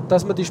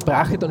 dass man die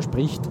Sprache dann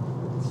spricht.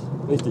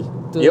 Richtig.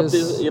 Ich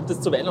hab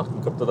das zu Weihnachten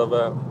gehabt. Da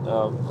war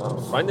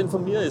eine Freundin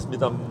von mir, ist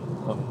mit einem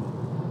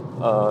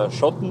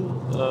Schotten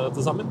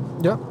zusammen.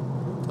 Ja.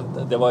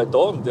 Und der war halt da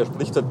und der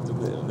spricht halt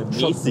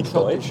mäßig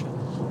Deutsch.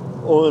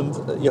 Und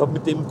ich habe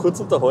mit dem kurz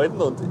unterhalten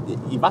und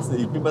ich weiß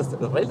nicht, ich bin mir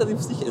relativ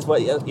sicher. Es war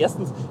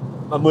erstens,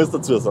 man muss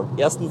dazu sagen,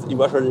 ich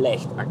war schon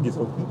leicht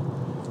angetrunken.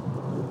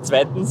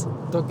 Zweitens...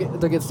 Da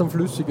geht es dann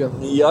flüssiger.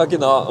 Ja,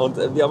 genau. Und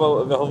wir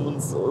haben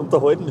uns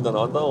unterhalten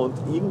miteinander und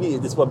irgendwie,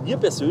 das war mir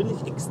persönlich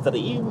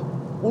extrem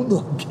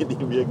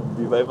unangenehm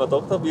irgendwie, weil ich mir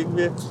gedacht habe,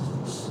 irgendwie,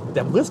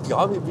 der muss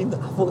glauben, ich bin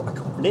einfach ein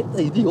kompletter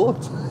Idiot.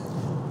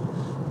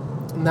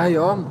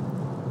 Naja,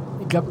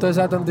 ich glaube, da ist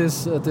auch dann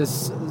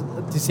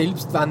die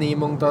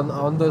Selbstwahrnehmung dann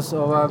anders,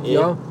 aber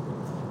ja,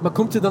 man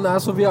kommt sich dann auch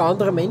so wie ein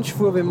anderer Mensch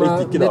vor, wenn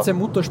man nicht seine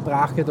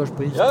Muttersprache da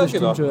spricht. Ja, das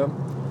stimmt schon, ja.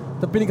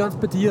 Da bin ich ganz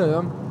bei dir,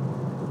 ja.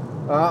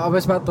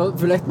 Aber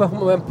vielleicht machen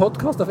wir mal einen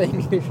Podcast auf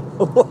Englisch.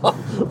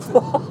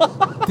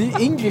 Die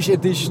English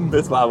Edition.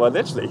 Das war aber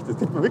nicht schlecht, das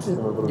könnte man wirklich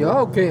mal probieren.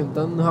 Ja, okay,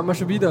 dann haben wir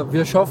schon wieder.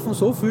 Wir schaffen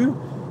so viel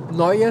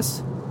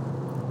Neues.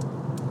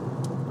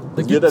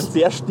 Das wird ein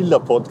sehr stiller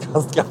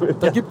Podcast, glaube ich.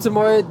 Da gibt es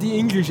einmal die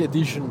English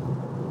Edition.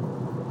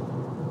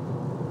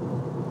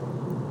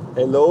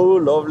 Hello,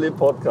 lovely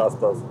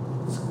Podcasters.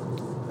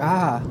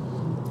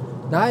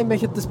 Nein, ich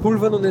möchte das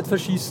Pulver noch nicht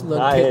verschießen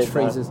an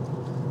Catchphrases.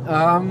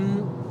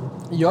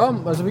 Ja,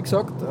 also wie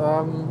gesagt,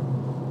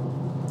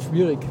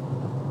 schwierig.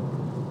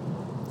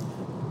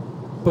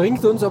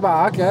 Bringt uns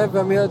aber auch gleich,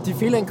 weil wir die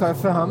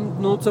Fehleinkäufe haben,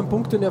 nur zu einem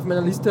Punkt, den ich auf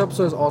meiner Liste habe,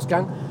 so als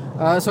Ausgang.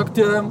 Sagt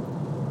ihr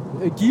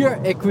Gear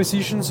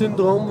Acquisition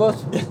Syndrom was?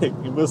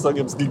 Ich muss sagen,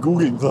 ich habe es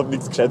gegoogelt und habe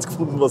nichts Gescheites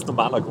gefunden, was da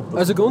meiner kommt.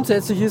 Also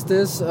grundsätzlich ist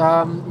das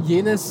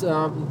jenes,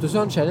 das ist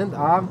anscheinend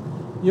auch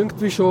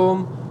irgendwie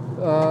schon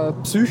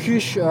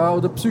psychisch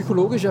oder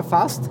psychologisch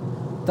erfasst,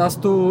 dass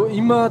du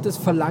immer das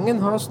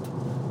Verlangen hast,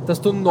 dass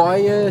du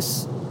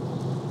neues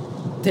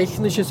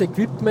technisches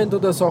Equipment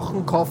oder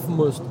Sachen kaufen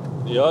musst.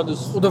 Ja,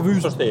 das oder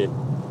willst. Verstehe ich.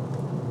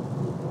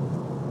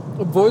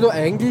 Obwohl du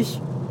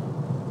eigentlich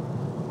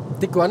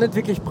die gar nicht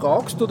wirklich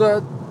brauchst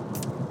oder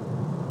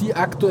die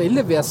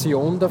aktuelle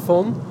Version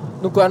davon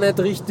noch gar nicht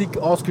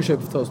richtig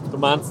ausgeschöpft hast. Du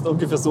meinst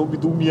ungefähr so, wie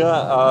du mir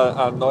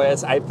ein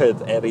neues iPad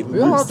einreden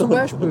willst? Ja, zum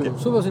Beispiel. Okay.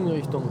 Sowas in die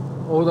Richtung.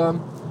 Oder,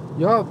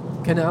 ja,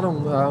 keine Ahnung.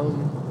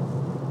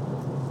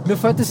 Mir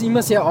fällt das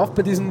immer sehr auf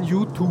bei diesen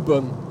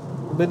YouTubern.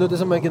 Und wenn du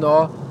das einmal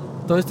genau,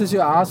 da ist das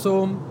ja auch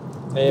so...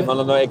 Wenn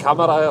eine neue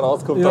Kamera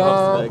herauskommt, ja,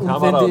 dann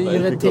hast du eine neue Kamera und wenn die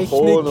ihre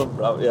Mikrofon und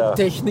bla, ja.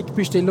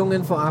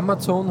 Technikbestellungen von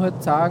Amazon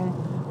halt sagen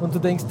und du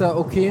denkst da,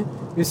 okay,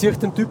 ich sehe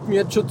den Typen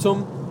jetzt schon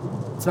zum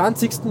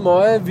 20.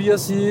 Mal, wie er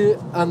sich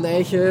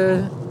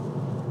eine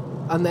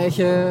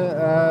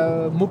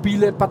neue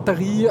mobile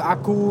Batterie,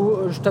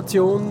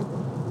 Akkustation,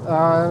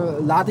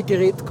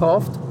 Ladegerät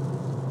kauft.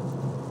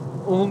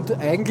 Und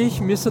eigentlich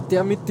müsste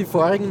der mit den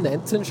vorigen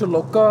 19 schon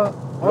locker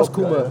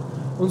auskommen.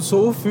 Und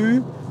so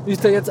viel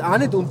ist der jetzt auch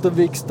nicht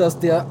unterwegs, dass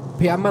der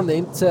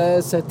permanent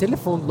sein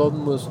Telefon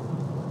laden muss.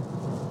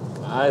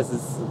 Ah, es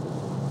ist,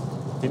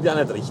 finde ich auch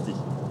nicht richtig.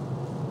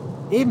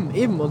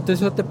 Eben. Und das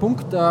ist halt der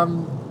Punkt.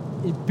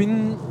 Ich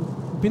bin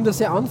da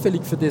sehr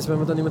anfällig für das, wenn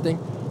man dann immer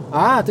denkt,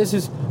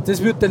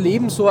 das wird dein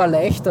Leben so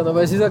erleichtern,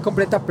 aber es ist ein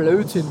kompletter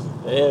Blödsinn.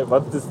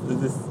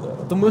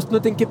 Du musst nur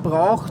den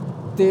Gebrauch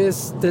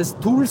des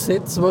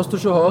Toolsets, was du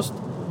schon hast,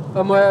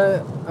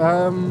 einmal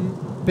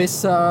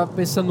besser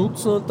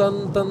nutzen und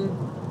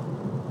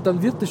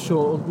dann wird es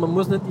schon. Und man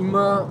muss nicht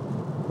immer...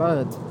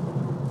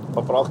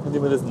 Man braucht nicht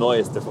immer das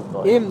Neueste vom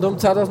Neuen. Eben, darum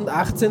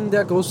 2018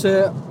 der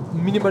große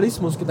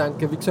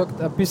Minimalismus-Gedanke. Wie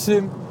gesagt, ein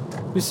bisschen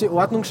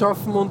Ordnung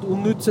schaffen und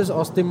Unnützes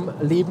aus dem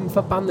Leben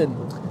verbannen.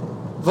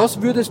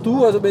 Was würdest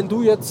du, also wenn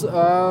du jetzt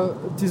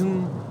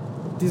diesen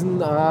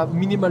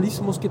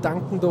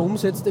Minimalismus-Gedanken da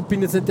umsetzt, ich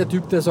bin jetzt nicht der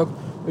Typ, der sagt,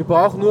 ich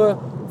brauche nur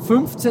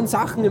 15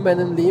 Sachen in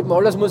meinem Leben,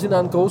 alles muss in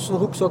einen großen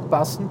Rucksack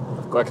passen.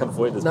 Auf gar keinen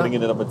Fall, das bringe ich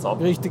nicht damit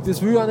zusammen. Richtig,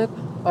 das will ich auch nicht.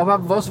 Aber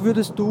was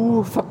würdest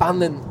du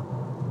verbannen?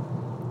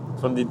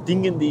 Von den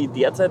Dingen, die ich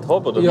derzeit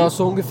habe? Oder ja, wie?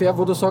 so ungefähr,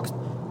 wo du sagst,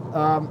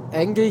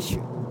 eigentlich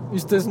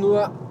ist das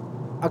nur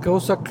ein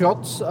großer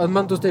Klotz. Ich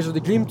meine, du hast ja schon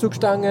die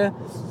Klimmzugstange,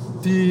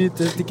 die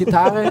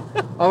Gitarre.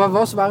 Aber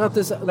was war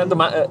das? Nein,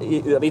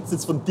 ich rede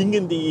jetzt von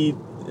Dingen, die ich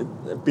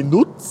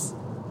benutze,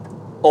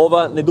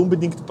 aber nicht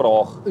unbedingt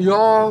brauche.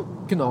 Ja,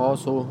 genau,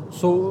 so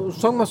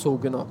sagen wir so,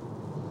 genau.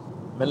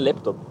 Mein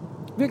Laptop.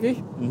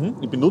 Wirklich? Mhm.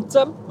 Ich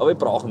benutze ihn, aber ich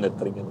brauche ihn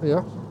nicht dringend.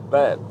 Ja.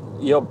 Weil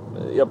ich hab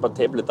ein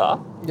Tablet da.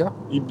 Ja.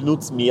 Ich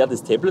benutze mehr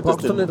das Tablet.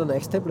 Brauchst du nicht ein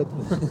neues Tablet?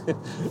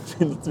 Ich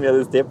benutze mehr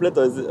das Tablet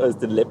als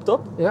den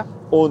Laptop. Ja.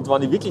 Und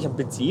wenn ich wirklich einen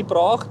PC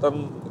brauche,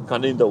 dann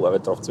kann ich in der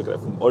Arbeit drauf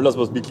zugreifen. Alles,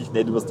 was wirklich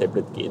nicht übers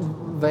Tablet geht.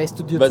 Weißt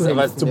du dir Weil zu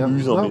helfen, es zu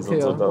mühsam ist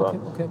und so.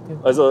 Okay.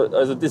 Also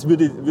das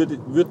würde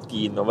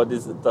gehen. Aber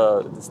das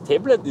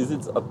Tablet ist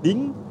jetzt ein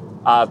Ding,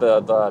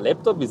 der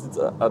Laptop ist jetzt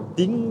ein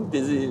Ding,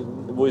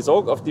 wo ich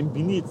sage, auf den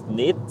bin ich jetzt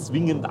nicht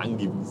zwingend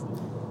angewiesen.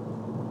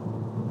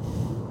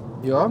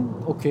 Ja,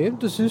 okay,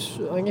 das ist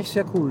eigentlich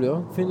sehr cool,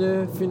 ja.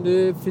 Finde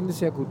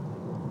sehr gut.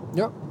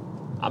 Ja.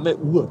 Einmal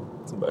Uhr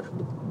zum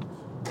Beispiel.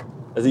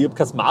 Also ich habe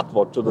keine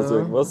Smartwatch oder so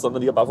irgendwas,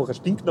 sondern ich habe einfach eine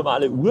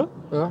stinknormale Uhr.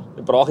 Ja.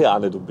 Die brauche ich auch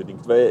nicht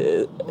unbedingt,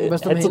 weil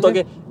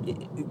heutzutage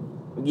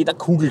jeder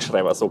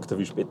Kugelschreiber sagt,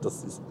 wie spät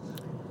das ist.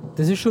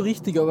 Das ist schon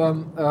richtig, aber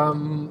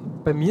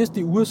bei mir ist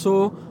die Uhr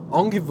so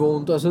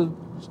angewohnt. Also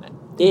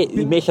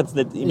Ich möchte es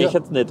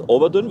nicht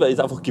runtertun, weil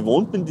ich einfach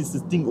gewohnt bin,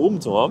 dieses Ding oben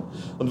zu haben.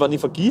 Und wenn ich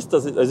vergiss,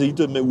 ich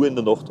tue meine Uhr in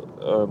der Nacht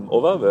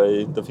runter, weil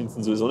ich in der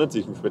Finsternis sowieso nicht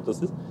sicher, wie spät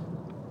das ist.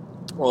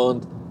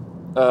 Und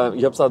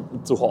ich habe es auch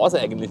zu Hause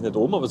eigentlich nicht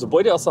oben, aber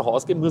sobald ich außer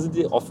Haus gehe, muss ich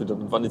die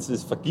aufhören. Und wenn ich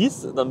das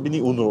vergiss, dann bin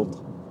ich unrund.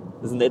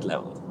 Das ist nicht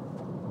leibend.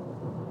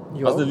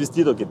 Ich weiß nicht, wie es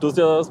dir da geht. Du hast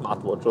ja eine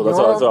Smartwatch oder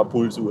so eine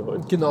Pulsuhr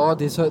halt. Genau,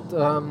 das ist halt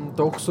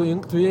doch so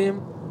irgendwie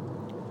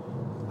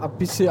ein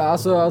bisschen auch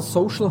so ein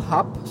Social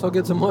Hub, sage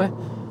ich jetzt einmal,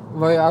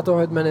 weil ich auch da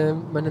halt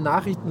meine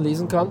Nachrichten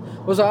lesen kann,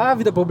 was auch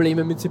wieder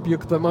Probleme mit sich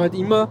birgt, weil man halt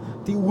immer,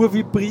 die Uhr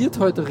vibriert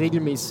halt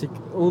regelmäßig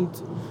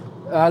und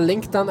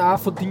lenkt dann auch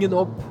von Dingen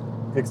ab.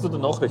 Kriegst du da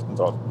Nachrichten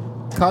drauf?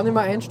 Kann ich mir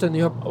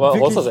einstellen. Aber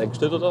hast du das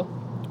eingestellt, oder?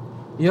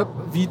 Ich habe,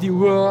 wie die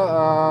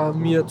Uhr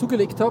mir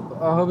zugelegt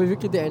habe ich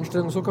wirklich die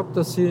Einstellung so gehabt,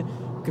 dass sie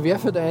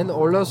querfeldein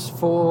alles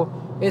von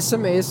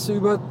SMS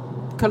über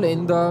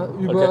Kalender,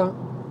 über... Okay.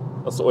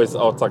 Also alles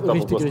sagt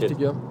einfach, was Richtig, geht.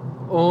 ja.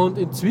 Und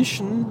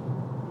inzwischen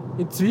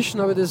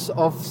habe ich das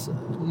aufs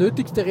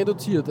Nötigste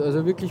reduziert,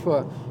 also wirklich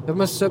wahr. Ich habe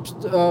mir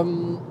selbst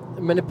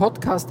meine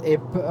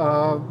Podcast-App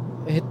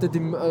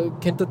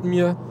könnte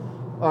mir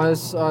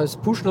als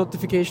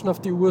Push-Notification auf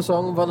die Uhr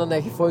sagen, wann eine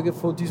neue Folge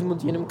von diesem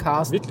und jenem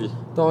Cast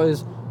da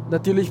ist.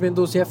 Natürlich, wenn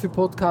du sehr viel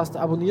Podcast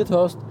abonniert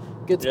hast,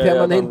 geht es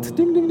permanent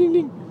ding, ding, ding,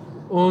 ding.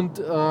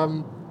 Und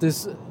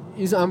das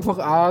ist einfach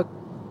auch,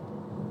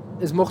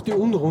 es macht dich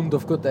unrund,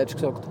 auf gut Deutsch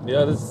gesagt.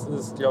 Ja, das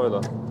glaube ich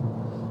da.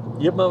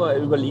 Ich habe mir mal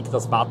überlegt, eine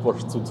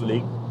Smartwatch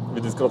zuzulegen, wie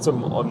das gerade so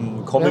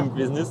am Kommen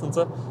gewesen ist und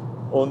so.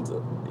 Und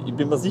ich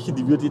bin mir sicher,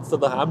 die würde jetzt da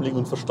daheim liegen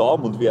und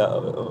verstauben und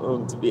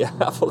wäre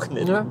einfach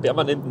nicht,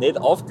 permanent nicht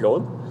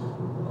aufgeladen.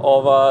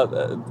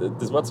 Aber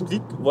das war zum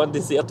Glück, waren die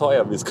sehr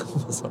teuer, wie es kann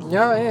man sagen.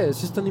 Ja,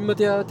 es ist dann immer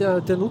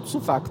der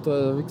Nutzenfaktor.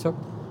 Also wie gesagt,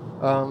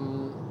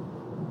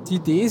 die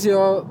Idee ist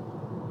ja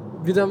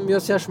wieder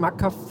sehr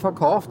schmackhaft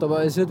verkauft, aber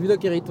es ist halt wieder ein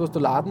Gerät, was du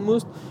laden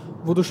musst,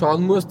 wo du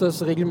schauen musst,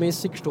 dass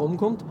regelmäßig Strom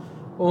kommt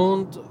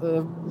und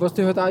was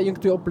dich halt auch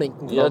irgendwie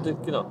ablenken kann. Ja,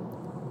 genau.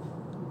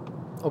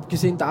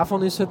 Abgesehen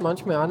davon ist es halt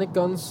manchmal auch nicht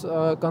ganz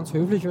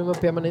höflich, wenn man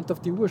permanent auf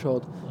die Uhr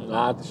schaut.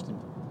 Nein, das stimmt.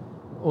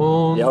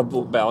 Und ja,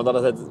 bei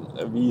andererseits,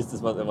 wie ist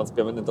das, wenn du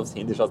permanent aufs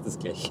Handy schaust, das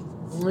gleiche?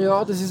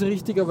 Ja, das ist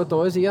richtig, aber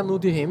da ist eher nur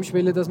die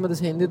Hemmschwelle, dass man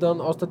das Handy dann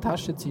aus der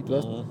Tasche zieht,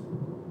 weißt?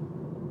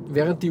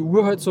 Während die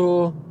Uhr halt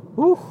so,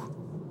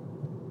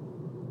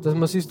 dass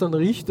man sich dann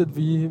richtet,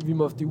 wie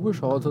man auf die Uhr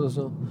schaut oder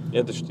so.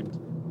 Ja, das stimmt.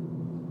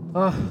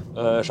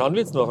 Schauen wir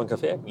jetzt noch auf einen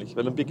Kaffee eigentlich,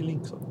 weil ein Bier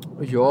gelingt so.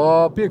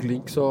 Ja, Bier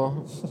gelingt so.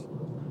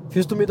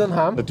 Führst du mich dann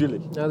heim?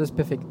 Natürlich. Ja, das ist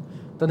perfekt.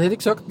 Dann hätte ich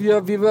gesagt,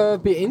 wir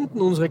beenden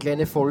unsere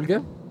kleine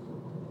Folge.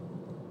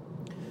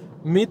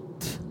 mit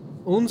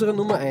unserer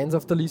Nummer 1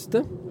 auf der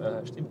Liste.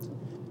 Stimmt.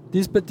 Die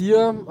ist bei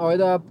dir,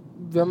 Alter,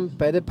 wir haben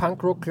beide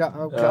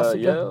Punkrock-Klassiker.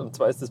 Ja, und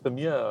zwar ist das bei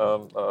mir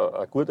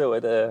eine gute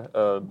alte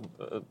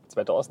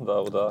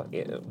 2000er oder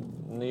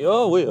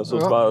so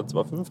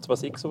 2005,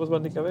 2006, sowas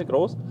waren die, glaube ich,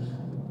 groß.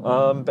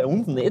 Bei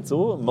uns nicht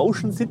so,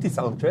 Motion City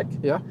Soundtrack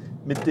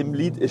mit dem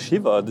Lied A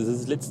Shiver. Das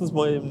ist letztens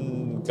mal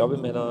in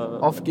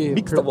meiner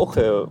Mix der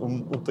Woche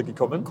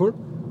untergekommen. Cool.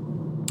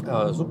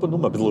 Super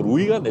Nummer, ein bisschen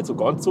ruhiger, nicht so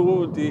ganz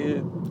so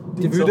die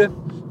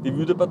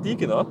wüde Partie,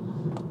 genau.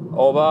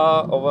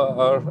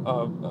 Aber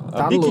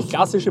eine wirklich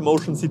klassische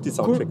Motion City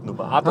Soundtrack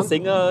Nummer. Auch der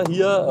Sänger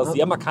hier, eine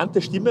sehr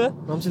markante Stimme.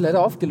 Haben sie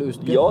leider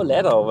aufgelöst, gell? Ja,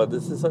 leider, aber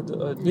das ist halt...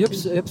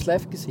 ich hab's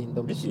live gesehen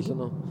damals.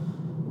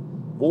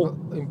 Wo?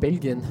 In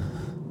Belgien.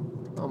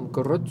 Am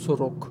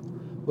Grötzorock.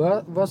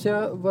 War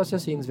sehr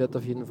sehenswert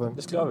auf jeden Fall.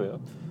 Das glaube ich,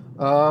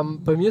 ja.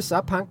 Bei mir ist es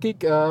auch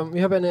punkig.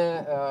 Ich habe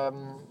eine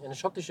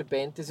schottische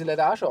Band, die sich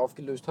leider auch schon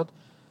aufgelöst hat.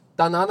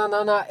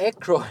 Dananana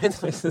Aykroyd.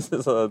 Das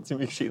ist ein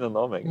ziemlich schöner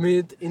Name eigentlich.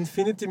 Mit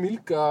Infinity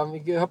Milk.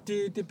 Ich habe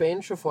die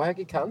Band schon vorher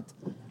gekannt,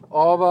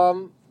 aber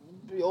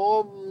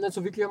nicht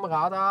so wirklich am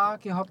Radar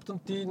gehabt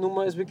und die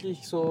Nummer ist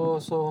wirklich so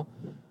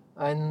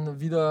ein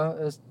wieder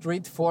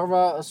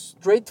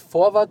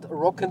straightforward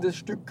rockendes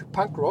Stück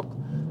Punkrock.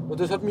 Und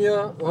das hat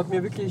mir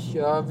wirklich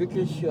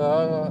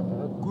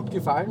gut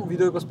gefallen,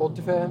 wieder über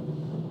Spotify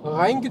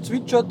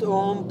reingezwitschert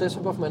und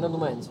deshalb auf meiner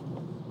Nummer 1.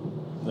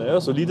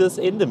 Naja, solides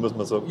Ende, muss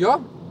man sagen. Ja,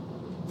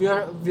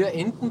 wir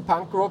enden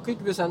punkrockig.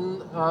 Wir sind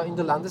in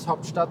der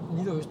Landeshauptstadt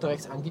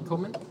Niederösterreichs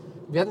angekommen.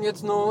 Wir werden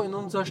jetzt noch in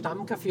unser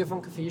Stammcafé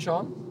vom Café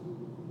schauen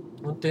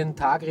und den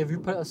Tag Revue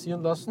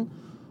passieren lassen.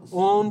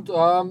 Und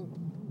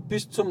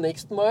bis zum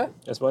nächsten Mal.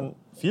 Es waren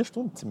 4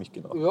 Stunden ziemlich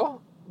genau. Ja,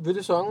 würde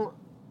ich sagen,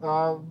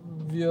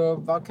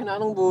 keine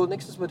Ahnung, wo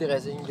nächstes Mal die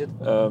Reise hingeht.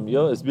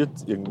 Ja, es wird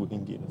irgendwo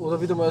hingehen.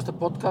 Oder wieder mal aus der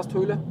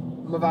Podcast-Höhle.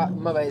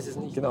 Man weiß es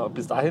nicht. Genau,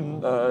 bis dahin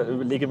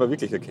überlege ich mir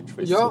wirklich eine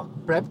Catchphrase. Ja,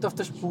 bleibt auf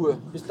der Spur.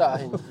 Bis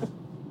dahin.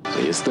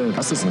 Siehste,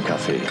 das ist ein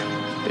Kaffee.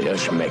 Der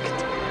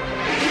schmeckt.